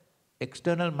major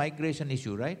external migration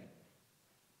issue, right?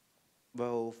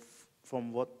 Well,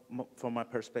 from my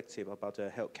perspective about the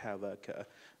healthcare worker,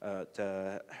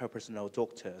 the health personnel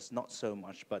doctors, not so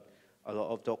much, but a lot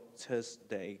of doctors,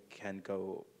 they can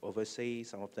go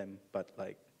overseas, some of them, but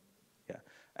like, yeah.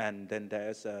 And then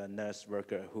there's a nurse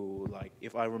worker who, like,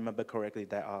 if I remember correctly,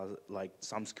 there are like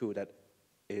some school that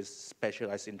is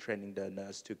specialized in training the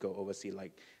nurse to go overseas,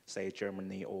 like say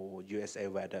Germany or USA,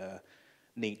 where the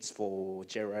needs for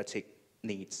geriatric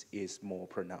needs is more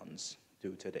pronounced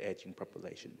due to the aging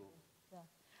population. Yeah.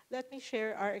 Let me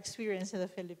share our experience in the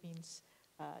Philippines,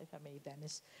 if I may,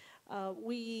 Dennis.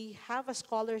 We have a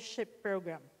scholarship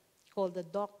program called the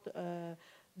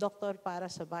Doctor para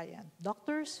sa Bayan,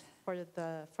 doctors for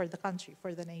the country,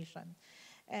 for the nation.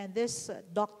 And this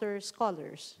doctor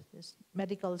scholars, this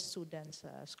medical students,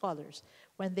 scholars,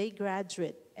 when they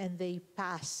graduate and they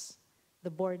pass the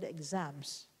board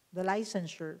exams, the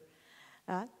licensure,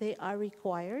 They are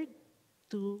required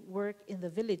to work in the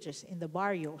villages, in the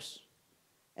barrios,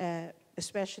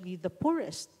 especially the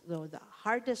poorest, the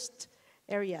hardest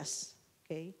areas,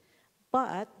 okay?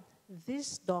 But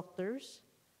these doctors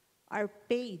are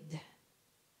paid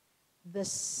the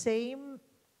same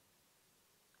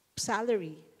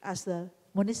salary as the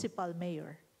municipal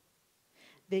mayor.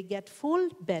 They get full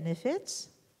benefits,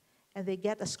 and they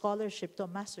get a scholarship to a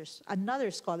master's,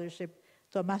 another scholarship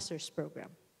to a master's program.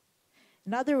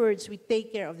 In other words, we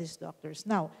take care of these doctors.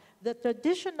 Now, the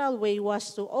traditional way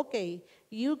was to, okay,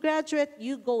 you graduate,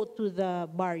 you go to the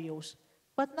barrios.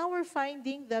 But now we're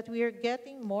finding that we are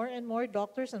getting more and more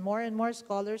doctors and more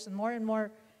scholars and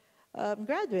more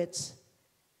graduates.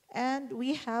 And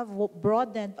we have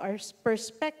broadened our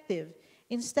perspective.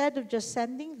 Instead of just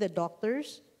sending the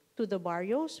doctors to the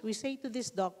barrios, we say to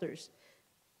these doctors,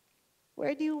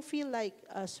 where do you feel like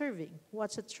serving?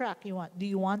 What's a track you want? Do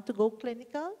you want to go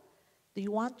clinical? Do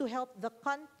you want to help the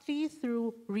country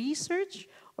through research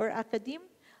or academia?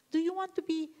 Do you want to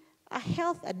be a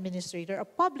health administrator, a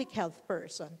public health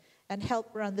person, and help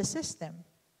run the system?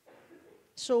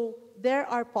 So there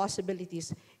are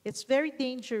possibilities. It's very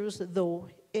dangerous, though,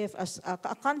 if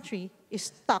a country is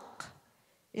stuck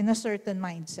in a certain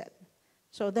mindset.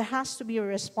 So there has to be a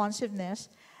responsiveness.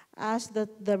 As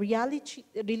the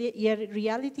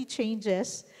reality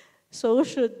changes, so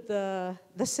should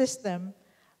the system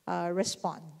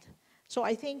respond. So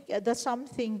I think that's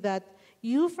something that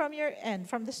you from your end,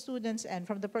 from the students' end,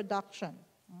 from the production,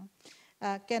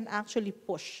 can actually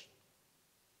push.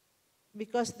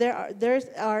 Because there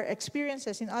are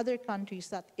experiences in other countries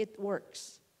that it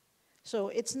works. So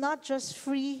it's not just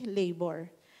free labor.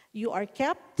 You are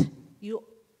kept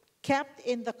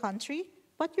in the country,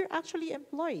 but you're actually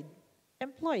employed,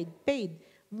 paid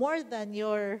more than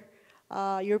your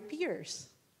peers.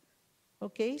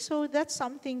 Okay, so that's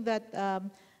something that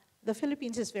the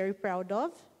Philippines is very proud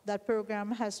of. That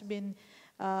program has been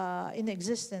in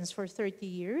existence for 30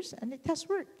 years, and it has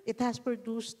worked. It has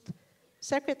produced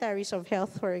secretaries of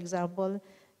health, for example,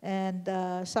 and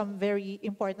some very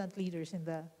important leaders in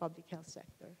the public health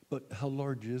sector. But how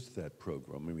large is that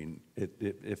program? I mean,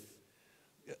 if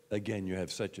again, you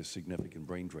have such a significant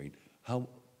brain drain, how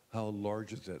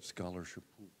large is that scholarship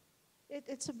pool?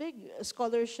 It's a big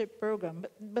scholarship program,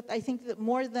 but I think that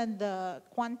more than the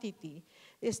quantity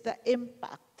is the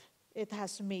impact it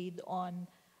has made on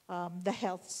the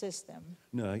health system.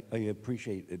 No, I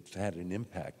appreciate it's had an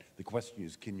impact. The question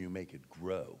is, can you make it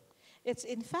grow? It's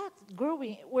in fact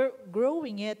growing. We're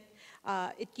growing it.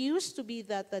 It used to be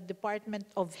that the Department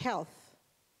of Health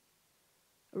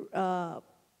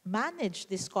managed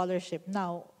this scholarship.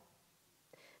 Now,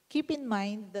 keep in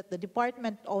mind that the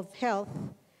Department of Health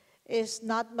is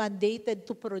not mandated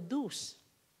to produce.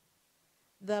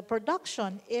 The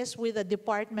production is with the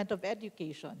Department of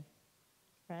Education,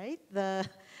 right?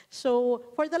 So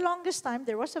for the longest time,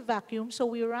 there was a vacuum, so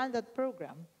we ran that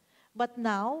program. But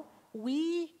now,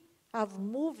 we have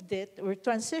moved it, we're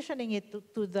transitioning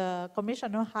it to the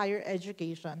Commission on Higher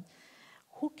Education,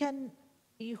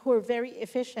 who are very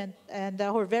efficient and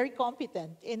who are very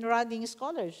competent in running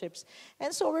scholarships.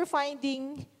 And so we're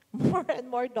finding more and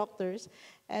more doctors,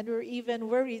 and we're even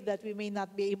worried that we may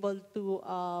not be able to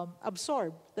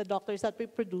absorb the doctors that we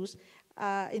produce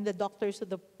in the Doctors of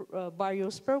the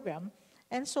Barrios program.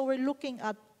 And so we're looking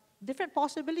at different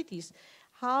possibilities.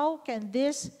 How can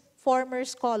these former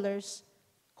scholars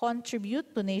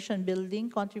contribute to nation building,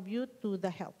 contribute to the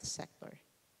health sector?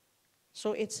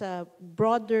 So it's a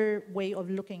broader way of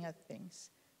looking at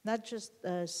things, not just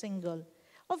a single.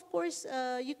 Of course,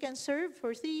 you can serve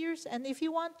for 3 years, and if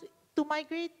you want to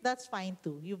migrate, that's fine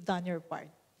too. You've done your part.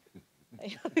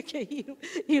 Okay,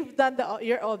 you've done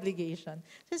your obligation.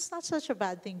 So it's not such a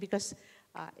bad thing because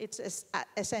it's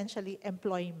essentially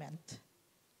employment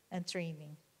and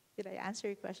training. Did I answer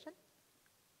your question?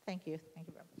 Thank you. Thank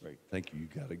you very much. Right. Thank you. You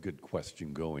got a good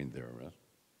question going there, right?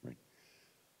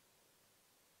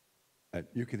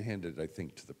 You can hand it, I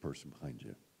think, to the person behind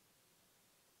you.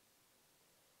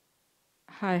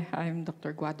 Hi, I'm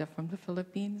Dr. Guada from the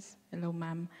Philippines. Hello,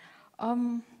 ma'am.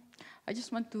 I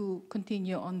just want to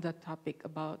continue on the topic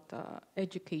about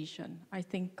education. I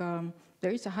think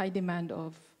there is a high demand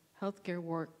of healthcare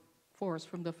workforce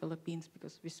from the Philippines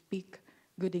because we speak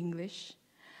good English.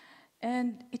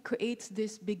 And it creates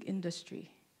this big industry,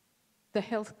 the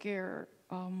healthcare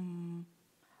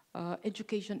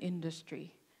education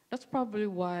industry. That's probably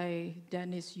why,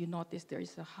 Dennis, you notice there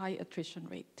is a high attrition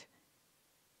rate.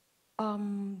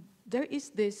 There is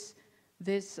this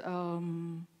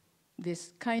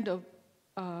kind of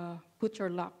put your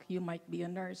luck, you might be a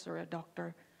nurse or a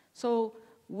doctor. So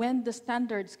when the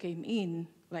standards came in,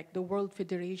 like the World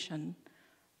Federation,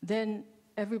 then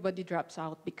everybody drops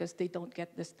out because they don't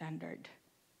get the standard.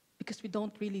 Because we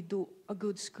don't really do a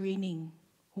good screening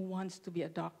who wants to be a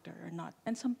doctor or not.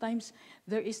 And sometimes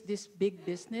there is this big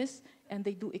business and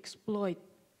they do exploit,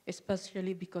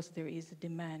 especially because there is a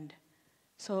demand.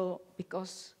 So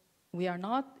because we are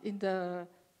not in the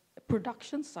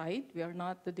production side, we are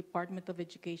not the Department of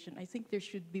Education, I think there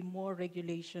should be more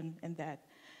regulation in that.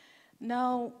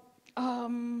 Now,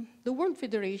 the World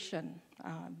Federation,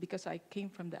 because I came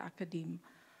from the academe,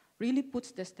 really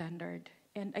puts the standard.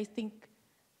 And I think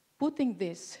putting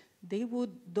this,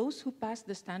 those who pass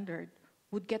the standard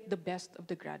would get the best of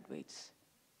the graduates.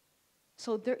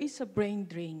 So there is a brain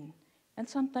drain. And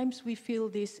sometimes we feel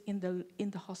this in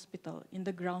the hospital, in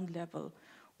the ground level,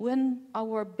 when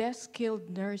our best skilled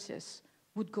nurses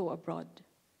would go abroad.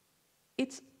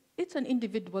 It's an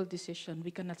individual decision.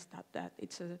 We cannot stop that.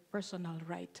 It's a personal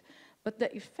right. But the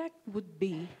effect would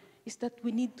be is that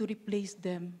we need to replace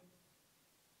them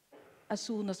as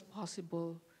soon as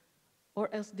possible,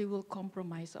 or else they will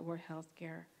compromise our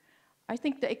healthcare. I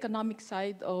think the economic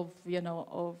side of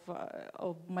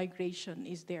migration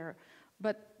is there,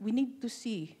 but we need to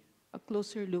see a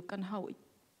closer look on how it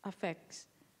affects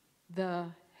the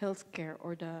healthcare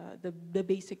or the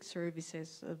basic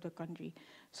services of the country.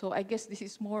 So I guess this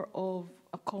is more of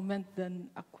a comment than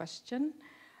a question,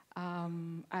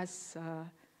 as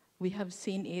we have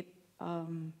seen it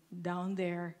down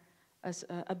there as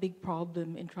a big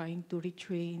problem in trying to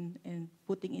retrain and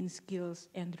putting in skills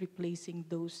and replacing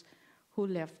those who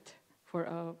left for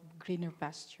a greener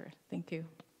pasture. Thank you.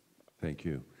 Thank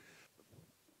you.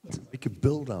 We could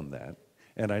build on that,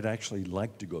 and I'd actually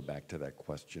like to go back to that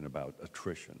question about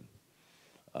attrition,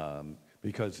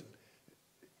 because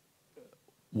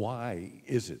why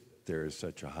is it there is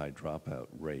such a high dropout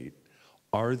rate?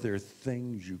 Are there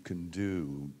things you can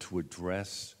do to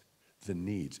address the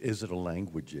needs? Is it a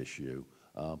language issue?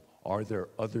 Are there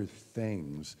other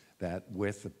things that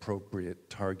with appropriate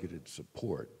targeted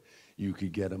support, you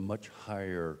could get a much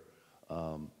higher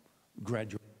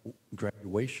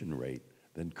graduation rate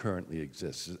than currently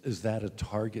exists? Is that a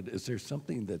target? Is there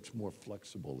something that's more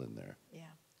flexible in there?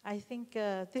 Yeah, I think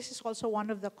this is also one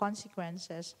of the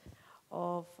consequences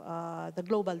of the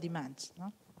global demands,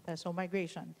 no? So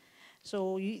migration.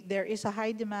 So there is a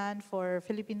high demand for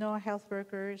Filipino health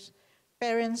workers.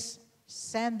 Parents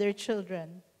send their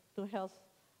children to health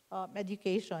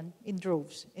education in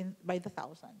droves, by the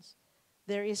thousands.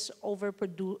 There is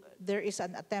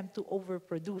an attempt to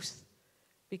overproduce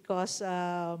because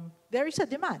there is a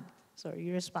demand. So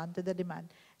you respond to the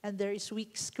demand. And there is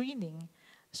weak screening.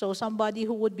 So somebody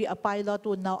who would be a pilot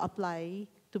would now apply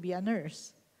to be a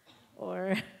nurse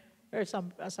or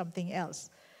something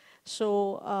else.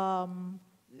 So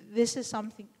this is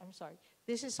something,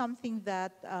 this is something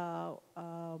that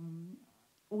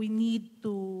we need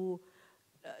to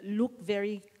look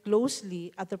very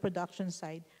closely at the production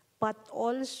side. But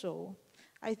also,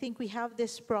 I think we have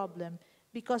this problem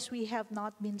because we have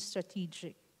not been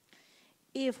strategic.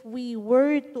 If we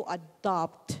were to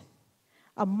adopt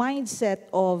a mindset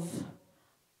of,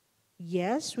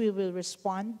 yes, we will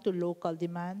respond to local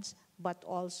demands, but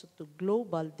also to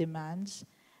global demands,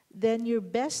 then your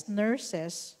best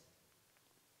nurses,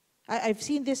 I've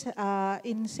seen this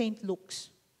in St.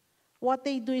 Luke's. What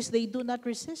they do is they do not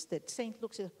resist it. St.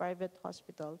 Luke's is a private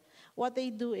hospital. What they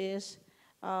do is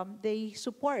they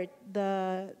support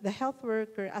the health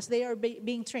worker as they are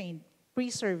being trained,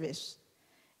 pre-service.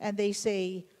 And they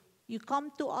say, you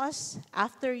come to us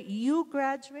after you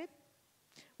graduate,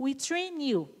 we train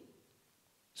you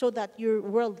so that you're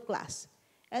world class.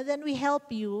 And then we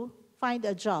help you find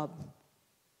a job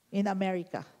in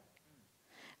America.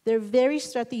 They're very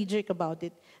strategic about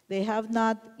it.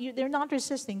 They're not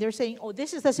resisting. They're saying, oh,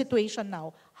 this is the situation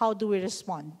now. How do we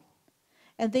respond?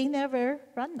 And they never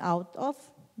run out of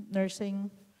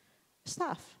nursing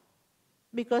staff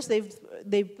because they've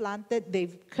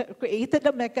created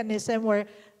a mechanism where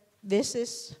this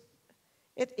is,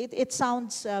 it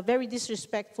sounds very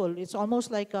disrespectful. It's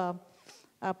almost like a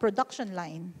production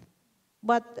line.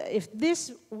 But if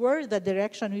this were the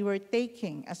direction we were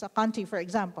taking as a country, for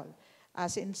example,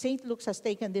 as in St. Luke's has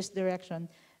taken this direction,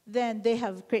 then they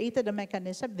have created a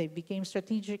mechanism, they became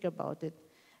strategic about it,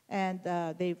 and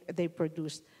they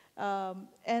produced.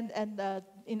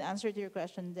 In answer to your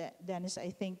question, Dennis,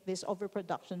 I think this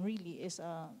overproduction really is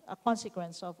a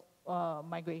consequence of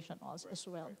migration also as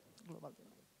well. Global.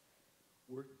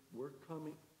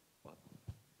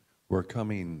 We're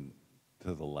coming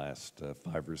to the last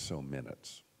 5 or so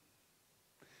minutes.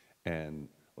 And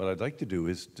what I'd like to do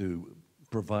is to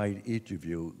provide each of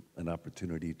you an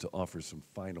opportunity to offer some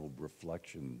final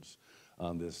reflections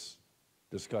on this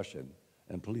discussion.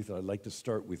 And Palitha, I'd like to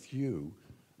start with you.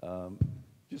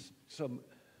 Just some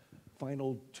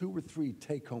final 2 or 3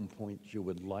 take-home points you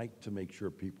would like to make sure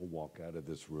people walk out of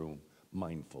this room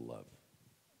mindful of.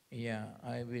 Yeah,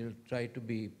 I will try to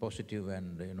be positive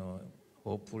and,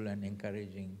 hopeful and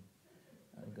encouraging,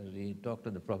 because we talk to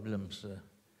the problems.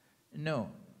 No,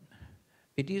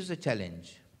 it is a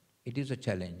challenge. It is a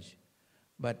challenge.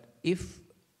 But if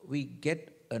we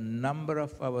get a number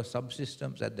of our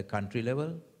subsystems at the country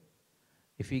level,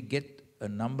 if we get a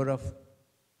number of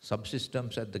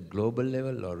subsystems at the global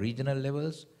level or regional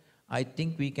levels, I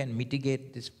think we can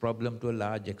mitigate this problem to a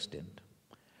large extent.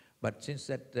 But since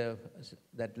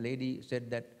that lady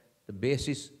said that the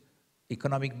basis,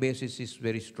 economic basis is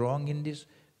very strong in this,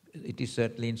 it is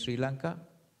certainly in Sri Lanka.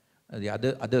 The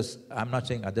others, I'm not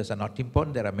saying others are not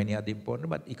important, there are many other important,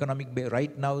 but economic base,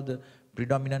 right now the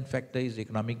predominant factor is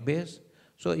economic base.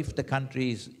 So if the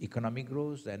country's economic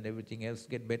grows and everything else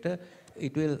get better,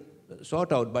 it will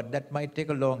sort out, but that might take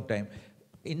a long time.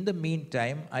 In the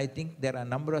meantime, I think there are a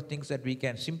number of things that we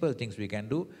can, simple things we can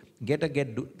do. Get a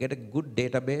good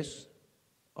database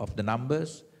of the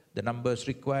numbers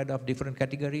required of different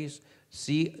categories,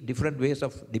 see different ways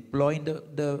of deploying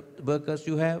the workers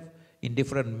you have in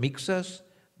different mixes,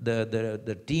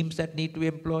 the teams that need to be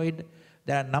employed.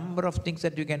 There are a number of things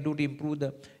that you can do to improve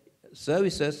the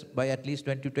services by at least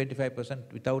 20 to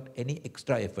 25% without any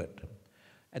extra effort.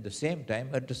 At the same time,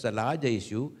 address a larger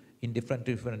issue in different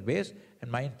ways.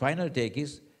 And my final take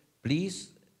is,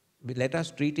 please let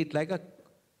us treat it like a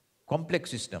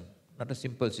complex system, not a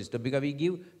simple system, because we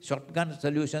give shotgun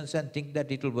solutions and think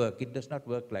that it will work. It does not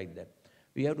work like that.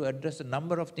 We have to address a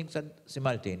number of things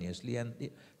simultaneously, and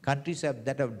the countries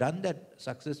that have done that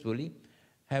successfully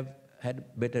have had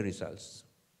better results.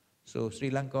 So Sri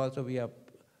Lanka also, we are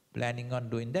planning on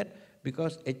doing that,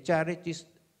 because HRH is,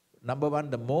 number one,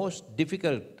 the most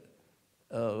difficult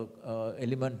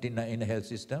element in a health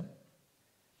system,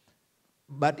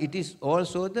 but it is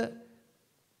also the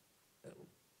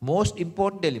most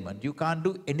important element. You can't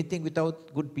do anything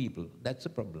without good people. That's the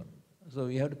problem. So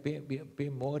we have to pay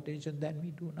more attention than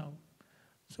we do now.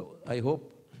 So I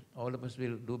hope all of us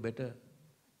will do better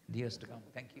in the years to come.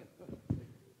 Thank you.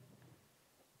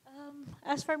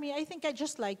 As for me, I think I'd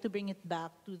just like to bring it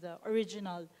back to the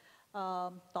original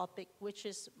topic, which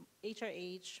is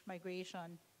HRH,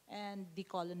 migration, and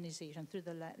decolonization, through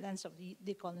the lens of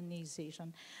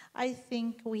decolonization. I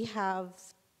think we have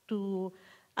to,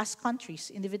 as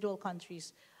countries, individual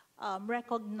countries,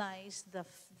 recognize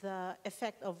the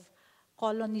effect of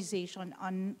colonization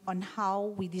on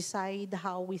how we decide,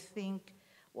 how we think,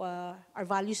 our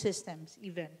value systems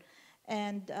even,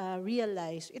 and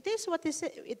realize it is what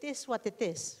it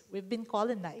is. We've been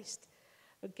colonized,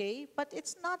 okay? But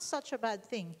it's not such a bad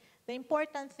thing. The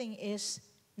important thing is,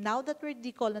 now that we're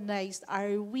decolonized,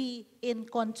 are we in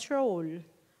control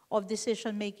of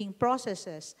decision-making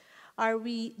processes?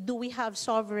 Do we have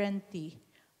sovereignty?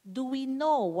 Do we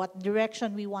know what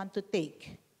direction we want to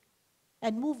take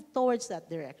and move towards that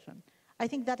direction? I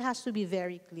think that has to be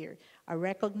very clear. A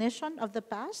recognition of the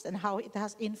past and how it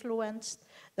has influenced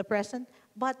the present,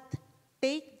 but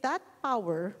take that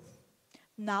power,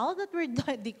 now that we're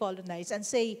decolonized, and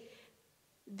say,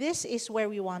 this is where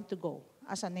we want to go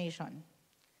as a nation,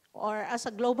 or as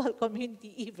a global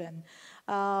community even.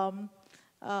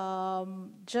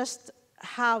 Just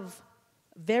have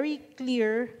very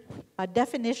clear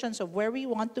definitions of where we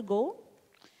want to go,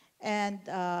 and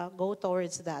go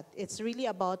towards that. It's really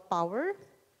about power,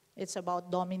 it's about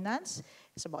dominance,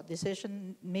 it's about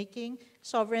decision-making,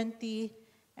 sovereignty,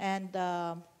 and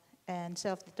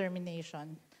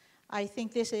self-determination. I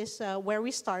think this is where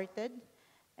we started,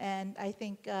 and I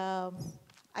think,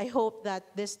 I hope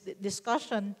that this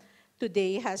discussion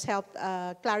today has helped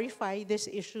clarify this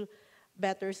issue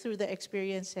better through the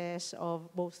experiences of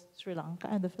both Sri Lanka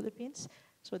and the Philippines.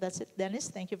 So that's it, Dennis.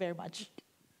 Thank you very much.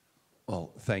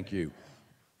 Well, thank you.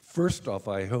 First off,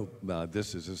 I hope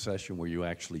this is a session where you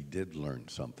actually did learn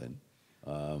something.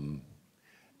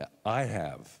 I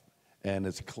have, and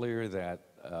it's clear that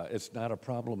it's not a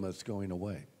problem that's going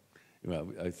away.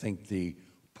 I think the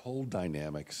pull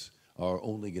dynamics are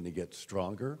only going to get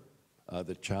stronger.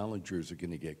 The challengers are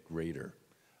going to get greater.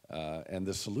 And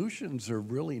the solutions are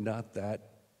really not that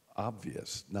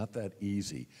obvious, not that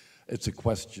easy. It's a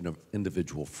question of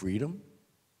individual freedom,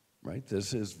 right?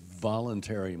 This is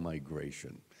voluntary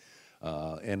migration.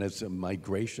 And it's a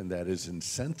migration that is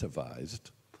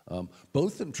incentivized,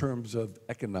 both in terms of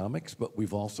economics, but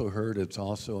we've also heard it's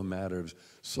also a matter of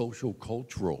social,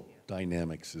 cultural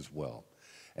dynamics as well.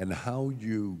 and how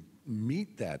you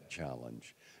meet that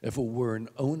challenge. If it were an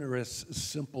onerous,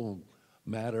 simple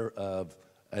matter of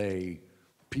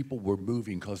people were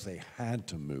moving because they had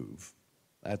to move,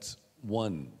 that's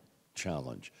one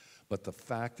challenge. But the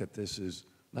fact that this is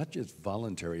not just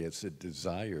voluntary, it's a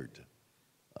desired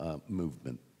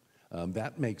movement,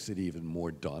 that makes it even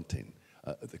more daunting.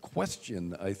 The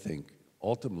question, I think,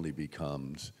 ultimately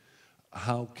becomes,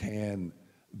 how can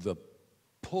the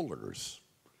pullers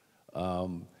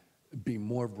be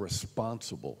more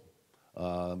responsible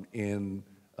in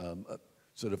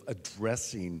sort of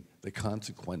addressing the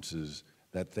consequences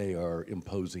that they are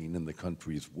imposing in the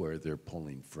countries where they're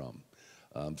pulling from.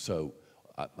 So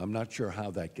I'm not sure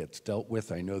how that gets dealt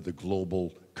with. I know the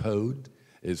global code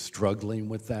is struggling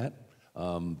with that.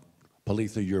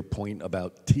 Palitha, your point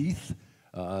about teeth,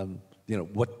 you know,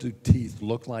 what do teeth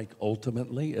look like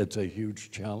ultimately? It's a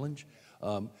huge challenge.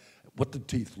 What do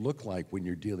teeth look like when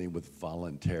you're dealing with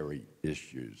voluntary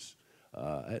issues?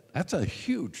 That's a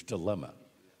huge dilemma.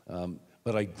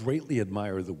 But I greatly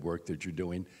admire the work that you're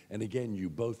doing. And again,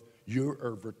 you're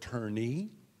a returnee,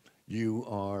 you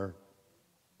are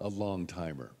a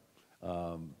long-timer.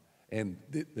 And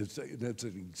that's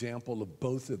an example of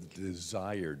both of the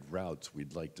desired routes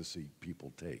we'd like to see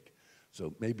people take.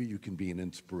 So maybe you can be an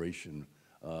inspiration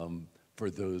for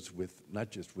those not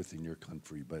just within your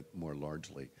country, but more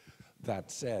largely.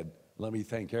 That said, let me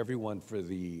thank everyone for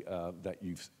that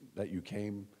you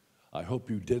came. I hope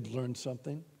you did learn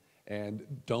something. And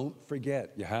don't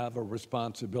forget, you have a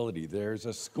responsibility. There's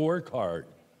a scorecard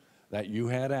that you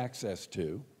had access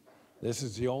to. This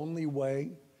is the only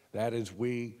way that as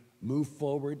we move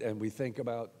forward and we think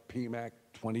about PMAC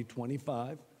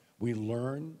 2025, we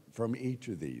learn from each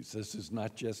of these. This is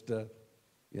not just a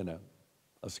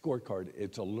scorecard,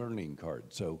 it's a learning card.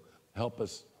 So help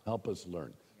us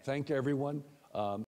learn. Thank everyone.